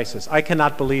crisis. I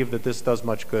cannot believe that this does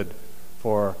much good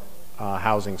for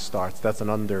housing starts. That's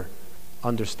an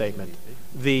understatement.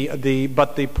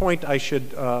 But the point I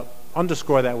should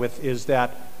underscore that with is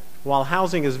that while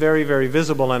housing is very, very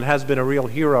visible and has been a real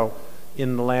hero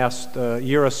in the last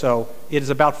year or so, it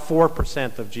is about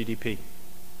 4% of GDP.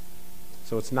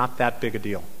 So it's not that big a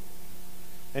deal.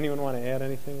 Anyone want to add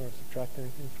anything or subtract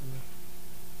anything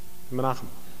from that? Menachem.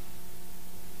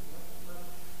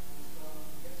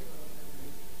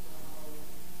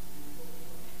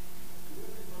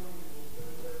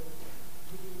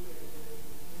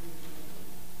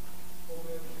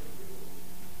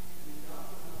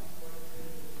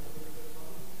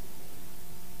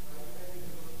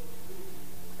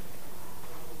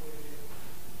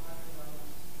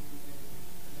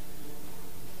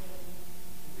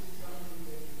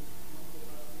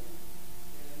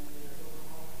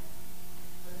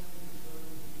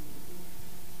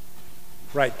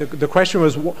 Right. The question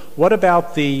was, what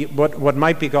about what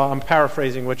might be, I'm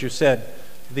paraphrasing what you said,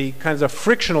 the kinds of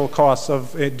frictional costs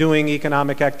of doing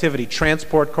economic activity,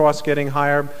 transport costs getting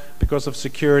higher because of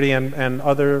security and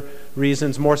other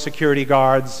reasons, more security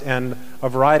guards and a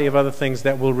variety of other things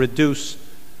that will reduce.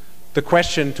 The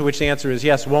question to which the answer is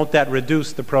yes, won't that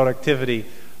reduce the productivity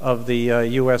of the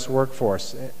U.S.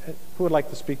 workforce? Who would like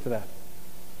to speak to that?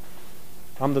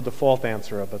 I'm the default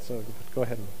answerer, but go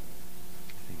ahead.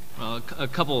 Well, a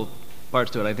couple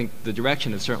parts to it. I think the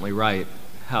direction is certainly right.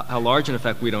 How large an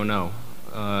effect, we don't know.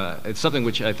 It's something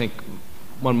which I think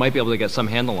one might be able to get some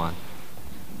handle on.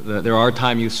 There are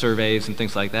time use surveys and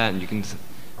things like that, and you can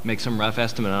make some rough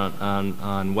estimate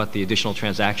on what the additional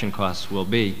transaction costs will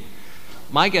be.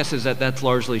 My guess is that that's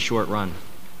largely short run.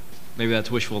 Maybe that's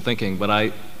wishful thinking, but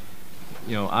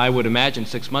I would imagine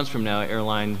 6 months from now,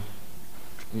 airline,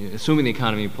 assuming the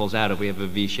economy pulls out, if we have a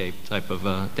V-shaped type of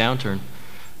downturn,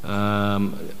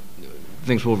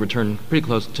 things will return pretty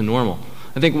close to normal.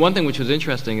 I think one thing which was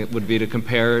interesting would be to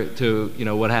compare to,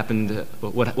 what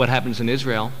happens in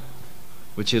Israel,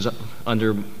 which is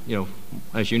under,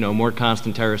 as you know, more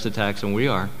constant terrorist attacks than we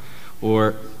are.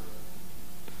 Or,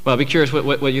 well, I'd be curious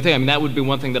what you think. I mean, that would be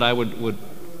one thing that I would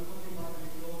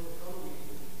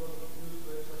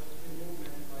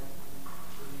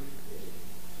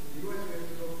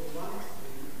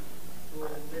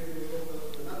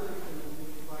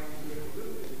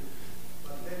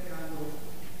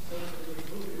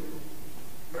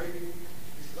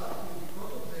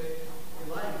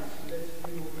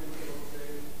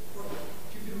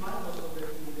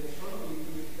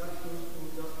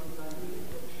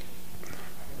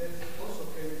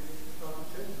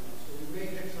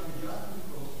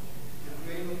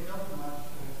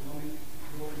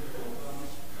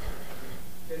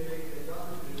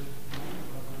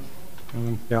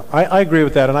Yeah, I agree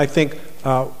with that, and I think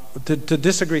to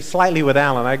disagree slightly with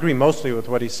Alan, I agree mostly with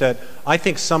what he said. I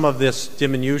think some of this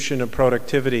diminution of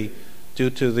productivity due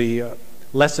to the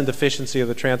lessened efficiency of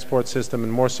the transport system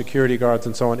and more security guards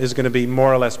and so on is going to be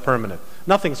more or less permanent.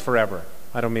 Nothing's forever.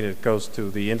 I don't mean it goes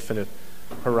to the infinite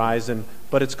horizon,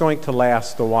 but it's going to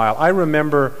last a while. I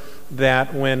remember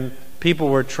that when people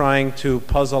were trying to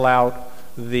puzzle out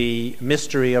the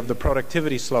mystery of the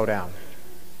productivity slowdown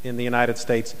in the United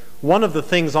States, one of the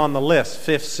things on the list,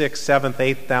 5th, 6th, 7th,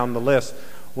 8th down the list,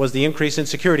 was the increase in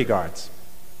security guards,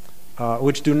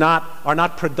 which are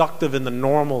not productive in the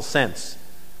normal sense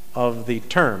of the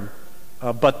term,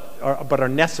 but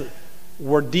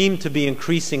were deemed to be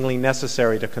increasingly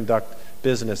necessary to conduct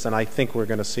business, and I think we're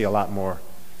going to see a lot more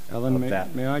of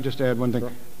that. May I just add one thing?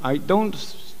 Sure. I don't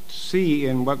see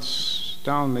in what's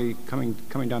coming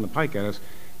down the pike at us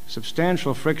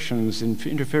substantial frictions in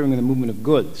interfering in the movement of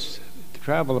goods, the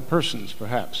travel of persons,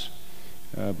 perhaps.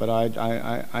 But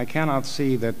I cannot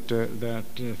see that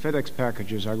FedEx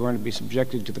packages are going to be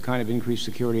subjected to the kind of increased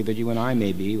security that you and I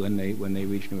may be when they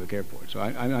reach Newark Airport. So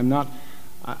I'm not.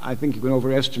 I think you can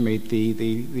overestimate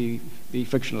the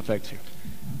frictional effects here.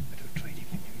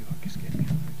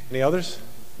 Any others?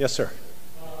 Yes, sir.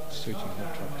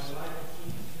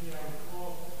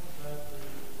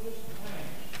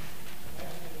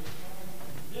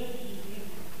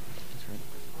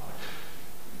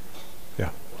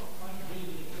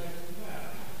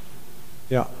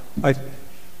 Yeah.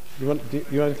 You have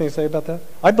anything to say about that?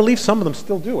 I believe some of them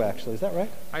still do, actually. Is that right?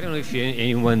 I don't know if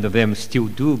any one of them still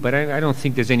do, but I don't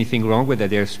think there's anything wrong with that.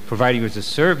 They're providing us a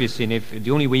service, and if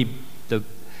the only way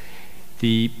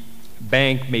the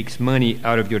bank makes money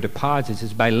out of your deposits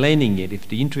is by lending it. If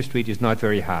the interest rate is not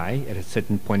very high at a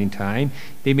certain point in time,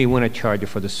 they may want to charge you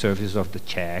for the service of the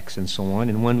checks and so on.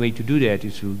 And one way to do that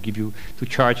is to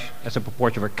charge as a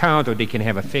proportion of account, or they can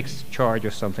have a fixed charge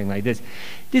or something like this.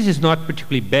 This is not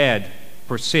particularly bad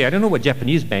per se. I don't know what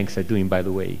Japanese banks are doing, by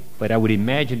the way, but I would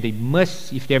imagine they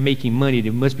must, if they're making money,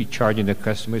 they must be charging their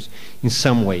customers in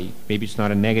some way. Maybe it's not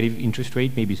a negative interest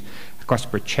rate, maybe it's a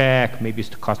cost per check, maybe it's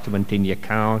the cost to maintain the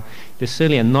account. They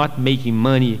certainly are not making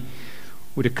money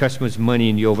with the customer's money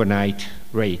in the overnight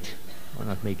rate. We're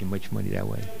not making much money that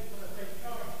way.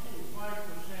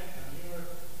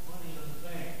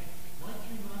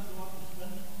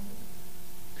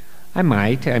 I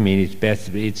might. I mean, it's best.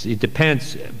 It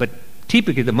depends. But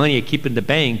typically, the money I keep in the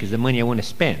bank is the money I want to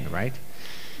spend, right?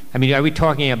 I mean, are we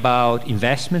talking about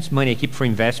investments? Money I keep for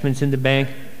investments in the bank?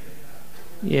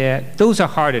 Yeah, those are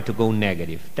harder to go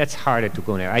negative. That's harder to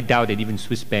go negative. I doubt that even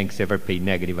Swiss banks ever pay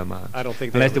negative amounts. I don't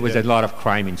think unless there was a lot of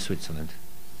crime in Switzerland.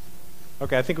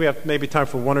 Okay, I think we have maybe time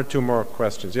for one or two more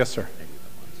questions. Yes, sir.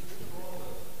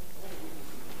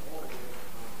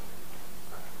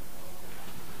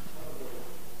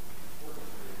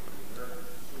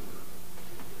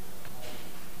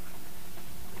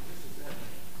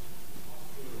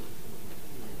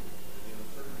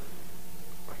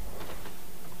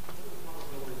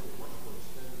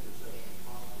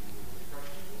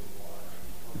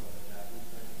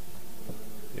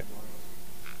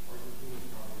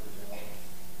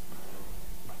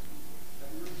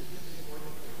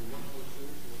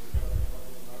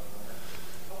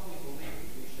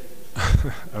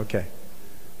 Okay.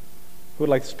 Who would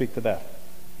like to speak to that?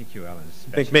 Thank you, Alan.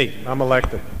 I think me. I'm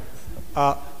elected.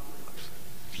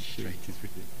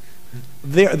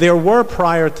 There were,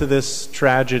 prior to this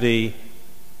tragedy,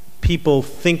 people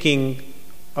thinking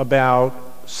about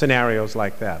scenarios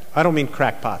like that. I don't mean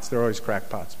crackpots. There are always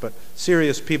crackpots. But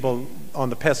serious people on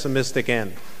the pessimistic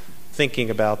end thinking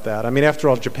about that. I mean, after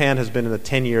all, Japan has been in the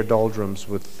 10-year doldrums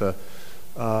with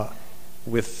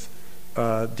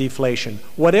deflation.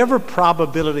 Whatever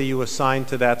probability you assign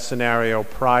to that scenario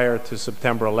prior to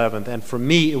September 11th, and for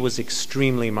me it was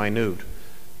extremely minute,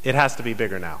 it has to be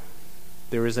bigger now.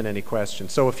 There isn't any question.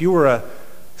 So if you were a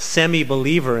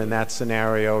semi-believer in that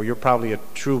scenario, you're probably a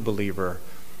true believer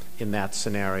in that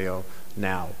scenario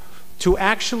now. To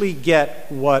actually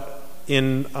get what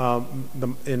in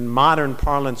modern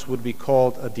parlance would be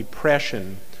called a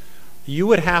depression, you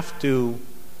would have to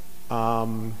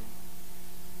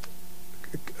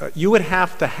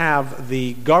have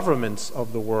the governments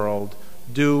of the world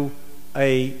do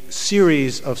a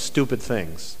series of stupid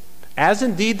things, as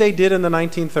indeed they did in the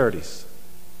 1930s.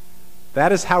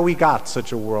 That is how we got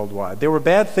such a worldwide. There were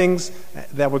bad things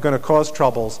that were going to cause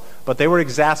troubles, but they were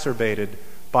exacerbated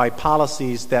by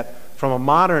policies that, from a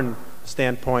modern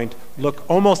standpoint, look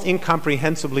almost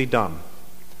incomprehensibly dumb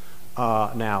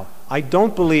now. I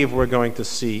don't believe we're going to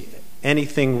see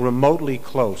anything remotely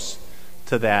close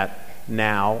to that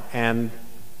now. And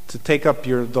to take up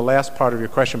the last part of your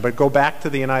question, but go back to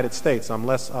the United States, I'm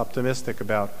less optimistic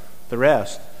about the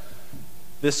rest.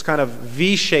 This kind of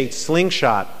V-shaped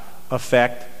slingshot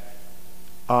effect,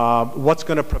 what's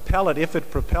going to propel it, if it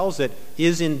propels it,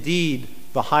 is indeed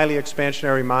the highly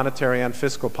expansionary monetary and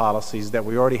fiscal policies that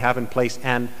we already have in place,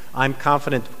 and I'm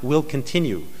confident will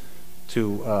continue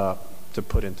to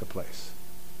put into place.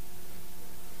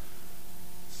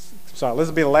 So this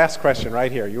will be the last question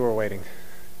right here. You were waiting.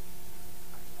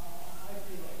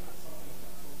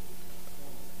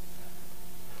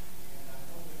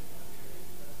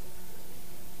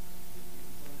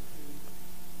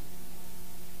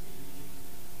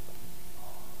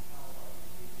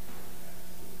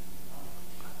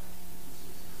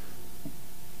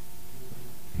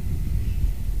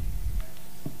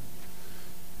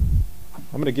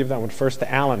 I'm going to give that one first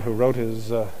to Alan, who wrote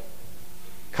his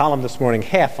column this morning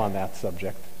half on that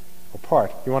subject, or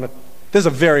part. You want to? This is a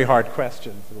very hard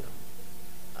question.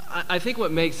 I think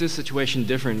what makes this situation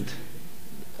different.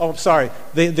 Oh, I'm sorry.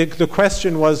 The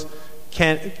question was,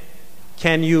 can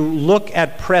you look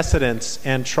at precedents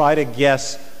and try to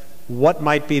guess what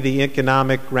might be the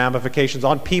economic ramifications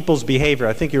on people's behavior?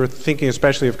 I think you were thinking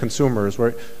especially of consumers,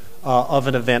 of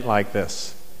an event like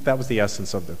this. That was the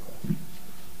essence of the question.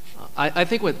 I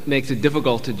think what makes it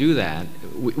difficult to do that,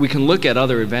 we can look at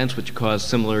other events which cause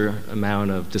similar amount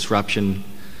of disruption,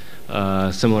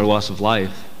 similar loss of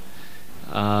life,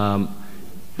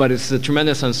 but it's a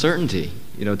tremendous uncertainty,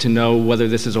 to know whether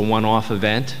this is a one-off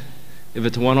event. If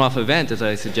it's a one-off event, as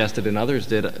I suggested and others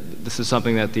did, this is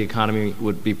something that the economy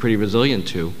would be pretty resilient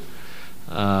to,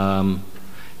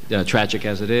 tragic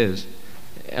as it is.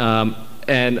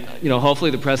 And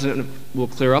hopefully the president will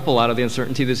clear up a lot of the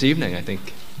uncertainty this evening. I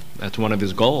think that's one of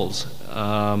his goals.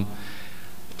 But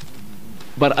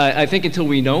I think until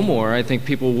we know more, I think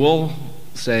people will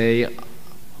say,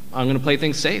 I'm going to play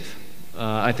things safe.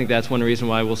 I think that's one reason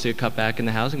why we'll see a cutback in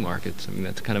the housing markets. I mean,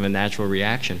 that's kind of a natural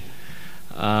reaction.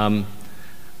 And,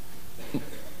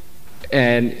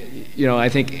 I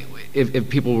think if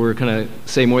people were going to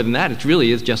say more than that, it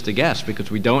really is just a guess, because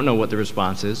we don't know what the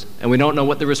response is, and we don't know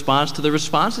what the response to the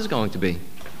response is going to be.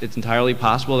 It's entirely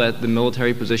possible that the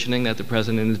military positioning that the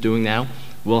president is doing now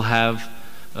will have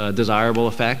a desirable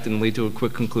effect and lead to a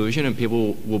quick conclusion, and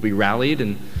people will be rallied.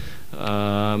 And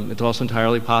it's also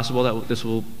entirely possible that this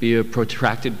will be a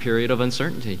protracted period of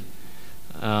uncertainty.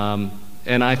 And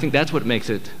I think that's what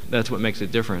makes it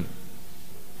different.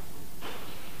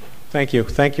 Thank you.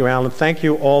 Thank you, Alan. Thank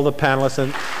you, all the panelists.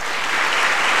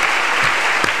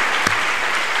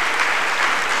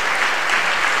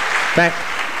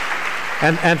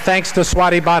 And thanks to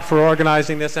Swati Bhatt for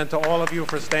organizing this, and to all of you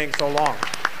for staying so long.